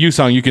was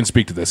Yusong. You can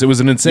speak to this. It was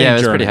an insane Yeah, it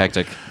was journey. pretty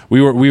hectic.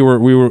 We were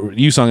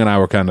Yusong and I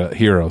were kind of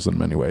heroes in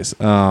many ways.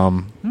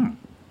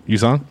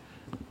 Yusong?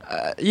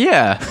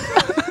 Yeah.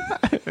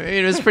 I mean,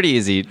 it was pretty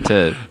easy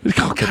to.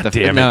 Oh, get God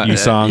damn it,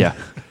 Yusong. Yeah.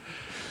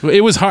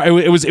 It was hard.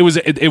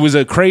 It was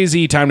a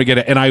crazy time to get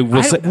it, and I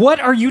will say What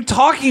are you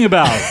talking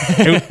about?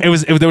 there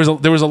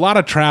was a lot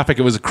of traffic.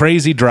 It was a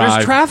crazy drive.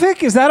 There's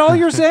traffic? Is that all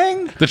you're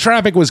saying? The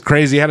traffic was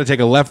crazy. I had to take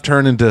a left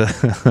turn into.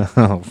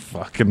 Oh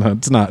fucking!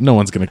 It's not. No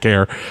one's gonna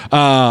care.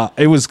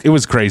 It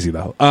was crazy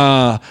though.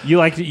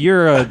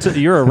 You're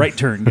a right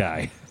turn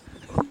guy.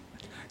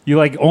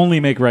 You only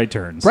make right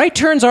turns. Right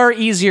turns are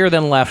easier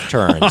than left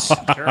turns.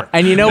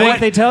 And you know What what?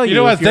 they tell you? You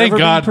know what? If you're Thank ever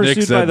God being Nick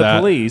pursued said by the that.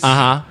 police,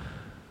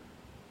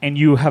 and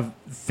you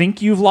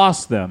think you've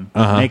lost them,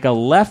 make a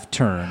left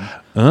turn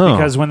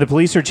because when the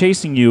police are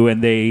chasing you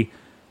and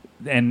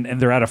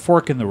they're at a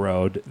fork in the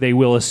road, they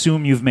will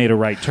assume you've made a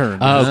right turn.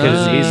 Oh,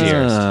 because it's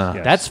easier.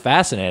 Yes. That's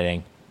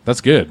fascinating. That's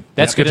good.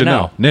 That's good to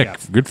know. Nick, Yeah.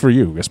 good for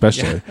you,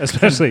 especially.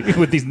 Especially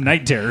with these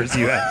night terrors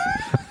you have.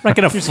 I'm not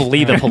going to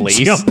flee the police.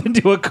 Jump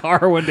into a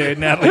car one day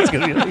and Natalie's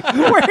going to be like,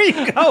 where are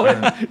you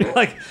going? You're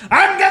like,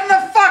 I'm getting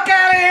the fuck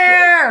out of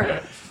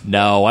here!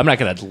 No, I'm not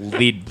going to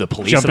lead the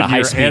police Jump in a into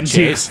your high-speed antique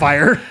chase.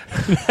 fire.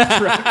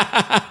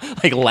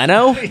 Like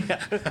Leno?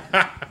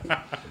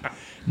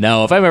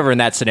 No, if I'm ever in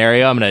that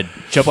scenario, I'm going to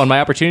jump on my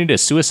opportunity to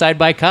suicide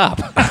by cop.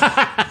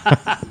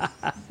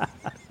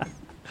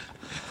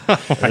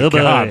 Oh,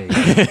 God.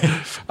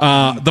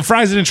 The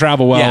fries didn't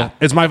travel well. Yeah.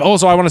 It's my.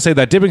 Also, I want to say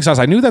that dipping sauce.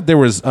 I knew that there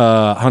was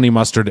honey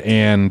mustard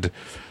and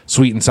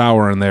sweet and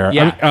sour in there.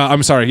 Yeah.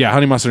 I'm sorry. Yeah,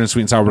 honey mustard and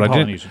sweet and sour, but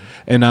Polynesian.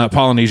 I didn't. And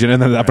Polynesian,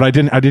 and then, but I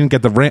didn't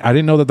get the. I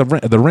didn't know that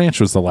the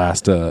ranch was the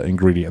last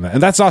ingredient in that,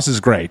 and that sauce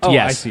is great. Oh,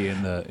 Yes. I see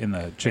in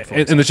the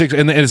Chick-fil-A. In the Chick,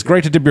 and it's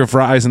great to dip your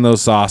fries in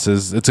those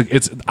sauces.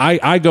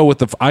 I go with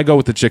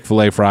the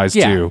Chick-fil-A fries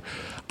Yeah. too.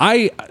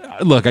 I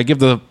give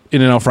the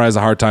In-N-Out fries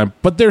a hard time,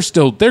 but they're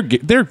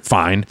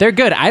fine. They're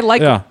good. I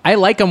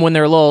like them when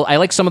they're a little. I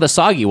like some of the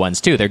soggy ones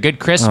too. They're good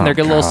crisp and they're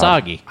good a little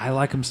soggy. I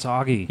like them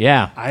soggy.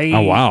 Yeah.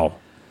 Oh wow.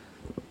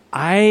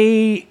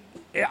 I'm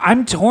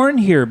torn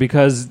here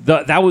because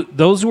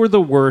those were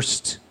the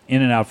worst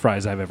In-N-Out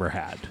fries I've ever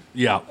had.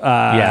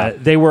 Yeah.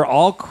 They were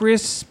all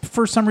crisp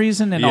for some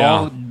reason and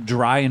all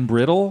dry and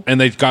brittle. And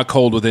they got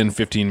cold within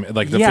 15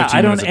 like the 15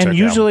 I don't. minutes of And checkout.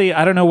 usually,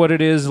 I don't know what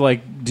it is.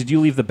 Like, did you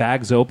leave the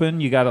bags open?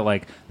 You got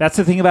to That's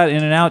the thing about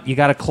In-N-Out. You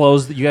got to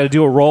close. You got to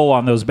do a roll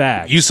on those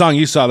bags. You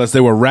saw this.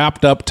 They were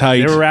wrapped up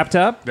tight. They were wrapped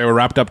up. They were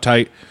wrapped up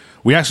tight.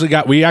 We actually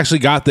got the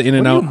What are you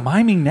In-N-Out.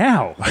 miming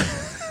now?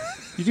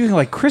 You're doing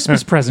like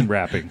Christmas present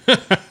wrapping.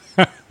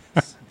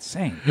 It's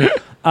insane.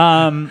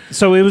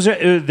 So it was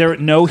there.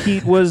 No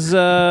heat was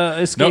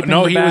escaping.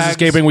 No, the he was bags?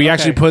 escaping. We Okay.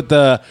 actually put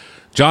the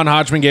John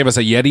Hodgman gave us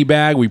a Yeti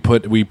bag. We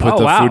put Oh,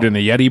 the wow. food in a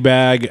Yeti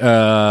bag.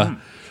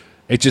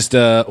 It just what?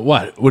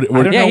 I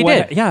don't Yeah, know he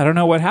what. did. Yeah, I don't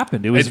know what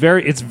happened. It's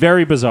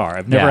very bizarre.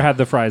 I've never Yeah. had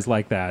the fries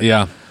like that.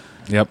 Yeah.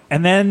 Yep.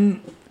 And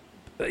then,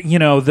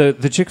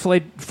 the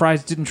Chick-fil-A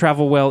fries didn't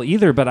travel well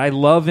either. But I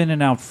love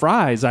In-N-Out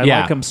fries. I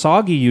like them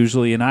soggy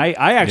usually, and I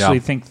actually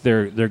think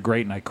they're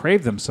great, and I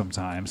crave them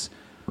sometimes.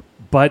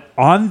 But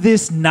on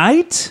this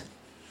night,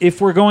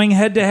 if we're going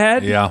head to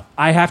head, Yeah.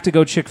 I have to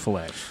go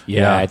Chick-fil-A.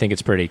 Yeah, I think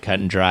it's pretty cut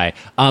and dry.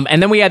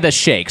 And then we had the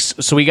shakes.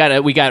 So we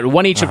got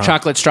one each of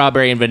chocolate,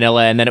 strawberry, and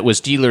vanilla, and then it was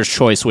dealer's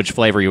choice which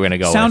flavor you were going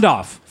to go Sound with.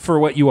 off for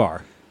what you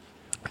are.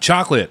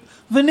 Chocolate.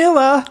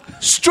 Vanilla.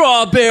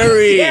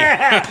 Strawberry!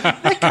 Yeah,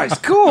 that guy's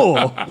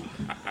cool.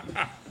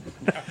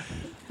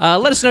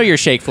 Let us know your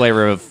shake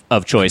flavor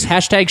of choice.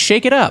 Hashtag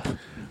shake it up.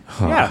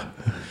 Yeah.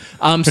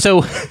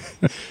 So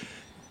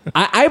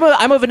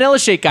I'm a vanilla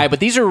shake guy, but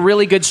these are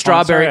really good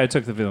strawberry. Sorry, I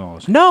took the vanilla.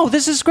 No,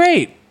 this is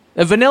great.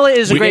 Vanilla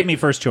is a You great. gave me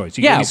first choice.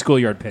 You Yeah. gave me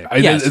schoolyard pick.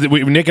 Yes.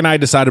 Nick and I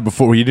decided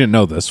before. You didn't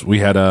know this. We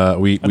had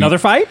Another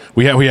fight?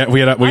 I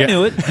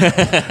knew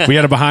it. We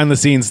had a behind the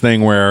scenes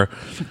thing where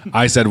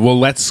I said, "Well,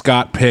 let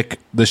Scott pick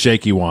the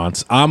shake he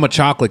wants. I'm a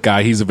chocolate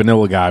guy. He's a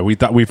vanilla guy. We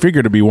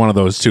figured to be one of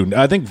those two.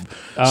 I think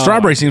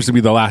strawberry seems to be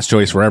the last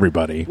choice for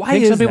everybody. Why I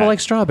think is some people that? like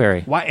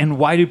strawberry.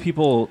 Why do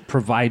people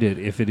provide it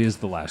if it is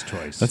the last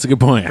choice? That's a good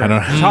point. I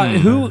don't.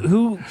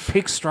 Who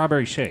picks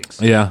strawberry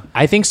shakes? Yeah.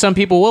 I think some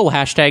people will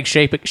hashtag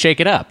shake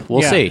it up.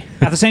 We'll Yeah. see.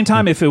 At the same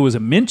time, if it was a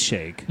mint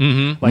shake,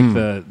 like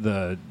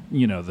the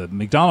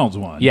McDonald's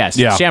one, Yes,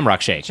 Yeah.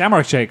 Shamrock shake.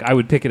 Shamrock shake, I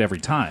would pick it every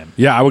time.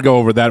 Yeah, I would go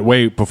over that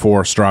way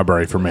before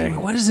strawberry for me.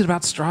 What is it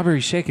about strawberry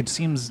shake? It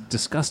seems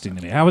disgusting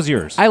to me. How was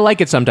yours? I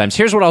like it sometimes.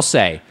 Here's what I'll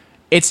say.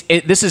 These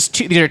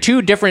are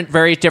two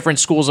very different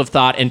schools of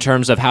thought in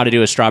terms of how to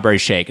do a strawberry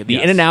shake. The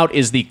Yes. In-N-Out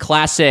is the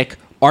classic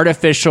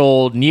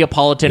artificial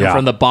Neapolitan Yeah.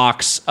 from the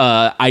box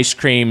ice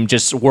cream,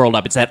 just whirled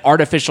up. It's that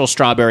artificial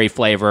strawberry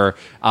flavor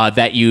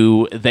that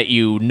you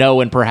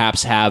know and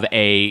perhaps have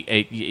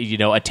a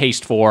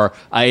taste for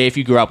if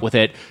you grew up with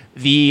it.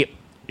 The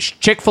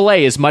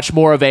Chick-fil-A is much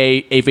more of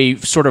a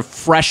sort of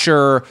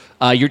fresher.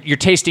 You're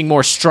tasting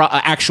more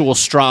actual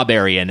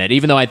strawberry in it,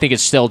 even though I think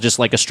it's still just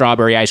like a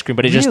strawberry ice cream,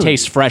 but it just Really?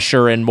 tastes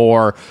fresher and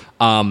more.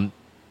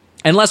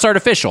 And less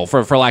artificial,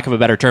 for lack of a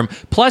better term.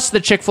 Plus, the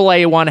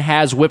Chick-fil-A one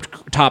has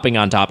whipped topping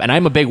on top, and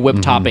I'm a big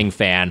whipped topping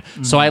fan,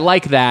 so I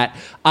like that.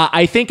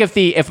 I think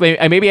if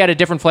I maybe had a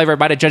different flavor, I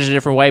might have judged it a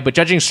different way. But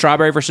judging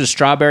strawberry versus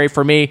strawberry,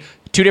 for me,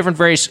 two different,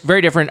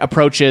 very different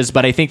approaches.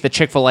 But I think the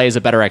Chick-fil-A is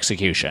a better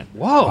execution.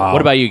 Whoa.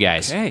 What about you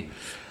guys? Hey,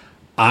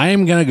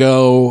 I'm gonna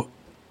go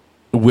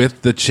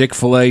with the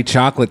Chick-fil-A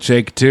chocolate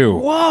shake too.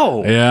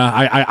 whoa! Yeah,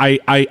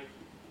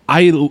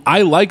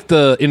 I like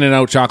the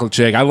In-N-Out chocolate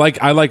shake. I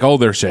like all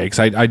their shakes.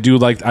 I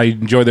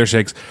enjoy their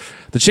shakes.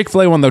 The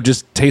Chick-fil-A one though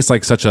just tastes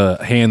like such a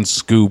hand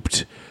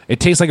scooped. It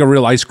tastes like a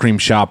real ice cream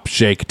shop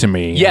shake to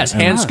me. Yes,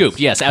 And hand scooped.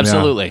 Yes,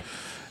 absolutely.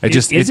 It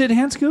Is it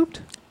hand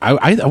scooped?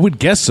 I would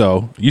guess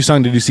so.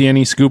 Yusung, did you see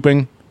any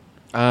scooping?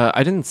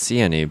 I didn't see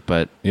any,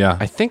 but Yeah.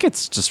 I think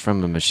it's just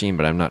from a machine,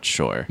 but I'm not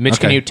sure. Mitch,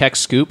 can Okay. you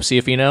text Scoop, see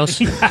if he knows?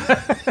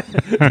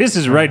 This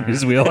is right in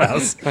his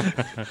wheelhouse.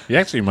 You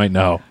actually might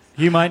know.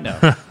 You might know.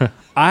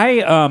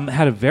 I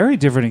had a very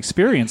different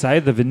experience. I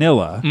had the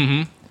vanilla,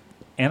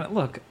 and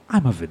look,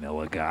 I'm a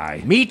vanilla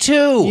guy. Me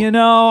too. You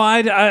know,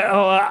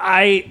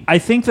 I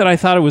think that I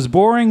thought it was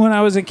boring when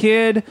I was a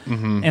kid,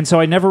 and so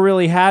I never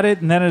really had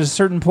it. And then at a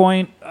certain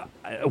point,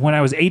 when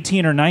I was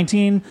 18 or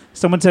 19,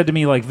 someone said to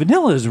me, like,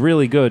 vanilla is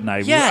really good, and I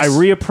Yes.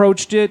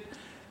 reapproached it,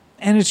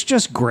 and it's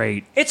just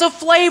great. It's a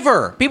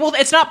flavor. People,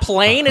 it's not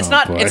plain. It's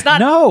not. boy. It's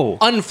not No.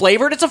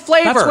 unflavored. It's a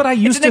flavor. That's what I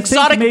used it's an to think,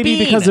 exotic maybe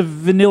bean. because of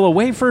vanilla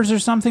wafers or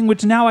something,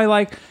 which now I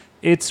like.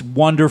 It's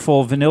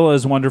wonderful. Vanilla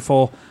is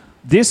wonderful.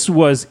 This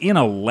was in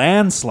a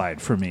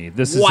landslide for me.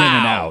 This is Wow.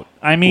 In-N-Out.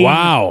 I mean,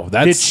 Wow,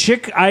 that's-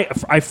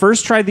 I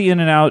first tried the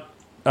In-N-Out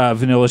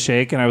vanilla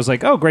shake, and I was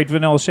like, oh, great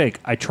vanilla shake.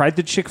 I tried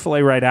the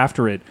Chick-fil-A right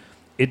after it.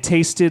 It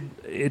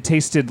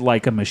tasted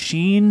like a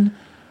machine.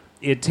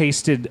 It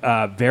tasted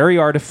very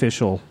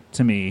artificial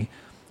to me.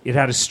 It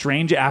had a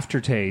strange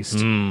aftertaste.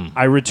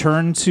 I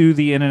returned to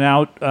the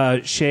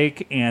In-N-Out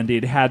shake, and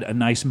it had a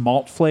nice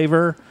malt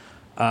flavor.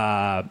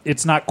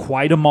 It's not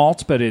quite a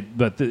malt, but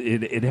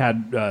it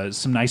had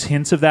some nice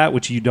hints of that,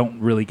 which you don't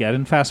really get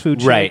in fast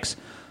food Right. shakes.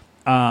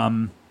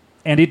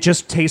 And it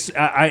just tastes.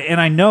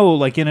 I know,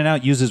 like,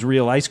 In-N-Out uses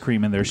real ice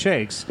cream in their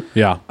shakes.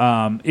 Yeah.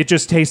 It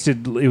just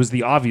tasted. It was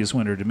the obvious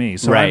winner to me.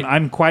 So Right.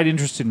 I'm quite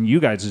interested in you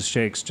guys'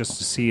 shakes just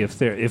to see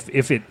if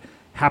it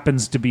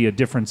happens to be a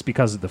difference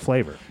because of the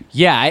flavor.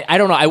 Yeah, I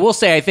don't know. I will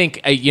say I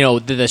think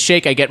the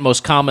shake I get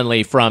most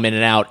commonly from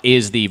In-N-Out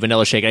is the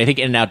vanilla shake. And I think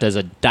In-N-Out does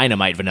a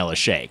dynamite vanilla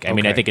shake. I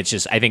mean, I Okay.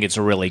 think it's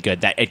really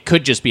good. That it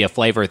could just be a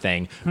flavor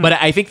thing, but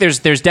I think there's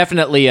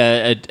definitely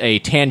a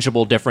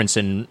tangible difference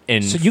in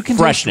So you can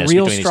freshness taste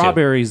real between these two.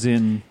 strawberries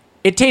in.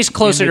 It tastes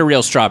closer to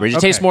real strawberries. It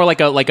Okay. tastes more like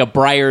a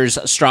Breyer's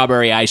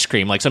strawberry ice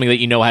cream, like something that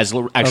you know has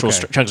actual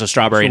Okay. chunks of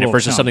strawberry in it Little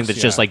versus something chunks,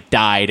 that's just yeah. like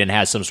dyed and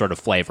has some sort of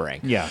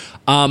flavoring. Yeah.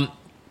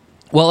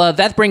 Well,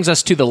 that brings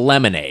us to the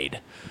lemonade.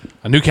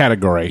 A new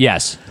category.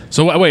 Yes.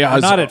 So wait, We're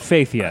not at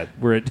Faith yet.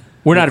 We're at.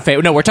 We're not a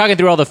favorite. No, we're talking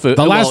through all the food.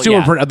 the last two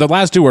yeah. the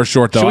last two are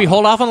short though. Should we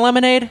hold off on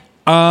lemonade?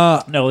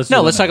 No, let's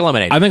Talk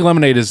lemonade. I think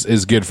lemonade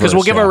is good for Because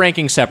we'll give yeah. our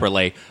ranking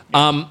separately.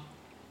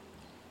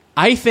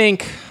 I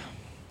think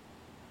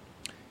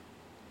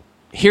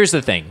Here's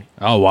the thing.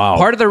 Oh, wow.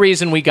 Part of the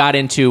reason we got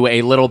into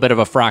a little bit of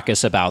a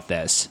fracas about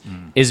this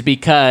is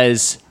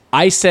because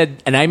I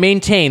said, and I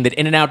maintain that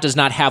In-N-Out does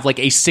not have like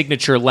a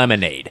signature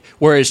lemonade,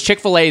 whereas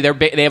Chick-fil-A,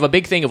 they have a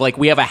big thing of like,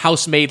 we have a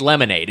house-made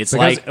lemonade. It's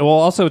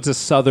also it's a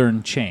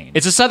southern chain.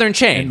 It's a southern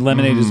chain. And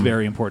lemonade is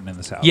very important in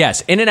the South.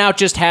 Yes, In-N-Out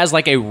just has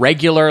like a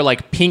regular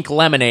like pink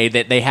lemonade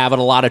that they have at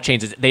a lot of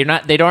chains. They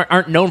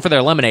aren't known for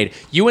their lemonade.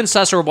 You and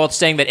Suss were both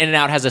saying that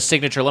In-N-Out has a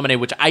signature lemonade,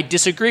 which I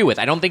disagree with.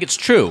 I don't think it's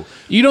true.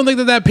 You don't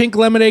think that pink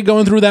lemonade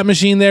going through that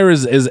machine there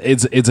is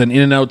it's an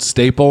In-N-Out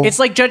staple? It's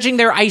like judging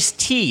their iced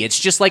tea. It's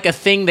just like a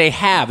thing they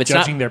have. It's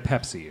judging not their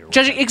Pepsi.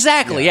 judging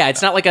exactly. Yeah,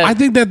 it's not like a. I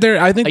think their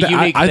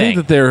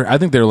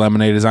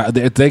lemonade is.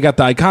 They got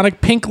the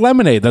iconic pink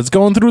lemonade that's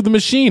going through the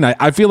machine.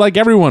 I feel like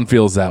everyone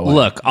feels that way.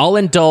 Look, I'll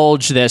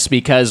indulge this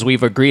because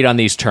we've agreed on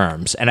these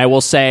terms, and I will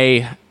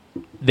say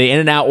the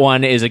In-N-Out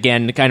one is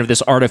again kind of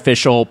this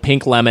artificial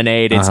pink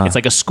lemonade. It's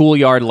like a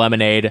schoolyard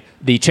lemonade.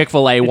 The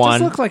Chick-fil-A It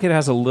one does look like it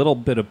has a little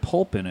bit of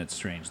pulp in it.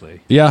 Strangely,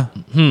 Yeah.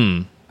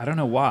 I don't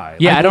know why.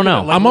 Yeah, I don't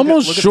know. I'm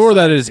almost sure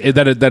that it's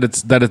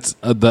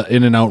the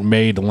In-N-Out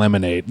made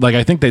lemonade. Like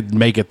I think they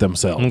make it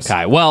themselves.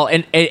 Okay, well,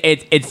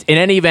 it's in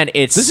any event,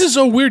 it's. This is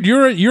so weird.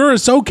 You're a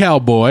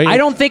SoCal boy. I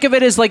don't think of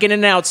it as like an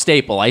In-N-Out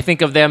staple. I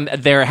think of them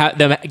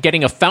them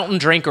getting a fountain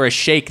drink or a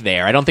shake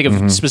there. I don't think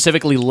of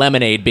specifically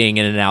lemonade being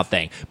an In-N-Out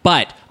thing.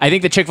 But I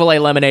think the Chick-fil-A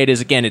lemonade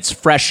is again, it's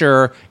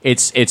fresher.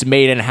 It's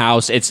made in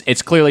house.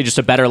 It's clearly just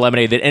a better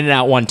lemonade. The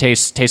In-N-Out one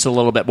tastes a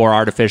little bit more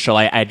artificial.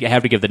 I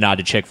have to give the nod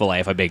to Chick-fil-A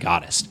if I'm being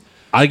honest.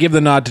 I give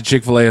the nod to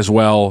Chick-fil-A as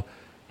well.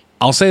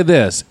 I'll say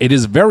this: it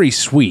is very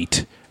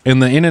sweet,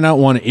 and the In-N-Out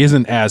one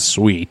isn't as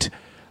sweet.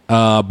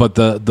 But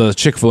the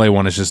Chick-fil-A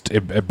one is just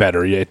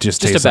better. It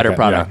just tastes a better like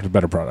product. A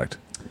better product.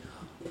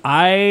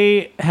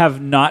 I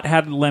have not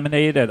had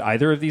lemonade at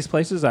either of these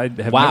places. I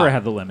have Wow. never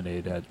had the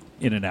lemonade at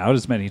In-N-Out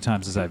as many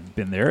times as I've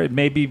been there. It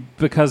may be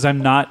because I'm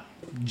not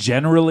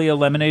generally a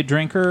lemonade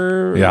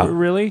drinker,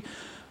 really.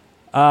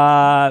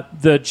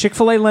 The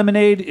Chick-fil-A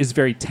lemonade is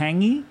very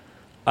tangy.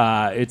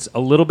 It's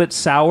a little bit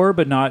sour,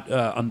 but not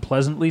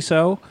unpleasantly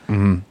so.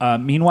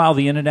 Meanwhile,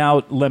 the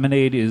In-N-Out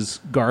lemonade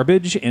is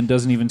garbage and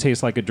doesn't even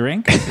taste like a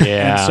drink.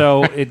 Yeah. And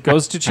so it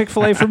goes to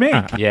Chick-fil-A for me.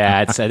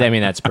 Yeah,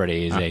 that's pretty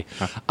easy.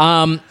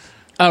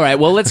 All right,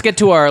 well, let's get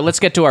to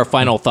our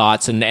final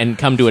thoughts and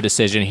come to a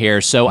decision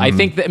here. So I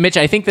think that Mitch,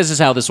 I think this is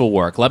how this will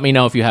work. Let me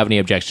know if you have any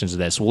objections to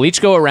this. We'll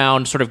each go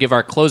around, sort of give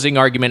our closing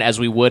argument as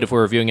we would if we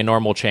were reviewing a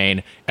normal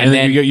chain, And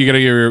then you got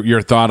to give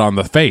your thought on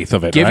the faith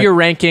of it. give right? your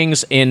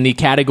rankings in the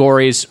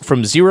categories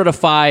from 0 to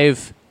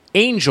 5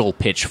 angel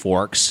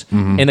pitchforks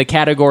in the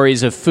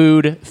categories of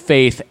food,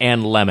 faith,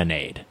 and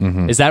lemonade.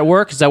 Does that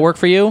work? Does that work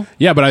for you?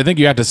 Yeah, but I think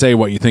you have to say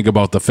what you think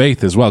about the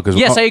faith as well.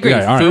 Yes, I agree.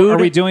 Yeah, all right. Food. Are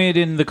we doing it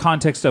in the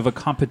context of a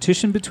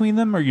competition between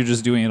them, or you're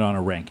just doing it on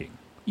a ranking?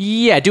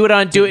 Yeah, do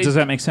it. Does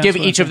that make sense, Give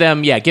what I'm each of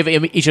them, give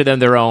each of them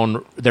their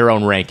own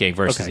ranking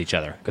versus Okay. each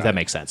other. If that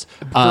makes sense.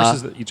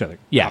 Versus each other.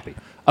 Yeah. Copy.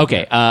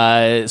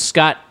 Okay,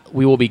 Scott,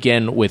 we will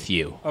begin with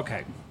you.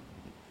 Okay.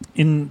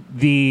 In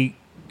the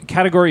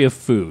category of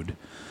food,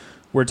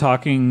 we're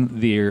talking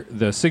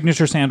the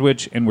signature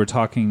sandwich, and we're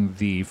talking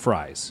the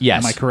fries.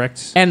 Yes. Am I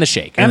correct? And the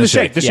shake. And the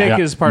shake. The shake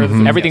is part of the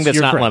food. Everything Yes, that's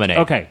you're not correct. lemonade.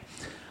 Okay.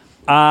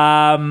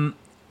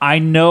 I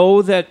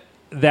know that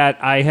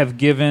I have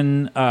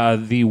given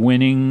the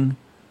winning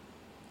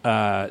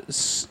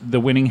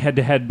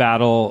head-to-head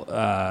battle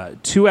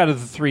 2 out of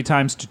the 3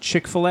 times to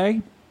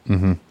Chick-fil-A,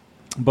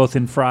 both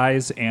in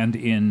fries and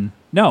in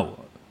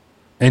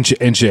And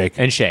shake.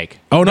 And shake.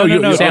 Oh no, no,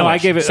 you I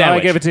gave it. I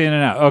gave it to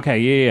In-N-Out. Okay,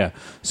 yeah.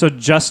 So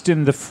just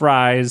in the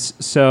fries.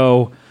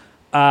 So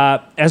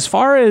as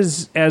far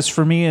as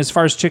for me, as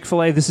far as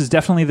Chick-fil-A, this is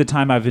definitely the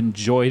time I've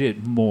enjoyed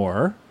it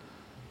more.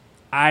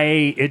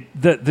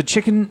 The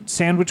chicken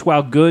sandwich,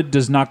 while good,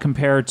 does not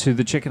compare to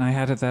the chicken I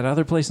had at that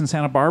other place in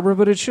Santa Barbara,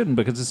 but it shouldn't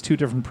because it's 2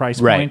 different price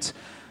points.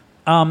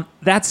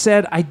 That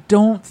said, I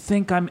don't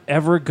think I'm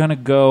ever gonna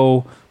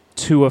go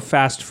to a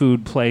fast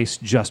food place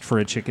just for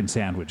a chicken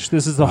sandwich.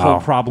 This is the whole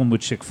problem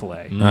with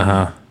Chick-fil-A.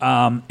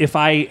 If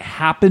I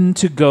happen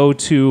to go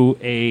to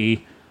a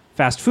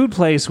fast food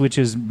place, which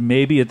is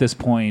maybe at this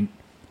point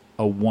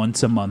a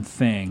once a month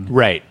thing,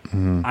 Right.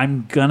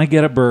 I'm gonna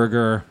get a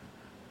burger,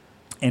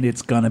 and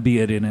it's gonna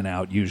be at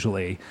In-N-Out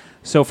usually.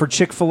 So for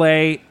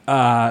Chick-fil-A,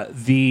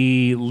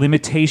 the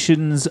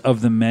limitations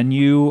of the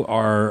menu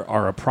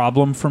are a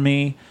problem for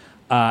me.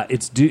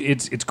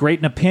 It's great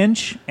in a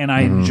pinch, and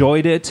I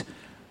enjoyed it.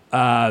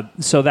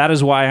 So that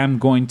is why I'm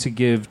going to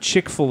give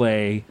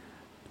Chick-fil-A.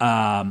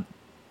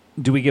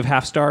 Do we give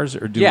half stars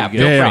or do we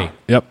give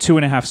Yep.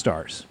 2.5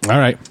 stars? All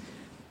right.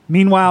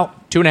 Meanwhile,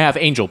 2.5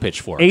 angel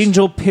pitchforks.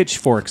 Angel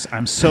pitchforks.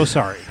 I'm so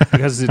sorry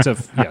because it's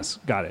yes,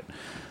 got it.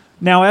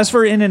 Now, as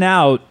for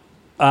In-N-Out,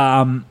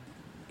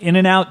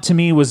 In-N-Out to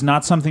me was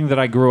not something that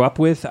I grew up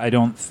with. I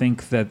don't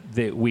think that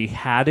we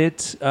had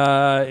it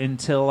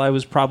until I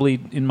was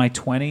probably in my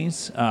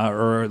 20s,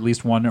 or at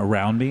least one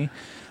around me.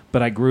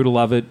 But I grew to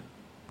love it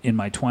in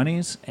my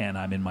 20s, and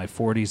I'm in my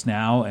 40s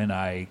now, and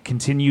I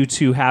continue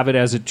to have it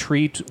as a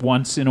treat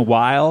once in a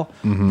while,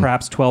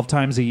 perhaps 12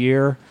 times a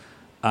year.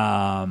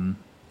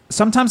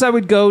 Sometimes I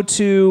would go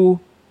to,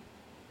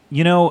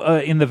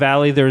 in the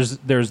Valley, there's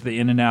the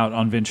In-N-Out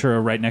on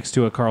Ventura right next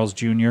to a Carl's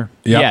Jr. Yep.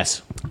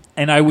 Yes.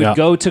 And I would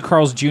go to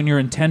Carl's Jr.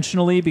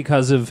 intentionally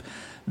because of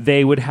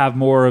they would have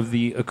more of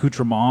the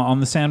accoutrement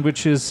on the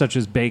sandwiches, such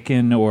as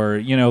bacon or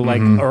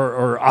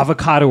or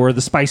avocado or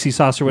the spicy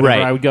sauce or whatever.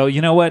 Right. I would go,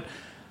 you know what?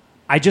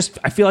 I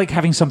feel like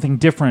having something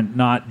different,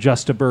 not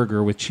just a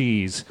burger with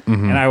cheese.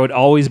 And I would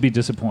always be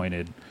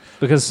disappointed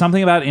because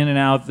something about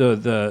In-N-Out,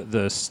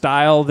 the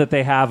style that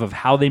they have of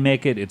how they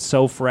make it, it's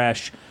so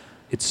fresh,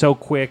 it's so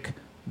quick.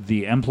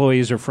 The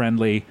employees are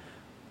friendly.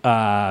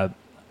 I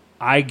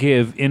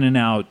give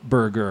In-N-Out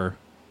burger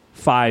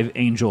 5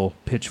 angel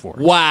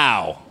pitchforks.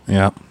 Wow.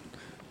 Yeah.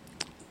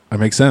 That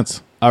makes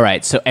sense. All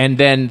right. So, and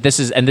then this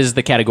is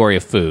the category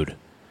of food,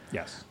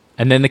 Yes.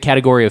 and then the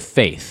category of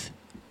faith.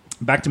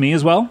 Back to me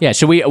as well? Yeah.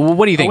 Should we?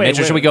 What do you think, wait, Mitch?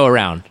 Or wait, should we wait. go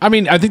around? I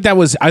mean, I think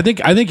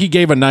he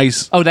gave a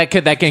nice. Oh, that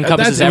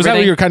encompasses Was that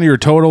everything. your kind of your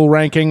total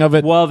ranking of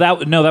it? Well,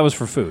 that was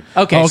for food.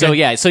 Okay. Oh, So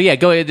okay. yeah.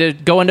 Go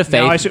into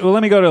faith.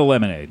 Let me go to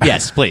lemonade.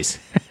 Yes, please.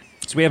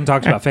 So we haven't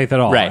talked about faith at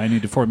all. Right. I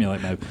need to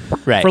formulate my...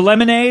 Right. For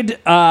lemonade,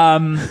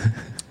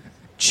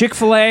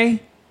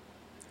 Chick-Fil-A,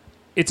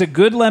 it's a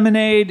good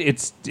lemonade.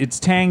 It's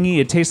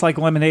tangy. It tastes like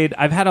lemonade.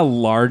 I've had a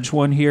large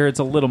one here. It's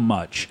a little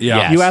much. Yeah.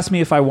 Yes. You asked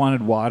me if I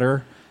wanted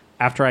water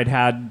after I'd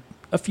had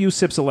a few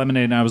sips of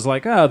lemonade, and I was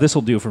like, oh, this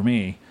will do for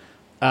me.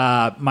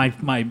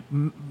 My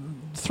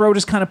throat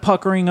is kind of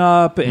puckering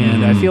up,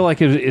 and I feel like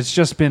it's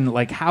just been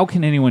like, how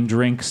can anyone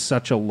drink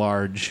such a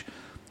large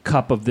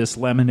cup of this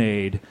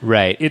lemonade?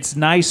 Right. It's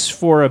nice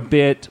for a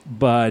bit,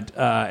 but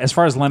as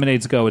far as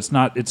lemonades go, it's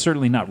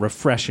certainly not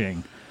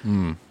refreshing.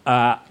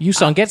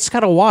 Yusong, get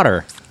Scott a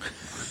water.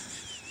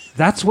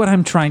 That's what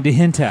I'm trying to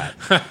hint at.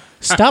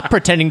 Stop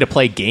pretending to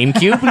play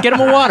GameCube and get him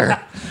a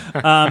water.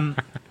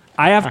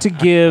 I have to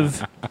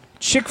give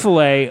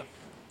Chick-fil-A,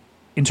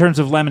 in terms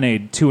of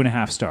lemonade,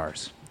 2.5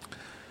 stars.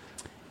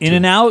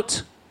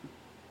 In-N-Out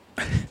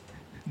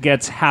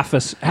gets half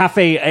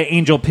a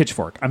angel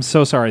pitchfork. I'm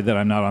so sorry that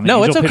I'm not on the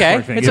No, angel it's okay.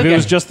 pitchfork thing. It's If okay. it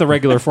was just the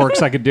regular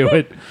forks, I could do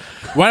it.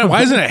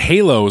 Why isn't it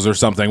Halos or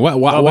something?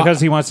 Because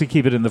he wants to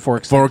keep it in the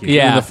forks. Fork- thinking.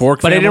 Yeah. the fork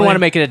but I didn't family? want to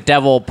make it a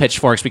devil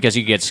pitchforks because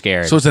you get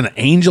scared. So it's an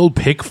angel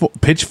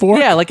pitchfork?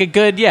 yeah, like a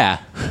good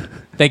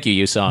Thank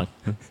you, Yusong.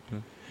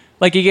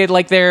 Like you get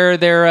like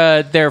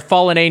they're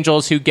fallen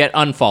angels who get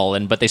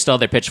unfallen, but they still have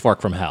their pitchfork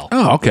from hell.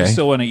 Oh, okay. You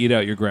still want to eat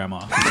out your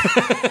grandma.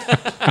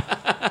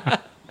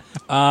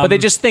 But they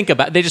just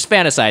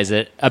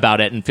fantasize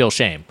about it and feel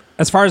shame.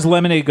 As far as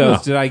lemonade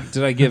goes, did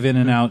I give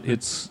In-N-Out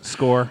its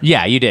score?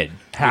 Yeah, you did.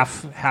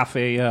 Half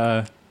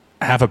a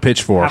Half a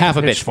pitchfork. Half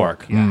a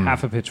pitchfork. Yeah,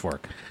 half a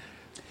pitchfork.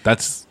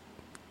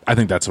 I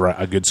think that's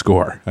a good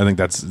score. I think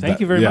that's... Thank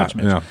you very much,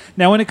 Mitch. Yeah.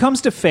 Now, when it comes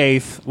to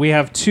faith, we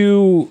have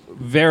two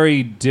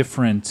very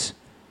different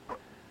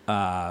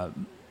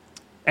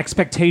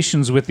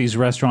expectations with these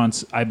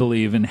restaurants, I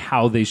believe, in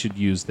how they should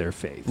use their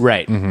faith.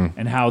 Right.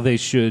 And how they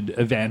should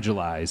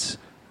evangelize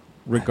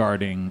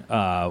regarding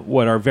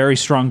what are very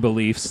strong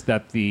beliefs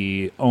that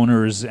the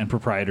owners and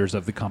proprietors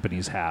of the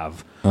companies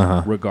have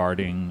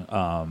regarding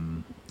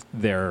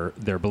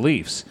their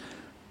beliefs.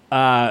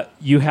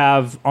 You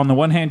have, on the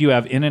one hand, you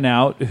have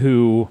In-N-Out,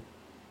 who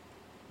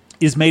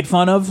is made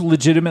fun of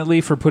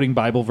legitimately for putting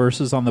Bible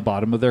verses on the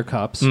bottom of their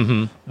cups.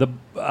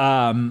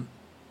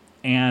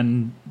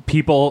 And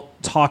people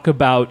talk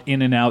about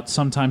In-N-Out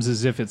sometimes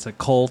as if it's a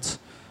cult,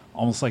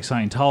 almost like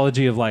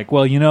Scientology, of like,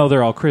 well,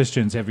 they're all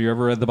Christians. Have you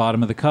ever read the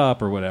bottom of the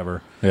cup or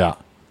whatever? Yeah.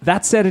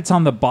 That said, it's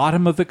on the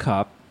bottom of the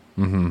cup.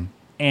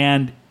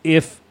 And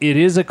if it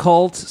is a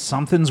cult,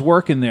 something's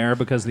working there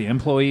because the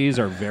employees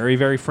are very,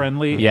 very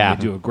friendly. Yeah. And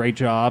they do a great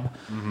job.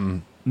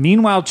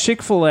 Meanwhile,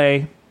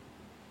 Chick-fil-A,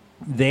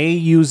 they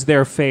use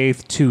their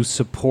faith to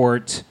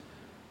support,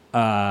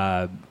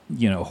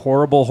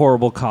 horrible,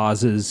 horrible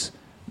causes.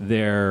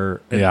 I'm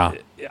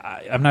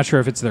not sure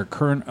if it's their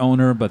current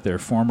owner, but their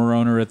former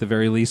owner at the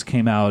very least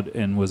came out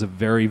and was a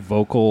very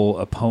vocal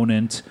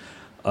opponent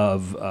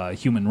of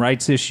human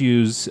rights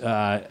issues.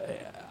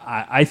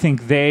 I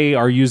think they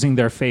are using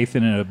their faith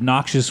in an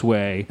obnoxious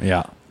way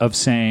of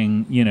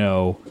saying,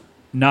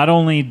 not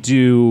only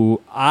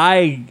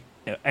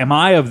am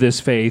I of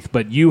this faith,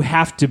 but you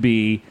have to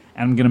be,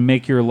 and I'm going to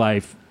make your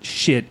life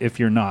shit if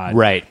you're not.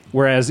 Right.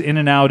 Whereas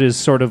In-N-Out is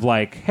sort of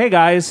like, hey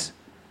guys,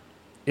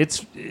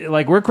 it's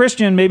like, we're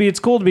Christian. Maybe it's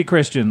cool to be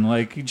Christian.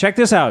 Like, check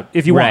this out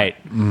if you want.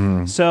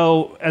 Right.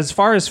 So as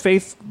far as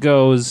faith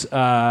goes,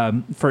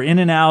 for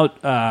In-N-Out,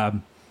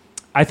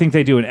 I think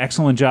they do an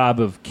excellent job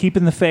of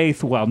keeping the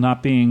faith while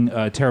not being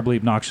terribly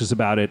obnoxious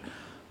about it.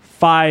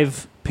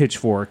 5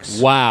 pitchforks.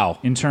 Wow.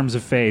 In terms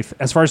of faith.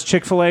 As far as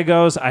Chick-fil-A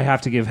goes, I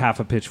have to give half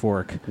a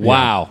pitchfork.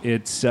 Wow.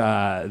 It's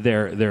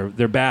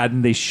they're bad,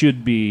 and they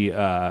should be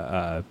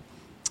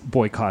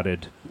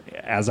boycotted,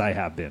 as I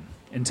have been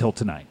until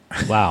tonight.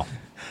 Wow.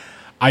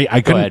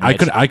 I Go ahead, Mitch.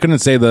 couldn't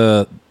say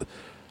the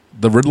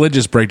the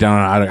religious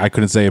breakdown, I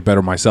couldn't say it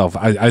better myself.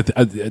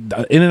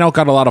 In-N-Out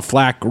got a lot of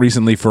flack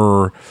recently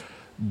for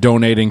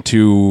donating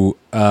to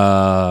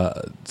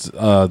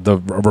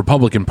the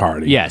Republican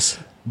Party. Yes.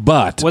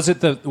 But Was it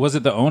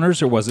the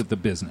owners or was it the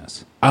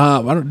business? Nick, do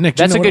you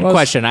That's know a what good it was?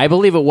 question. I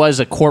believe it was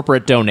a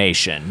corporate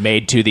donation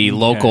made to the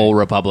local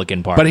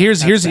Republican Party. But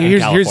here's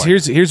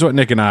California. what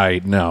Nick and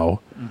I know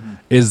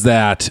is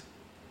that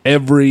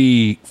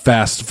every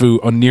fast food,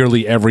 or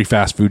nearly every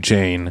fast food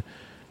chain,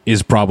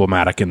 is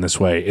problematic in this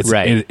way. It's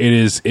Right.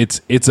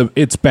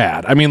 It's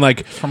bad. I mean,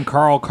 like From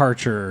Carl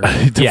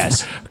Karcher.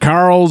 Yes.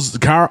 Carl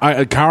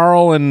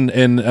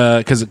and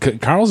because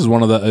Carl's is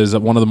one of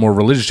the more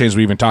religious chains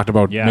we even talked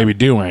about maybe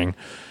doing,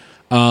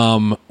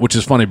 which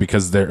is funny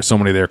because so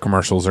many of their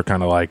commercials are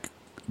kind of like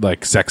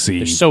sexy.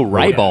 They're so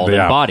ribald in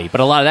Yeah. body. But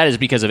a lot of that is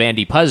because of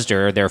Andy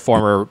Puzder, their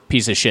former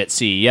piece of shit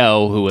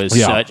CEO, who was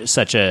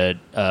such a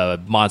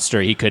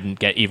monster he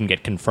couldn't even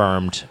get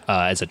confirmed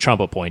as a Trump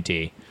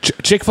appointee.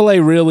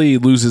 Chick-fil-A really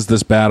loses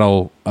this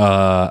battle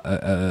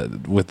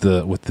with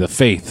the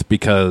faith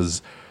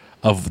because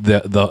of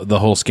the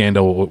whole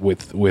scandal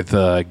with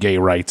gay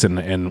rights and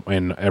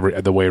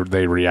the way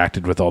they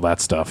reacted with all that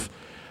stuff.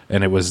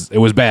 And it was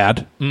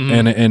bad.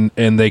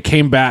 And they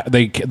came back.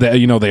 They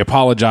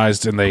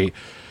apologized and they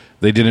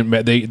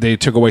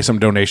took away some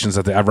donations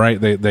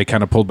that they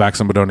kind of pulled back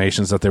some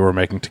donations that they were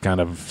making to kind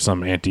of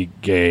some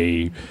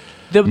anti-gay.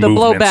 The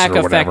movements blowback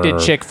or whatever. affected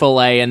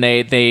Chick-fil-A, and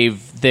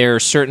there are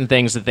certain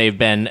things that they've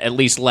been at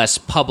least less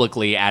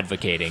publicly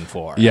advocating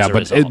for. Yeah, as a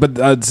result.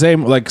 but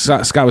same like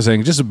Scott was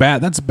saying, just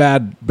that's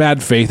bad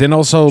faith, and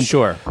also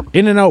Sure.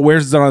 In-N-Out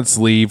wears it on its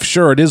sleeve.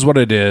 Sure, it is what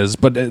it is,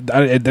 but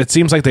it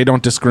seems like they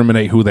don't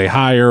discriminate who they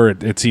hire.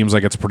 It seems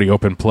like it's a pretty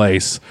open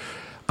place.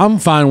 I'm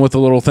fine with the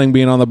little thing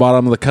being on the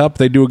bottom of the cup.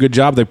 They do a good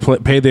job. They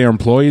pay their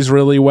employees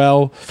really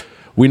well.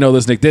 We know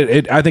this, Nick.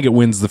 I think it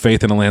wins the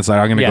faith in a landslide.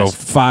 I'm going to go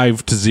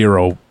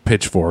 5-0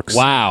 pitchforks.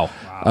 Wow.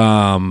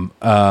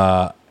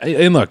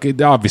 And look,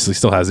 it obviously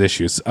still has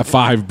issues. A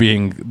 5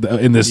 being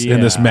in this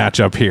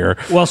matchup here.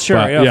 Well, sure.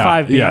 But,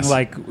 5 being yes.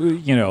 like,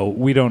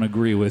 we don't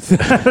agree with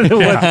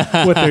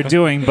what they're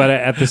doing, but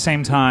at the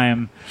same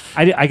time,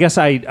 I guess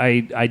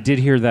I did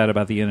hear that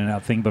about the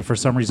In-N-Out thing, but for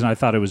some reason I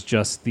thought it was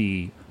just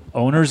the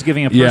owners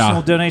giving a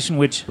personal donation,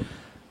 which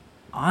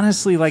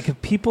honestly, like if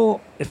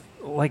people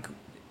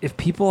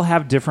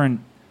have different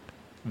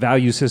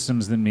value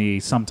systems than me,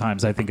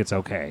 sometimes I think it's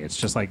okay. It's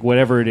just like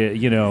whatever it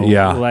is,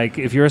 like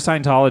if you're a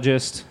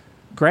Scientologist,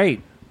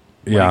 great.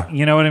 Yeah. Like,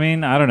 you know what I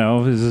mean? I don't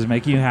know. Does this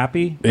make you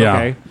happy? Yeah.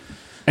 Okay.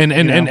 And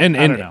I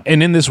don't know.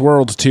 and in this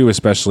world too,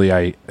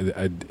 especially,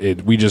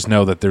 we just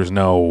know that there is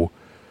no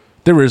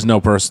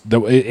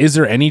person. Is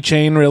there any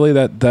chain really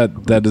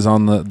that is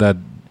on the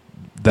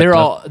They're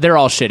all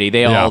shitty.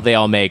 They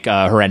all make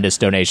horrendous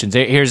donations.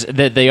 Here's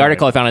the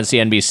article I found on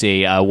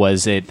CNBC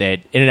was that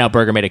In-N-Out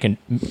Burger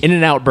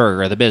In-N-Out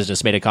Burger, the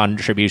business, made a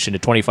contribution to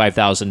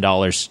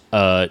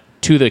 $25,000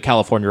 to the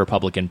California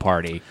Republican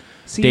Party,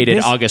 dated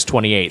August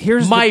 28th.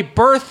 Here's my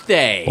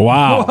birthday.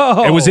 Wow,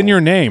 Whoa. it was in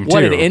your name too.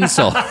 What an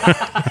insult!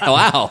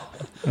 Wow.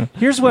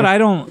 Here's what I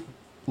don't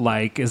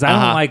like is I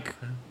don't like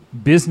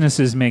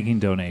businesses making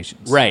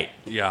donations. Right.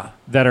 Yeah.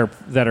 That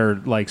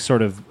are like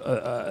sort of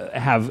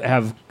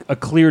have a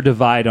clear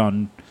divide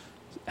on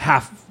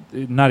half,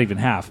 not even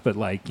half, but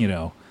like,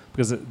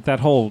 because that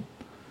whole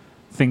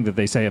thing that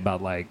they say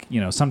about like,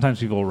 sometimes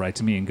people will write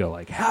to me and go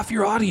like, half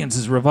your audience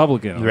is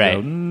Republican. I'll Right.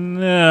 go,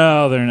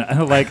 no, they're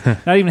not. Like,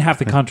 not even half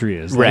the country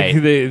is. Right.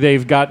 Like,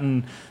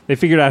 they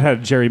figured out how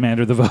to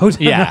gerrymander the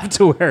vote enough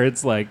to where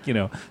it's like,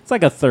 it's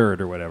like a third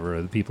or whatever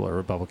of the people are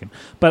Republican.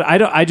 But I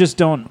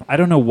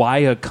don't know why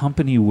a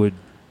company would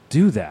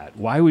do that.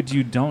 Why would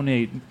you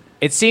donate?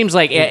 It seems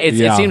like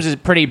it seems a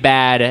pretty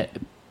bad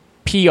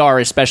PR,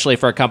 especially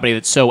for a company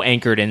that's so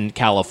anchored in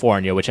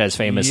California, which has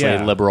famously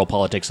liberal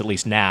politics, at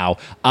least now.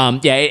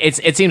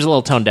 It seems a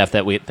little tone deaf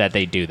that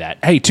they do that.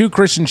 Hey, 2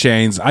 Christian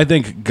chains. I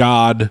think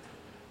God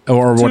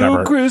or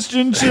whatever. 2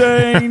 Christian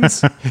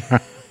chains.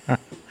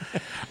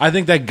 I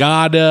think that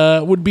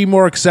God would be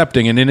more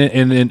accepting,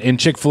 and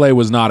Chick-fil-A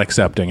was not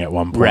accepting at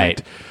one point.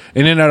 Right.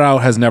 And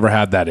In-N-Out has never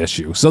had that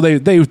issue, so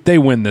they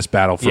win this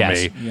battle for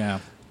me. Yeah.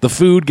 The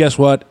food, guess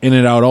what?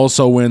 In-N-Out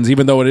also wins,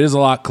 even though it is a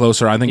lot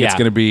closer. I think it's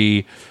going to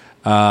be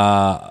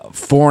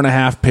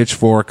 4.5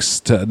 pitchforks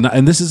to,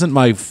 and this isn't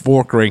my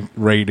fork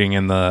rating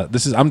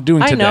I'm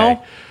doing today. I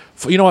know.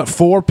 You know what?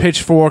 4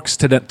 pitchforks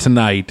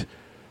tonight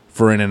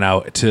for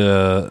In-N-Out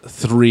to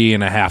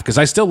 3.5, because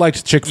I still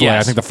liked Chick-fil-A.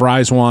 Yes. I think the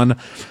fries won.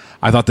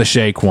 I thought the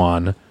shake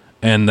won,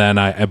 and then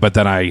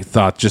I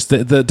thought just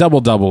the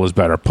double is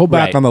better. Pull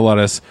back Right. on the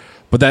lettuce,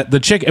 but the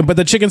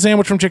chicken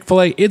sandwich from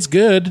Chick-fil-A, it's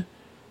good.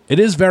 It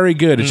is very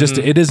good. It's just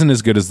it isn't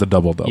as good as the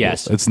double.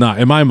 Yes. It's not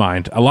in my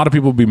mind. A lot of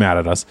people will be mad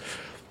at us.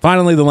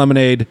 Finally, the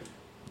lemonade.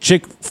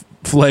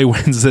 Chick-fil-A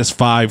wins this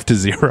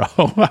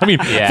 5-0. I mean,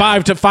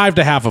 5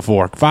 to half a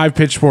fork. 5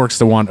 pitchforks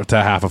to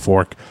half a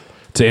fork.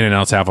 to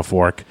In-N-Out's half a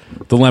fork.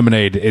 The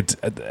lemonade, it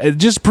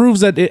just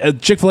proves that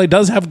Chick-fil-A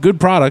does have good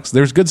products.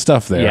 There's good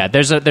stuff there. Yeah,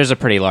 there's a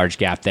pretty large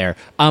gap there.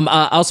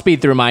 I'll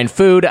speed through mine.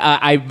 Food,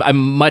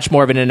 I'm much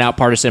more of an In-N-Out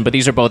partisan, but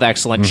these are both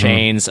excellent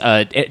chains.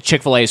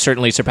 Chick-fil-A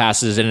certainly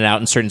surpasses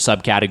In-N-Out in certain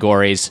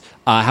subcategories.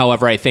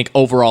 However, I think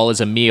overall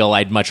as a meal,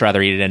 I'd much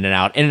rather eat it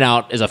In-N-Out.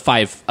 In-N-Out is a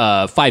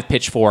five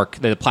pitchfork,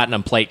 the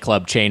Platinum Plate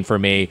Club chain for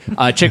me.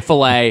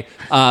 Chick-fil-A,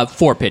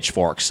 4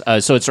 pitchforks.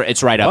 So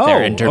it's right up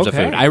there in terms of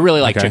food. I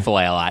really like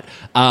Chick-fil-A a lot.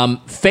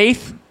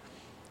 Faith,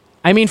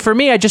 I mean, for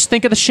me, I just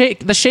think of the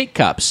shake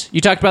cups.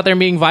 You talked about there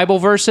being Bible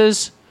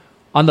verses.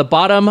 On the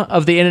bottom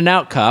of the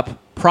In-N-Out cup,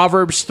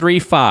 Proverbs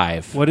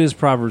 3:5. What is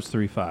Proverbs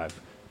 3:5?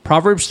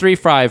 Proverbs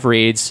 3:5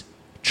 reads,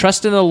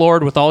 "Trust in the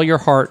Lord with all your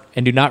heart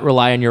and do not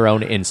rely on your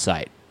own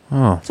insight."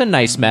 Oh. It's a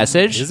nice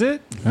message. Is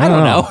it? I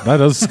don't know. That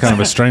is kind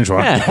of a strange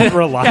one. Don't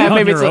rely on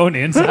maybe your own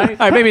insight. All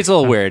right, maybe it's a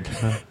little weird.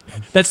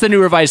 That's the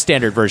New Revised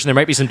Standard Version. There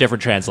might be some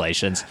different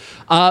translations.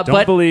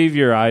 Don't believe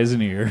your eyes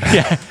and ears.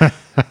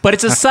 But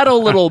it's a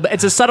subtle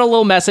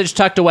little message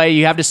tucked away.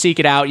 You have to seek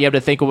it out. You have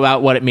to think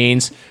about what it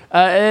means.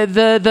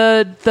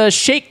 The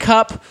shake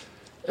cup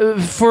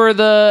for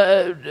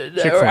the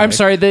I'm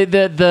sorry,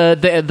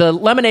 the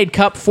lemonade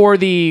cup for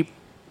the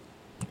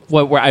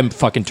where I'm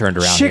fucking turned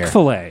around here.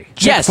 Chick-fil-A.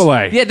 Yes.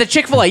 Chick-fil-A. Yeah, the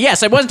Chick-fil-A.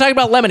 Yes, I wasn't talking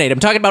about lemonade. I'm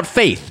talking about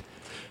faith.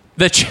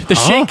 The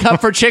shake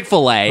cup for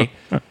Chick-fil-A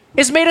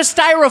is made of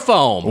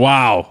styrofoam.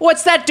 Wow.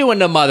 What's that doing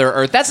to Mother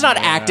Earth? That's not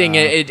acting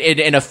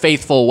in a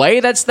faithful way.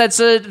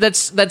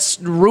 That's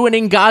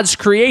ruining God's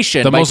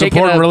creation. The by most taking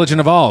important a religion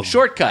of all.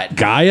 shortcut.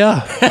 Gaia?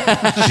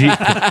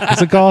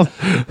 What's it called?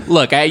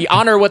 Look, I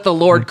honor what the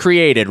Lord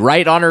created,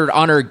 right?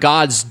 Honor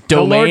God's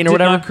domain the Lord or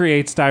whatever. did not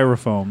create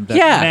styrofoam. That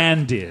Yeah.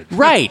 man did.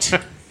 Right.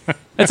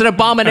 That's an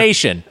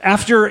abomination.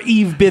 After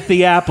Eve bit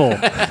the apple.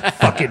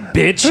 Fucking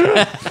bitch.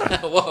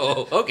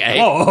 Whoa, okay.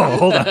 Oh,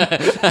 hold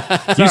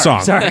on. Key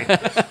song. Sorry.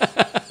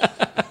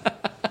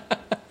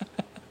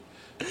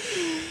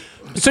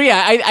 So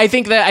yeah, I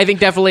think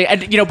definitely,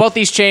 and, both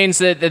these chains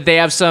that they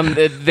have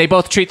they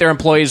both treat their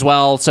employees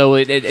well. So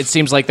it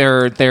seems like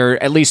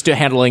they're at least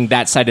handling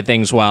that side of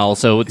things well.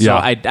 So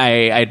I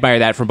admire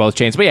that from both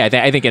chains. But yeah,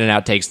 I think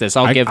In-N-Out takes this.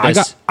 I'll give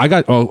this. I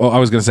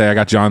was going to say I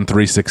got John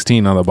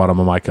 3:16 on the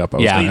bottom of my cup. I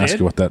was Yeah. going to ask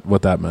you what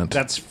that meant.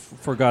 That's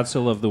for God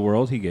so loved the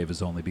world, he gave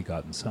his only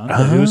begotten Son.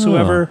 That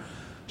whosoever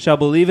shall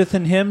believeth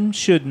in him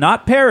should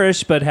not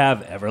perish, but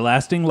have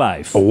everlasting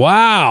life.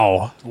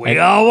 Wow. We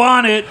all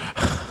want it.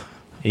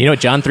 You know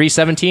what John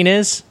 3:17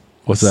 is?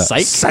 What's that?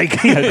 Psych.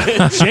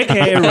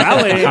 Chick-fil-A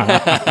rally.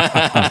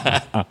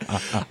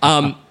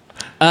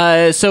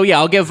 So yeah,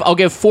 I'll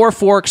give 4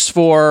 forks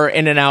for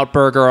In-N-Out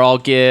Burger. I'll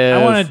give.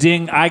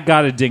 I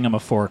gotta ding him a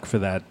fork for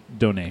that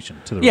donation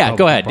to the Yeah, Republican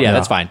go ahead. Party. Yeah,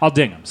 that's fine. I'll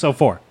ding him. So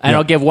 4. And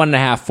I'll give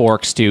 1.5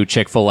 forks to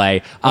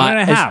Chick-fil-A.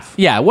 1.5?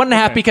 Yeah,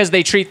 1.5 Okay. because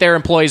they treat their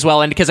employees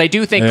well, and because I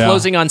do think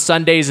closing on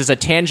Sundays is a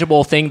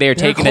tangible thing. They're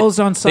taking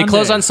closed on They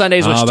close on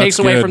Sundays, which that's takes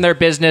away good. from their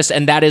business,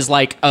 and that is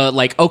like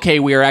okay,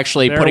 we are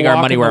actually They're putting our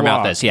money walking where our the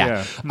mouth walk, is.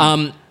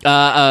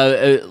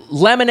 Yeah.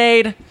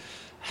 Lemonade.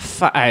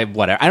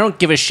 Whatever. I don't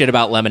give a shit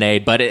about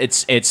lemonade, but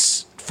it's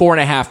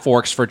 4.5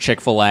 forks for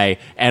Chick-fil-A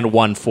and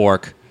 1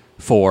 fork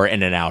for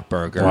In-N-Out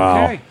Burger.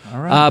 Wow. Okay. All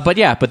right.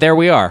 But there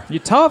we are. You're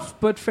tough,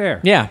 but fair.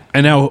 Yeah.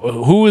 And now,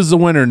 who is the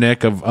winner,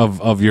 Nick,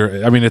 of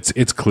your... I mean,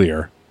 it's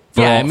clear.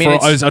 Do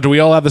we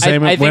all have the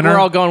same I think winner? we're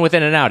all going with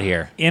In-N-Out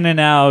here.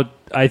 In-N-Out,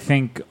 I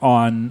think,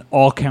 on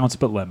all counts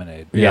but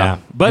lemonade. Yeah.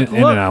 But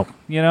look, In-N-Out.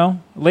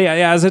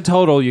 as a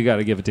total, you got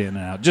to give it to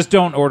In-N-Out. Just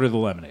don't order the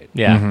lemonade.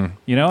 Yeah.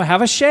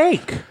 Have a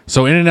shake.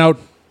 So In-N-Out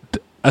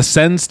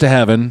ascends to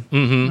heaven.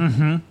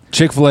 Mm-hmm.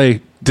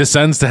 Chick-fil-A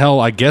descends to hell,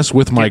 I guess,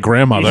 with my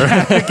grandmother.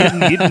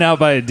 Getting eaten out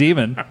by a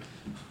demon.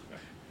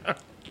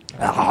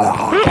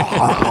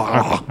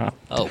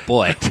 Oh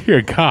boy.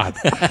 Dear God.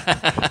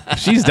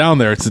 She's down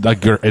there. It's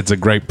a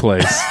great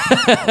place.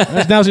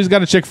 Now she's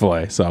got a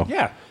Chick-fil-A, so.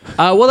 Yeah.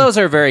 Well, that was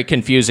our very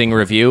confusing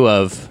review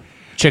of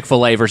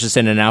Chick-fil-A versus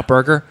In-N-Out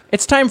Burger.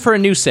 It's time for a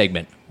new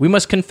segment. We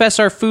must confess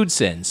our food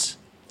sins.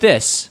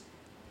 This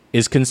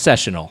is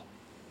Concessional.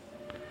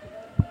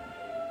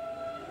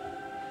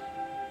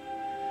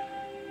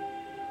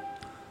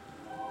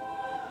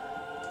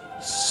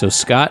 So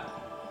Scott,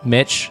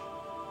 Mitch,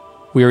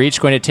 we are each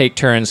going to take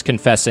turns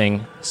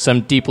confessing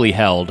some deeply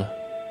held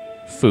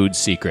food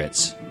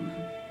secrets.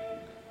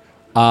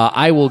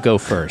 I will go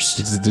first.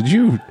 Did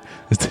you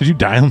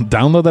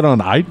download that on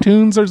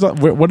iTunes or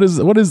something? What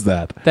is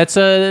that? That's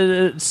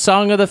a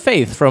Song of the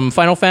Faith from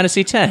Final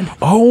Fantasy X.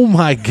 Oh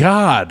my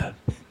God!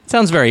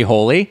 Sounds very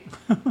holy.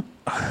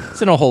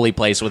 It's in a holy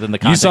place within the You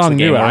context saw of the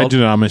game new. I world. do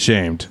not. I'm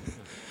ashamed.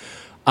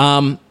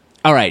 All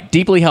right,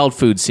 deeply held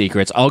food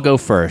secrets. I'll go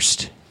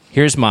first.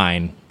 Here's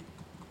mine.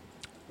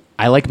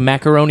 I like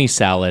macaroni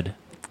salad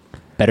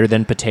better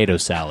than potato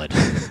salad.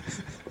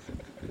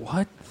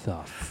 What the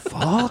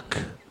fuck?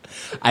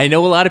 I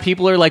know a lot of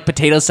people are like,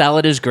 potato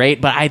salad is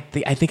great, but I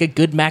think a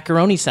good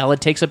macaroni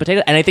salad takes a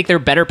potato, and I think they're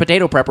better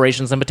potato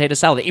preparations than potato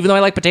salad, even though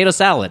I like potato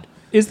salad.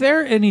 Is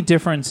there any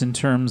difference in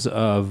terms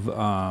of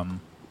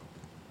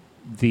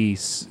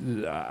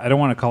I don't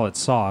want to call it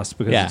sauce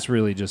because Yeah. it's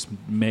really just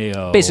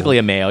mayo. Basically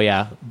a mayo,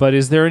 yeah. But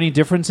is there any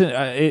difference in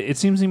it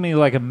seems to me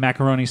like a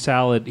macaroni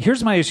salad.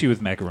 Here's my issue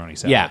with macaroni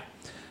salad. Yeah.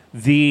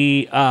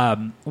 The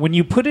when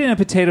you put it in a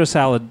potato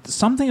salad,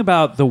 something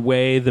about the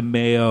way the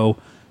mayo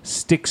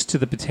sticks to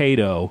the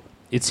potato,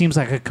 it seems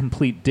like a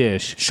complete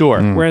dish.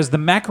 Sure. Whereas the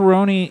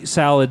macaroni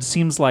salad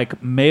seems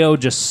like mayo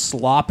just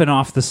slopping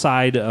off the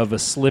side of a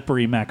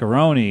slippery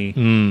macaroni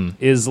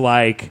is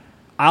like,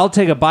 I'll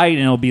take a bite and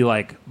it'll be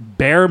like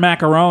bare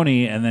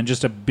macaroni and then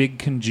just a big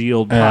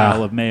congealed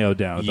pile of mayo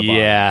down at the bottom.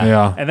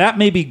 Yeah. And that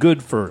may be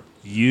good for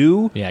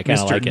you, Yeah, I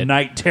kinda Mr. like it.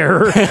 Night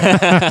Terror.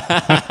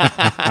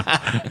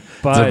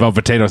 It's about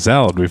potato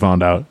salad, we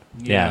found out.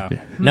 Yeah.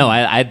 No,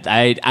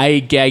 I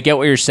get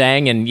what you're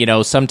saying,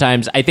 and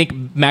sometimes I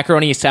think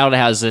macaroni salad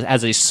has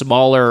a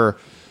smaller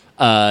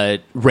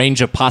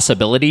range of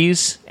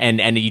possibilities,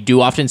 and you do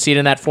often see it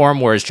in that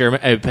form. Whereas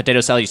potato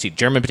salad, you see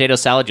German potato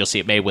salad, you'll see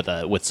it made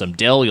with some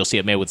dill, you'll see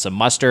it made with some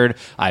mustard.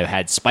 I've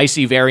had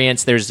spicy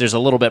variants. There's a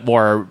little bit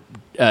more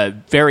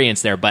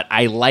variance there, but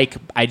I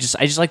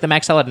just like the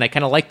mac salad, and I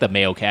kind of like the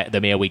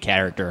mayo-y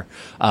character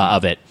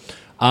of it.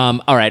 All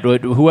right,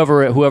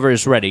 whoever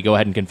is ready, go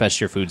ahead and confess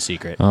your food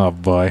secret. Oh,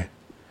 boy.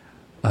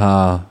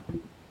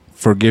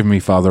 Forgive me,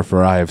 Father,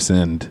 for I have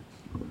sinned.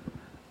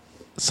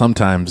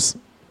 Sometimes,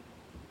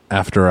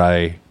 after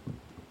I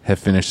have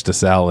finished a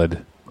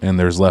salad and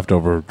there's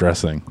leftover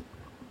dressing,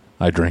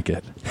 I drink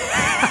it.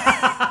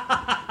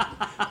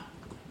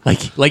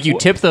 Like you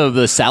tip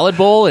the salad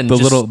bowl and The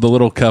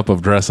little cup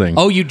of dressing.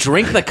 Oh, you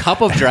drink the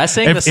cup of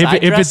dressing? If it's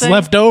dressing?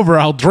 left over,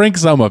 I'll drink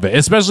some of it,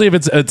 especially if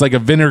it's like a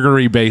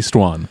vinegary based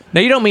one. No,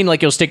 you don't mean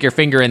like you'll stick your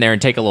finger in there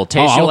and take a little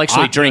taste. You'll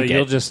actually drink it.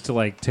 You'll just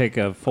like take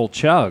a full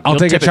chug. I'll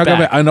take a tip it chunk of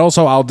it, back. and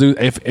also I'll do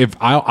if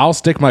I'll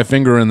stick my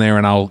finger in there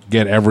and I'll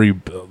get every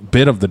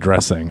bit of the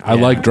dressing. I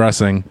like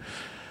dressing.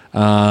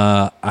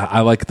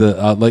 I like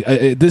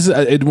the this.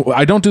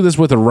 I don't do this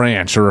with a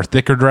ranch or a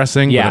thicker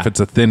dressing. Yeah. But if it's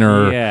a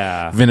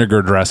thinner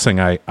vinegar dressing,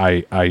 I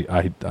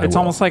It's will.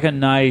 almost like a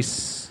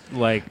nice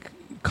like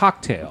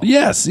cocktail.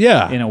 Yes,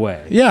 yeah, In a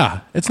way. yeah.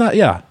 It's not,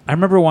 yeah. I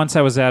remember once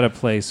I was at a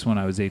place when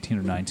I was 18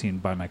 or 19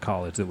 by my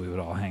college that we would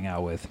all hang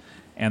out with,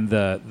 and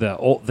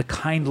the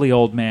kindly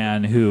old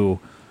man who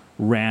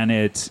ran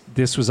it.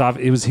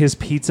 It was his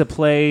pizza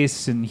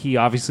place, and he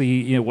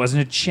obviously it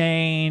wasn't a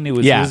chain. It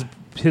was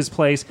his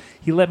place.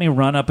 He let me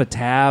run up a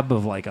tab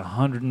of like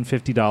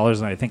 $150,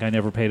 and I think I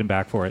never paid him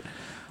back for it.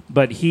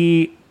 But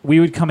we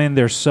would come in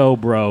there so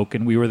broke,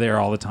 and we were there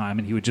all the time,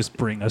 and he would just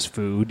bring us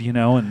food,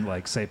 and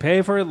like say,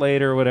 pay for it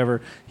later or whatever.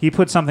 He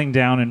put something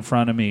down in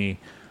front of me,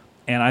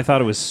 and I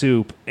thought it was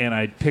soup, and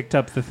I picked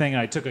up the thing,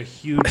 and I took a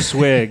huge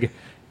swig,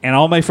 and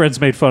all my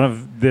friends made fun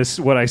of this,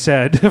 what I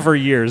said for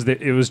years,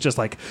 that it was just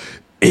like,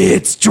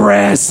 it's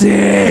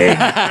dressing!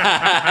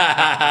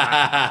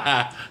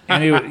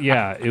 And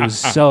it was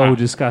so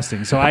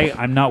disgusting. So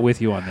I'm not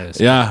with you on this.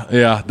 Yeah.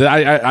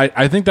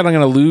 I think that I'm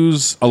going to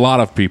lose a lot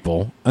of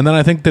people, and then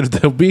I think that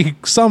there'll be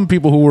some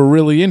people who were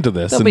really into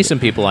this. There'll be some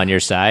people on your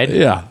side.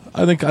 Yeah,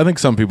 I think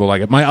some people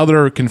like it. My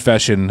other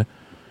confession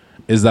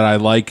is that I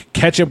like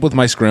ketchup with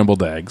my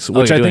scrambled eggs,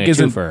 which I think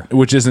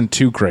isn't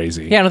too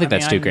crazy. Yeah, I don't think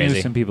that's too I knew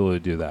crazy. some people who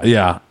would do that.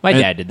 Yeah, My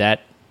dad did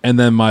that. And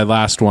then my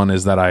last one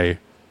is that I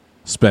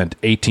spent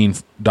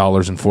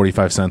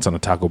 $18.45 on a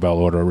Taco Bell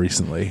order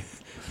recently.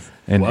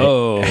 And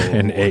Whoa.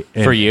 and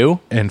For you?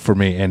 And for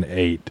me, and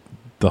ate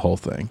the whole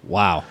thing.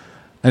 Wow.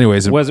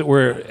 Anyways,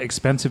 Were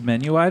expensive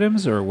menu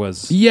items or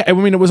was? yeah, I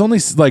mean, it was only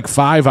like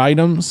 5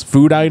 items,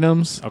 food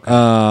items. Okay.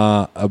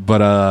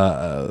 But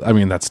I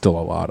mean, that's still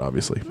a lot,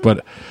 obviously.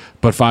 But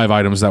 5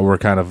 items that were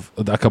kind of,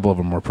 a couple of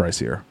them were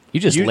pricier. You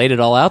just laid it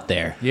all out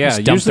there. Yeah,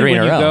 Just dumped usually 3 in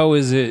when a you row. go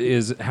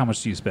is how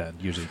much do you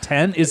spend? Usually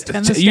 10. Is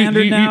 10 the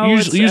standard now?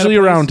 Usually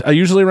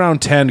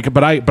around 10.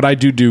 But I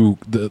do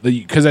the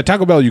because at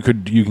Taco Bell you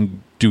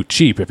can do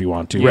cheap if you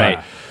want to.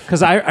 Right.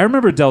 Because I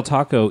remember Del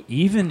Taco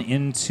even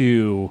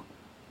into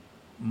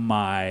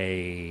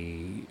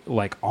my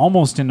like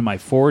almost into my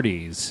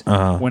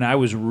 40s when I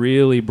was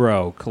really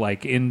broke,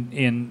 like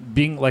in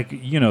being like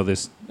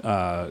this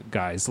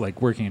guys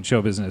like working in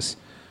show business,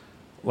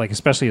 like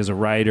especially as a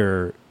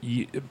writer,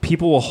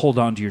 people will hold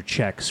on to your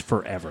checks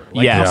forever.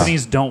 Like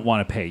companies don't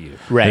want to pay you,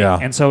 Right. Yeah.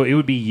 and so it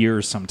would be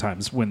years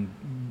sometimes when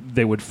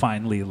they would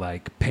finally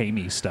like pay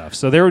me stuff.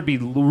 So there would be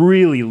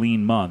really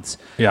lean months.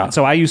 Yeah. And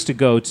so I used to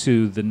go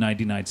to the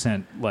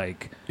 99-cent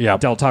like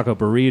Del Taco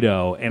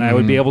burrito, and I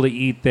would be able to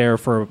eat there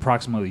for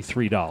approximately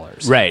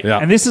 $3. Right. Yeah.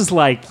 And this is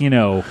like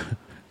like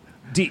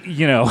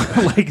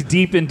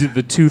deep into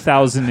the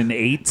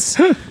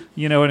 2008s.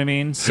 You know what I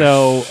mean?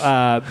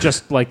 So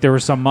just like there were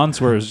some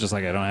months where it was just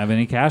like I don't have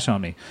any cash on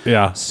me.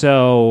 Yeah.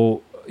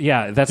 So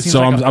yeah, that seems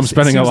So like I'm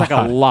spending a like a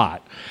lot.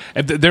 lot.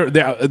 And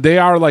they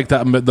are like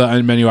the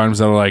menu items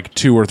that are like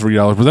 $2 or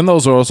 $3, but then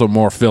those are also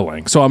more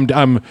filling. So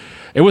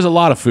it was a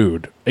lot of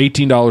food,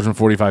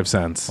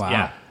 $18.45. Wow.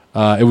 Yeah.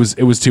 It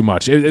was too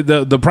much.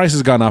 The price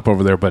has gone up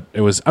over there, but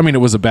it was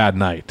a bad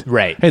night.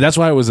 Right. Hey, that's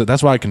why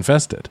I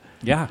confessed it.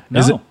 Yeah.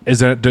 Is No. it? Is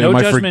that? No am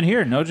I judgment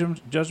here. No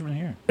judgment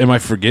here. Am I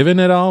forgiven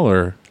at all,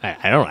 or?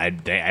 I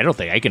don't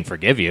think I can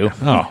forgive you.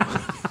 Oh,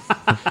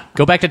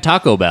 Go back to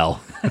Taco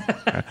Bell.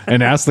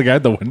 and ask the guy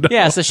at the window.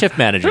 Yeah, it's the shift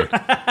manager.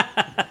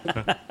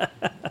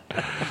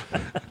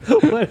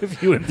 What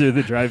if you went through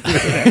the drive-thru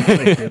and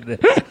actually did this?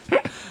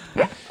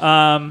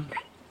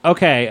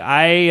 Okay,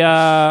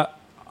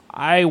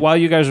 I while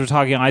you guys were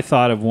talking, I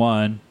thought of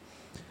one,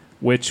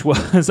 which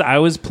was I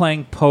was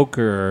playing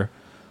poker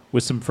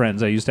with some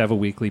friends. I used to have a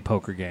weekly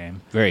poker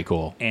game, Very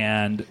cool.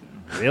 and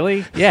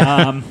really,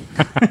 Yeah.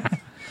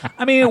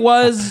 I mean, it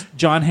was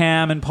John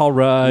Hamm and Paul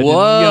Rudd. And,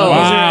 Whoa.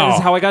 Wow. This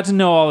is how I got to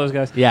know all those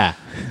guys. Yeah.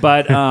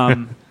 But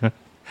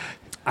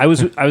I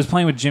was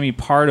playing with Jimmy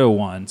Pardo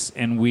once,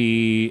 and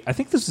I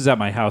think this was at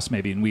my house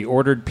maybe, and we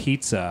ordered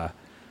pizza,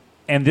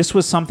 and this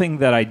was something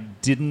that I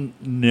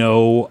didn't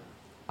know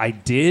I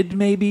did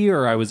maybe,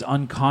 or I was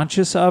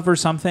unconscious of or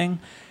something,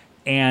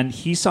 and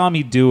he saw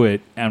me do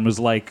it and was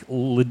like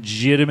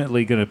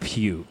legitimately gonna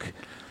puke.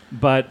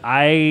 But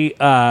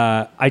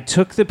I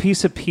took the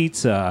piece of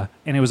pizza,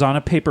 and it was on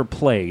a paper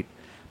plate,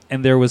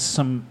 and there was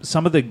some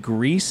of the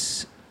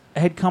grease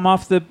had come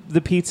off the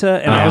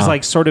pizza, and I was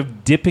like sort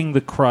of dipping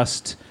the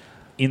crust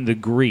in the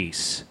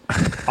grease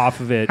off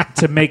of it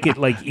to make it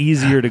like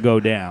easier to go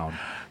down.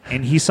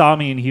 And he saw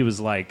me, and he was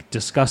like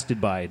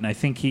disgusted by it, and I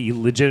think he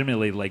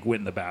legitimately like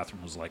went in the bathroom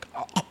and was like,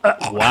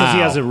 because he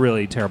has a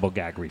really terrible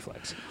gag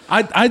reflex.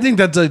 I think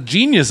that's a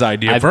genius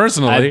idea.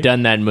 Personally, I've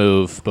done that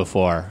move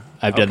before.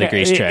 I've done the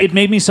grease trick. It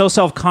made me so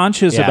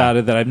self-conscious Yeah. about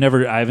it that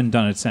I haven't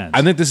done it since.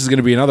 I think this is going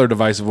to be another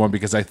divisive one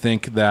because I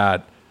think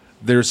that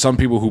there's some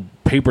people who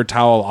paper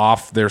towel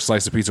off their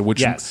slice of pizza,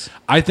 which Yes.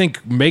 I think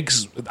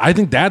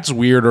that's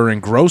weirder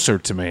and grosser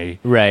to me.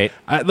 Right.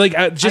 I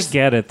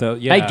get it though.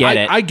 Yeah, I get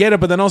it. I get it,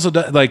 but then also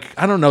like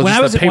I don't know, When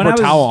just the paper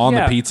towel on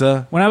yeah. the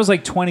pizza. When I was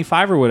like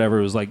 25 or whatever,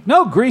 it was like,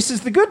 no, grease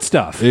is the good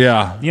stuff.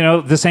 Yeah, You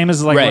know, the same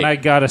as like Right. when I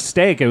got a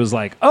steak, it was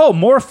like, oh,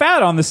 more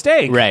fat on the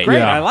steak. Right. Great.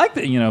 Yeah. I like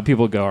that. You know,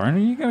 people go, are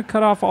you going to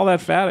cut off all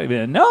that fat?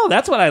 No,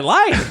 that's what I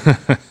like.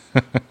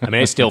 I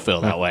mean, I still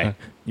feel that way.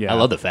 Yeah. I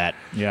love the fat.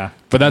 Yeah.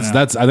 but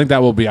that's I think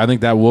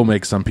that will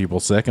make some people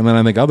sick, and then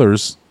I think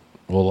others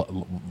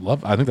will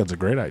love. I think that's a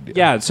great idea.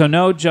 Yeah. So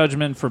no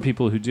judgment for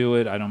people who do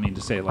it. I don't mean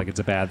to say it like it's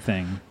a bad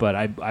thing, but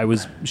I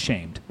was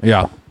shamed.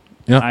 yeah,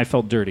 yeah. I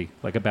felt dirty,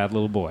 like a bad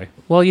little boy.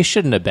 Well, you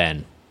shouldn't have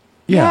been.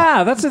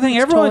 Yeah, that's the thing.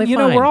 Everyone, totally you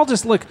know, fine. we're all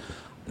just look.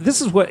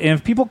 This is what, and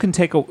if people can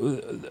take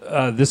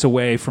this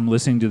away from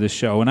listening to this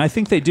show, and I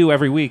think they do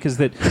every week, is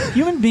that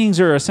human beings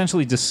are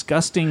essentially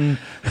disgusting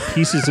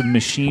pieces of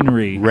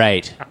machinery,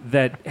 Right.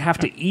 that have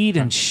to eat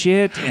and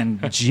shit and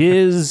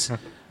jizz.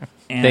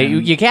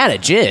 And You gotta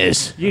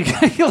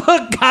jizz.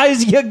 look,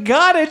 guys, you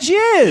gotta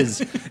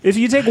jizz. If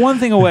you take one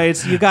thing away,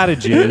 it's you gotta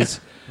jizz.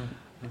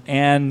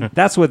 And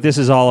that's what this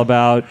is all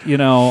about. You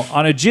know,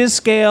 on a jizz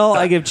scale,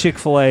 I give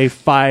Chick-fil-A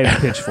 5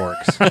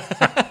 pitchforks.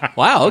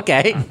 Wow.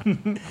 Okay.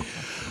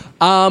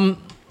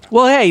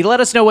 Well, hey, let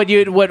us know what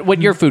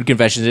your food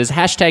confessions is.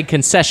 Hashtag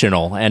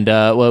concessional, and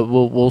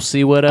we'll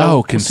see what we'll see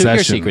what concession.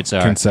 your secrets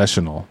are.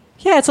 Concessional.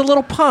 Yeah, it's a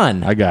little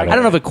pun. I got it. I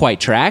don't know if it quite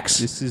tracks,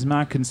 This is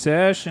my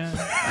concession.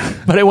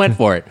 but I went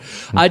for it.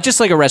 Just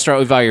like a restaurant,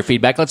 we value your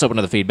feedback. Let's open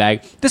up the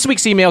feedback. This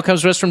week's email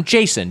comes to us from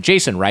Jason.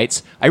 Jason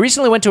writes, I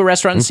recently went to a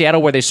restaurant in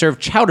Seattle where they serve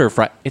chowder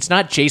fry. It's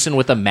not Jason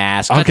with a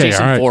mask. Not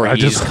Jason all right. I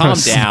Voorhees. just Calm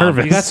was down.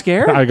 nervous. You got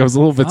scared? I was a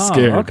little bit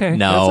scared. Okay,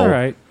 No. that's all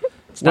right.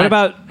 What not-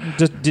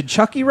 about, did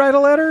Chucky write a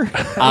letter?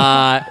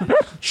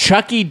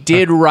 Chucky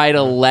did write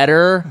a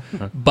letter,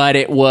 but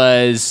it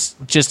was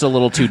just a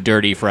little too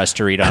dirty for us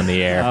to read on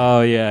the air.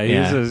 Oh, yeah,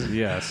 Yeah. he's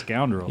a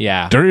scoundrel.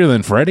 Yeah. Dirtier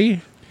than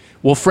Freddy?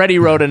 Well, Freddie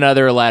wrote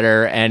another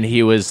letter, and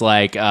he was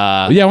like,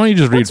 Yeah, why don't you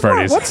just read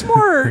Freddy's? What's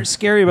more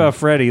scary about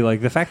Freddy?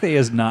 Like the fact that he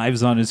has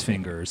knives on his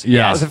fingers.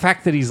 Yeah. The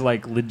fact that he's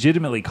like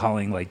legitimately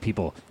calling like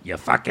people, you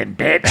fucking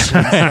bitch.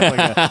 And stuff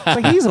like that.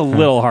 It's like he's a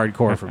little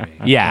hardcore for me.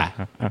 yeah.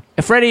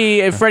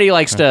 Freddie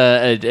likes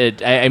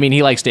to,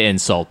 he likes to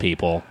insult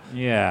people.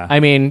 Yeah. I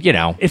mean, you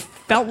know. It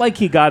felt like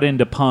he got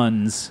into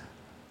puns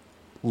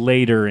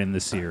later in the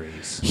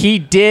series. He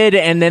did,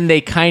 and then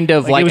they kind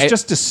of Like, it was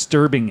just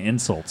disturbing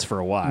insults for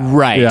a while.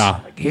 right.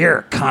 Yeah. Like,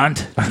 here,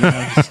 cunt. You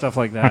know, stuff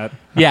like that.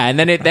 Yeah, and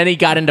then he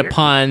got into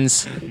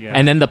puns, Yeah.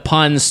 and then the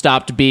puns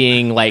stopped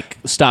being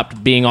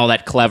all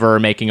that clever or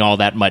making all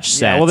that much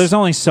sense. Yeah, well, there's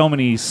only so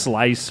many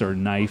slice or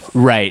knife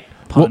right.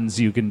 puns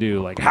you can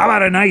do. Like, how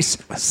about a nice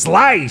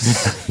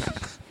slice?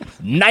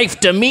 Knife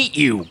to meet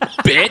you,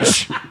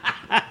 bitch.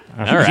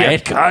 All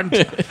right.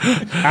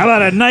 Cunt. How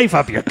about a knife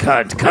up your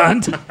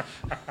cunt?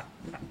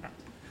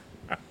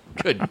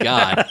 Good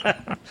God.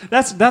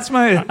 That's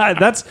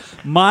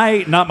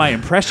my not my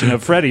impression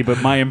of Freddy,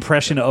 but my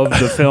impression of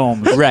the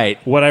film. Right.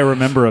 What I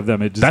remember of them.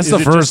 That's the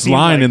first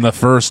line in the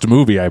first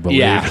movie, I believe.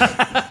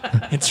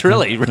 Yeah. It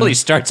really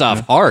starts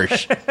off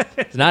harsh.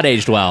 It's not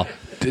aged well.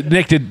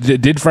 Nick,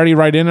 did Freddy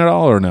write in at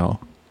all or no?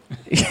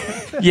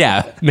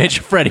 Yeah, Mitch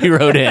Freddie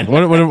wrote in.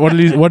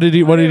 What did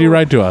he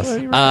write to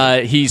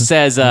us? He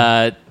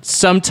says,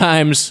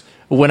 sometimes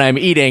when I'm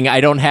eating,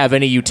 I don't have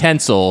any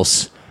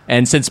utensils,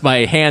 and since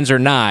my hands are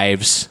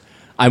knives,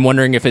 I'm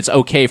wondering if it's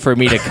okay for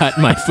me to cut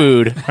my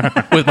food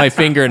with my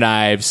finger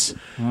knives.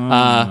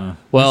 Well,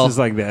 this is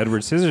like the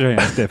Edward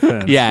Scissorhands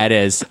defense. Yeah, it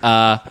is.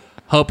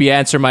 Hope you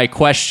answer my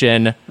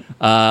question.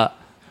 Frederick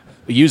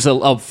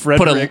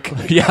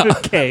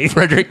K.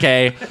 Frederick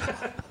K.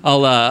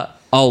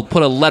 I'll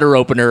put a letter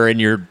opener in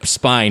your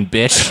spine,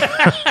 bitch.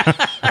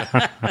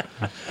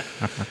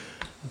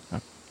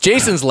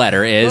 Jason's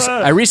letter is,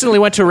 I recently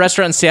went to a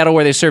restaurant in Seattle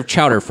where they serve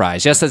chowder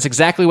fries. Yes, that's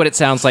exactly what it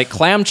sounds like.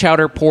 Clam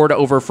chowder poured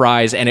over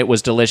fries, and it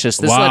was delicious.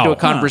 This led to a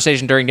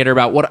conversation during dinner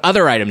about what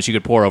other items you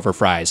could pour over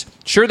fries.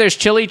 Sure, there's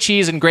chili,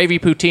 cheese, and gravy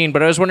poutine,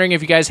 but I was wondering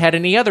if you guys had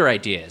any other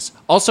ideas.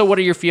 Also, what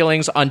are your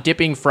feelings on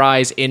dipping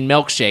fries in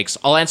milkshakes?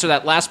 I'll answer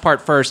that last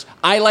part first.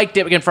 I like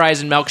dipping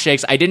fries in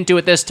milkshakes. I didn't do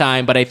it this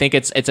time, but I think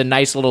it's a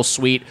nice little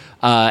sweet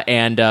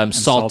and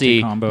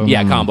salty combo.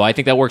 Yeah, combo. I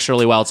think that works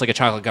really well. It's like a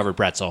chocolate-covered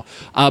pretzel.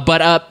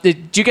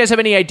 Do you guys have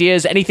any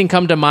ideas? Anything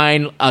come to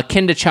mind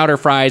akin to chowder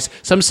fries?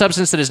 Some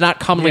substance that is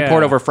not commonly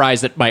poured over fries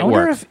that might I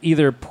wonder work. if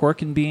either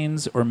pork and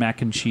beans or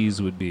mac and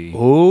cheese would be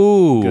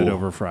good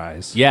over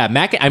fries. Yeah,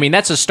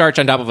 that's a starch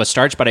on top of a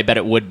starch, but I bet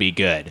it would be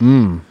good.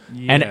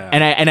 Yeah.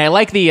 And I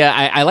like the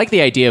I like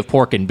the idea of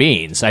pork and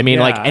beans. I mean,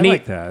 Yeah, like I any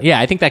like that. Yeah,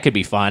 I think that could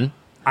be fun.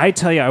 I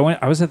tell you,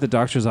 I was at the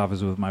doctor's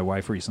office with my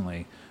wife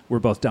recently. We're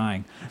both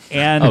dying,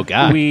 and Oh,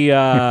 God. we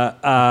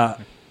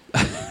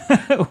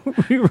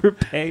we were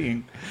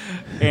paying,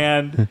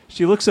 and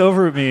she looks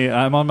over at me.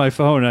 I'm on my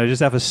phone, and I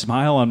just have a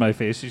smile on my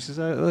face. She says,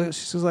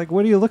 like,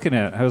 what are you looking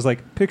at? I was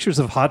like, pictures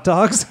of hot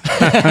dogs.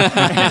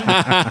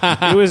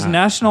 It was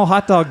National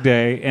Hot Dog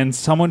Day, and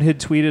someone had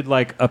tweeted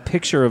like a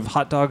picture of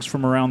hot dogs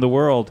from around the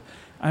world.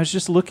 I was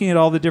just looking at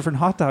all the different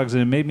hot dogs,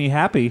 and it made me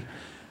happy.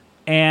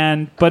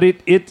 But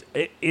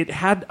it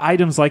had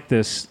items like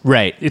this,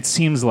 right? It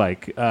seems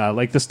like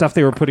the stuff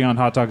they were putting on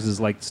hot dogs is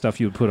like stuff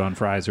you would put on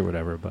fries or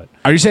whatever. But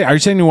Are you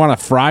saying you want a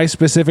fry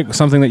specific,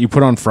 something that you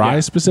put on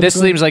fries specifically?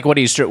 This seems like what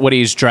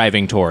he's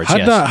driving towards.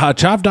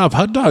 Chopped up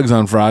hot dogs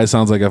on fries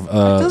sounds like a. It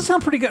does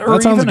sound pretty good. Or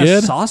that sounds even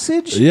good. a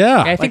sausage.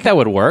 Yeah, I think that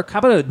would work. How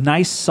about a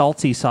nice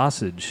salty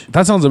sausage?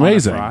 That sounds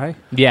amazing. On a fry?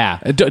 Yeah.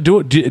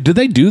 Do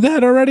they do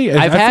that already?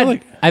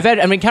 I've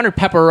encountered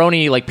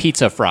pepperoni like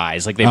pizza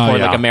fries. Like they pour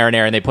like a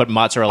marinara and they put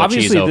mozzarella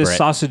cheese over it. This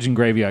sausage and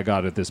gravy I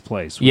got at this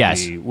place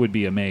would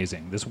be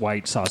amazing. This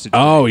white sausage.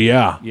 Oh, gravy.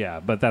 yeah. Yeah,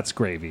 but that's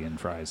gravy and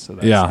fries, so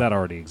that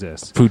already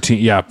exists.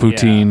 Poutine. Yeah.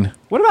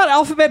 What about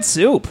alphabet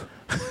soup?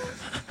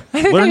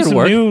 I think Learn that would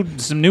work.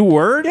 some new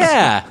words?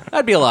 Yeah,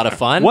 that'd be a lot of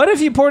fun. What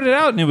if you poured it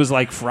out and it was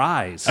like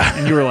fries?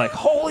 And you were like,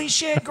 holy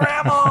shit,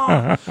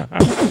 Grandma!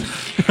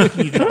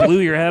 You just blew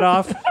your head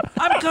off.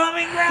 I'm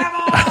coming,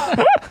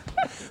 Grandma!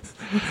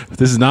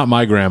 This is not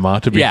my grandma,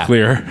 to be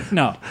clear.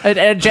 No.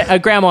 A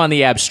grandma on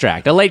the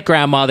abstract. A late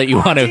grandma that you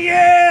want to... Here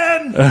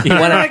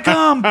I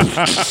come!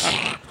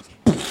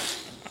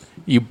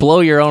 You blow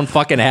your own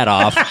fucking head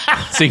off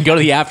so you can go to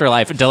the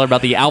afterlife and tell her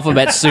about the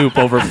alphabet soup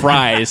over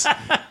fries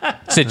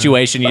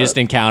situation you just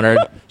encountered.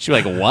 She'd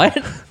be like, what?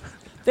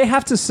 They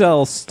have to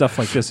sell stuff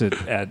like this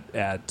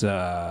at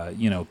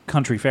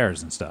country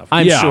fairs and stuff.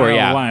 I'm sure, I don't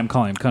know why I'm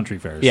calling them country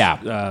fairs.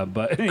 Yeah.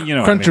 But,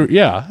 Country,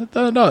 yeah.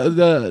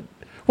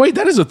 Wait,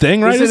 that is a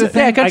thing, right? Is it a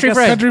thing? Yeah, country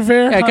fair. Country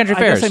fair? Yeah, country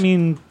fairs. I guess, I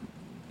mean...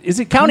 Is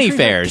it county country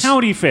fairs?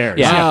 County fairs.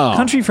 Yeah. Oh.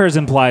 Country fairs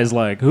implies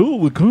like,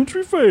 the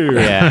country fair.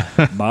 Yeah.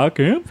 Mike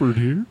Hanford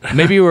here.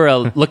 Maybe you were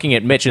looking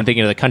at Mitch and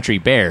thinking of the country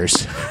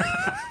bears.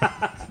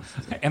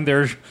 And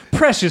their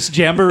precious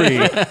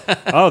jamboree.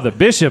 Oh, the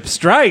bishop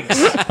strikes.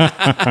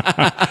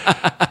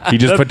 He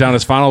just put down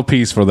his final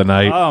piece for the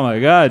night. Oh,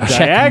 my God.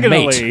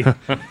 Diagonally.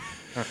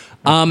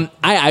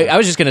 I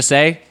was just going to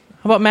say,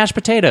 how about mashed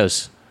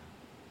potatoes?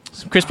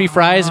 Some crispy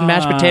fries and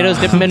mashed potatoes.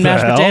 Dip them in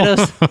mashed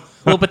potatoes. A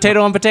little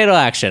potato on potato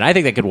action. I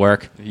think that could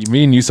work.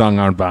 Me and Yusong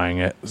aren't buying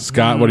it.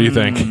 Scott, what do you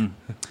think?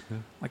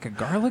 Like a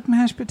garlic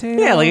mashed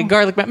potato? Yeah, like a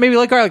garlic mashed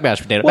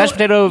potato. Well, mashed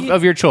potato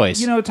of your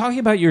choice. Talking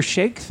about your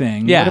shake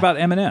thing, Yeah. what about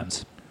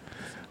M&M's?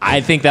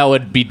 I think that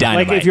would be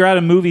dynamite. Like if you're at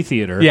a movie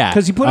theater. Yeah.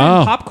 Because you put in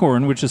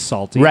popcorn, which is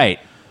salty. Right.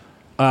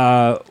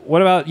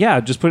 What about,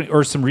 just putting,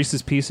 or some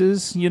Reese's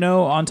Pieces,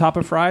 on top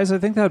of fries? I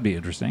think that would be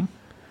interesting.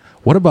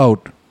 What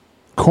about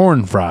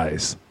corn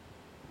fries?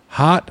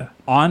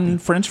 On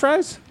French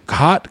fries?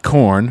 Hot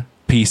corn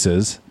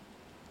pieces.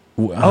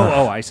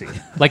 I see.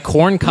 Like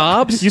corn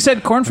cobs? You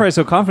said corn fries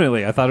so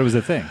confidently, I thought it was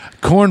a thing.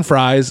 Corn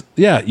fries.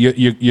 Yeah,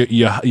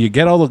 you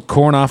get all the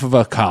corn off of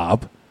a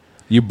cob.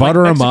 You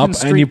butter them up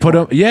Mexican and you put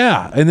street them.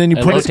 Yeah, and then you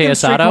put elote it. Street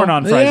asado? corn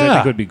on fries, I Yeah.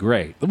 think would be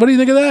great. What do you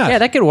think of that? Yeah,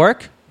 that could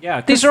work. Yeah,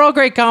 These are all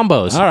great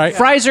combos. All right.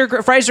 Fries are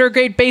a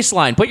great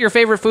baseline. Put your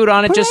favorite food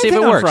on it, Put just see if it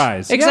anything on works.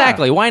 fries.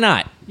 Exactly. Yeah. Why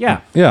not?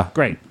 Yeah. Yeah.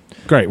 Great.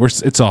 Great.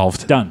 It's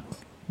solved. Done.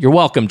 You're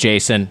welcome,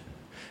 Jason.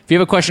 If you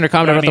have a question or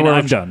comment about the word,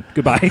 I'm done.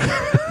 Goodbye.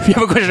 If you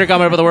have a question or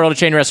comment about the world of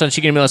chain restaurants,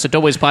 you can email us at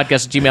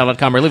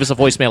doughboyspodcast@gmail.com or leave us a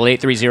voicemail at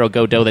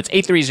 830-GO-DOUGH. That's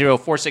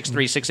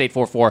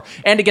 830-463-6844.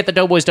 And to get the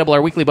Doughboys Double,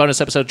 our weekly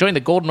bonus episode, join the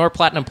Golden or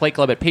Platinum Play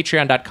Club at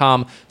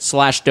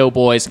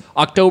patreon.com/doughboys.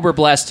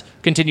 Octoberblessed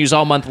continues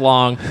all month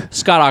long.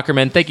 Scott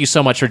Aukerman, thank you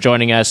so much for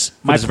joining us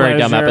for this very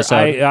dumb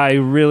episode. I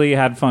really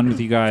had fun with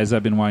you guys.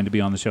 I've been wanting to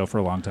be on the show for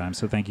a long time,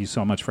 so thank you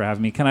so much for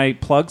having me. Can I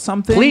plug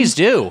something? Please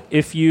do.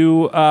 If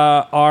you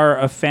are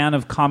a fan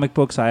of comic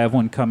books, I have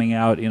one coming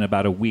out in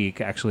about a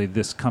week, actually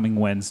this coming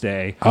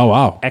Wednesday. Oh,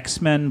 wow.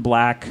 X-Men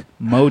Black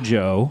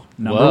Mojo,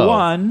 number Whoa.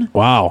 1.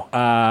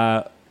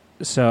 Wow.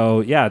 So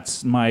yeah,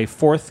 it's my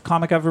 4th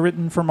comic I've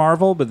written for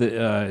Marvel, but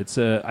I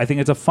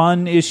think it's a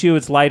fun issue.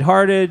 It's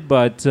lighthearted,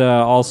 but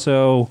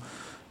also,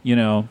 I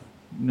don't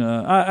know.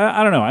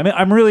 I mean,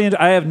 I'm really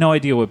I have no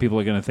idea what people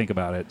are going to think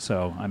about it,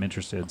 so I'm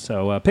interested.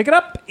 So pick it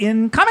up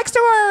in comic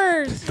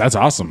stores. That's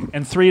awesome.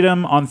 And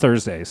Freedom on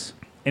Thursdays.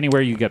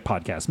 Anywhere you get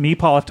podcasts. Me,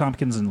 Paul F.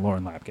 Tompkins, and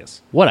Lauren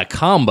Lapkus. What a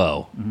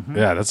combo. Mm-hmm.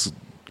 Yeah, that's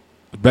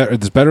better.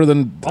 It's better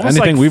than Almost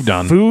anything like we've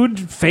done. Food,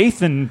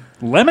 faith, and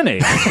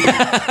lemonade.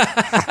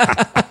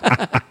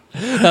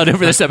 That'll do it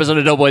for this episode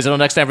of Doughboys. Until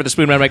next time, for the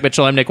Spoon Man, Mike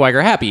Mitchell, I'm Nick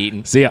Weiger. Happy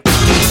eating. See ya.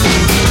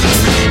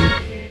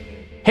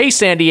 Hey,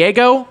 San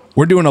Diego.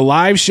 We're doing a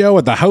live show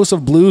at the House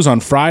of Blues on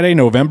Friday,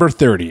 November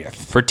 30th.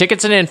 For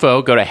tickets and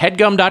info, go to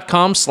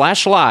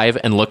headgum.com/live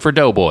and look for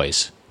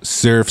Doughboys.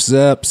 Surf's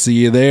up. See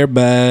you there,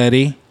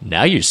 buddy.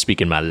 Now you're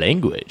speaking my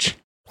language.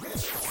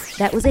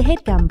 That was a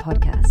HeadGum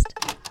podcast.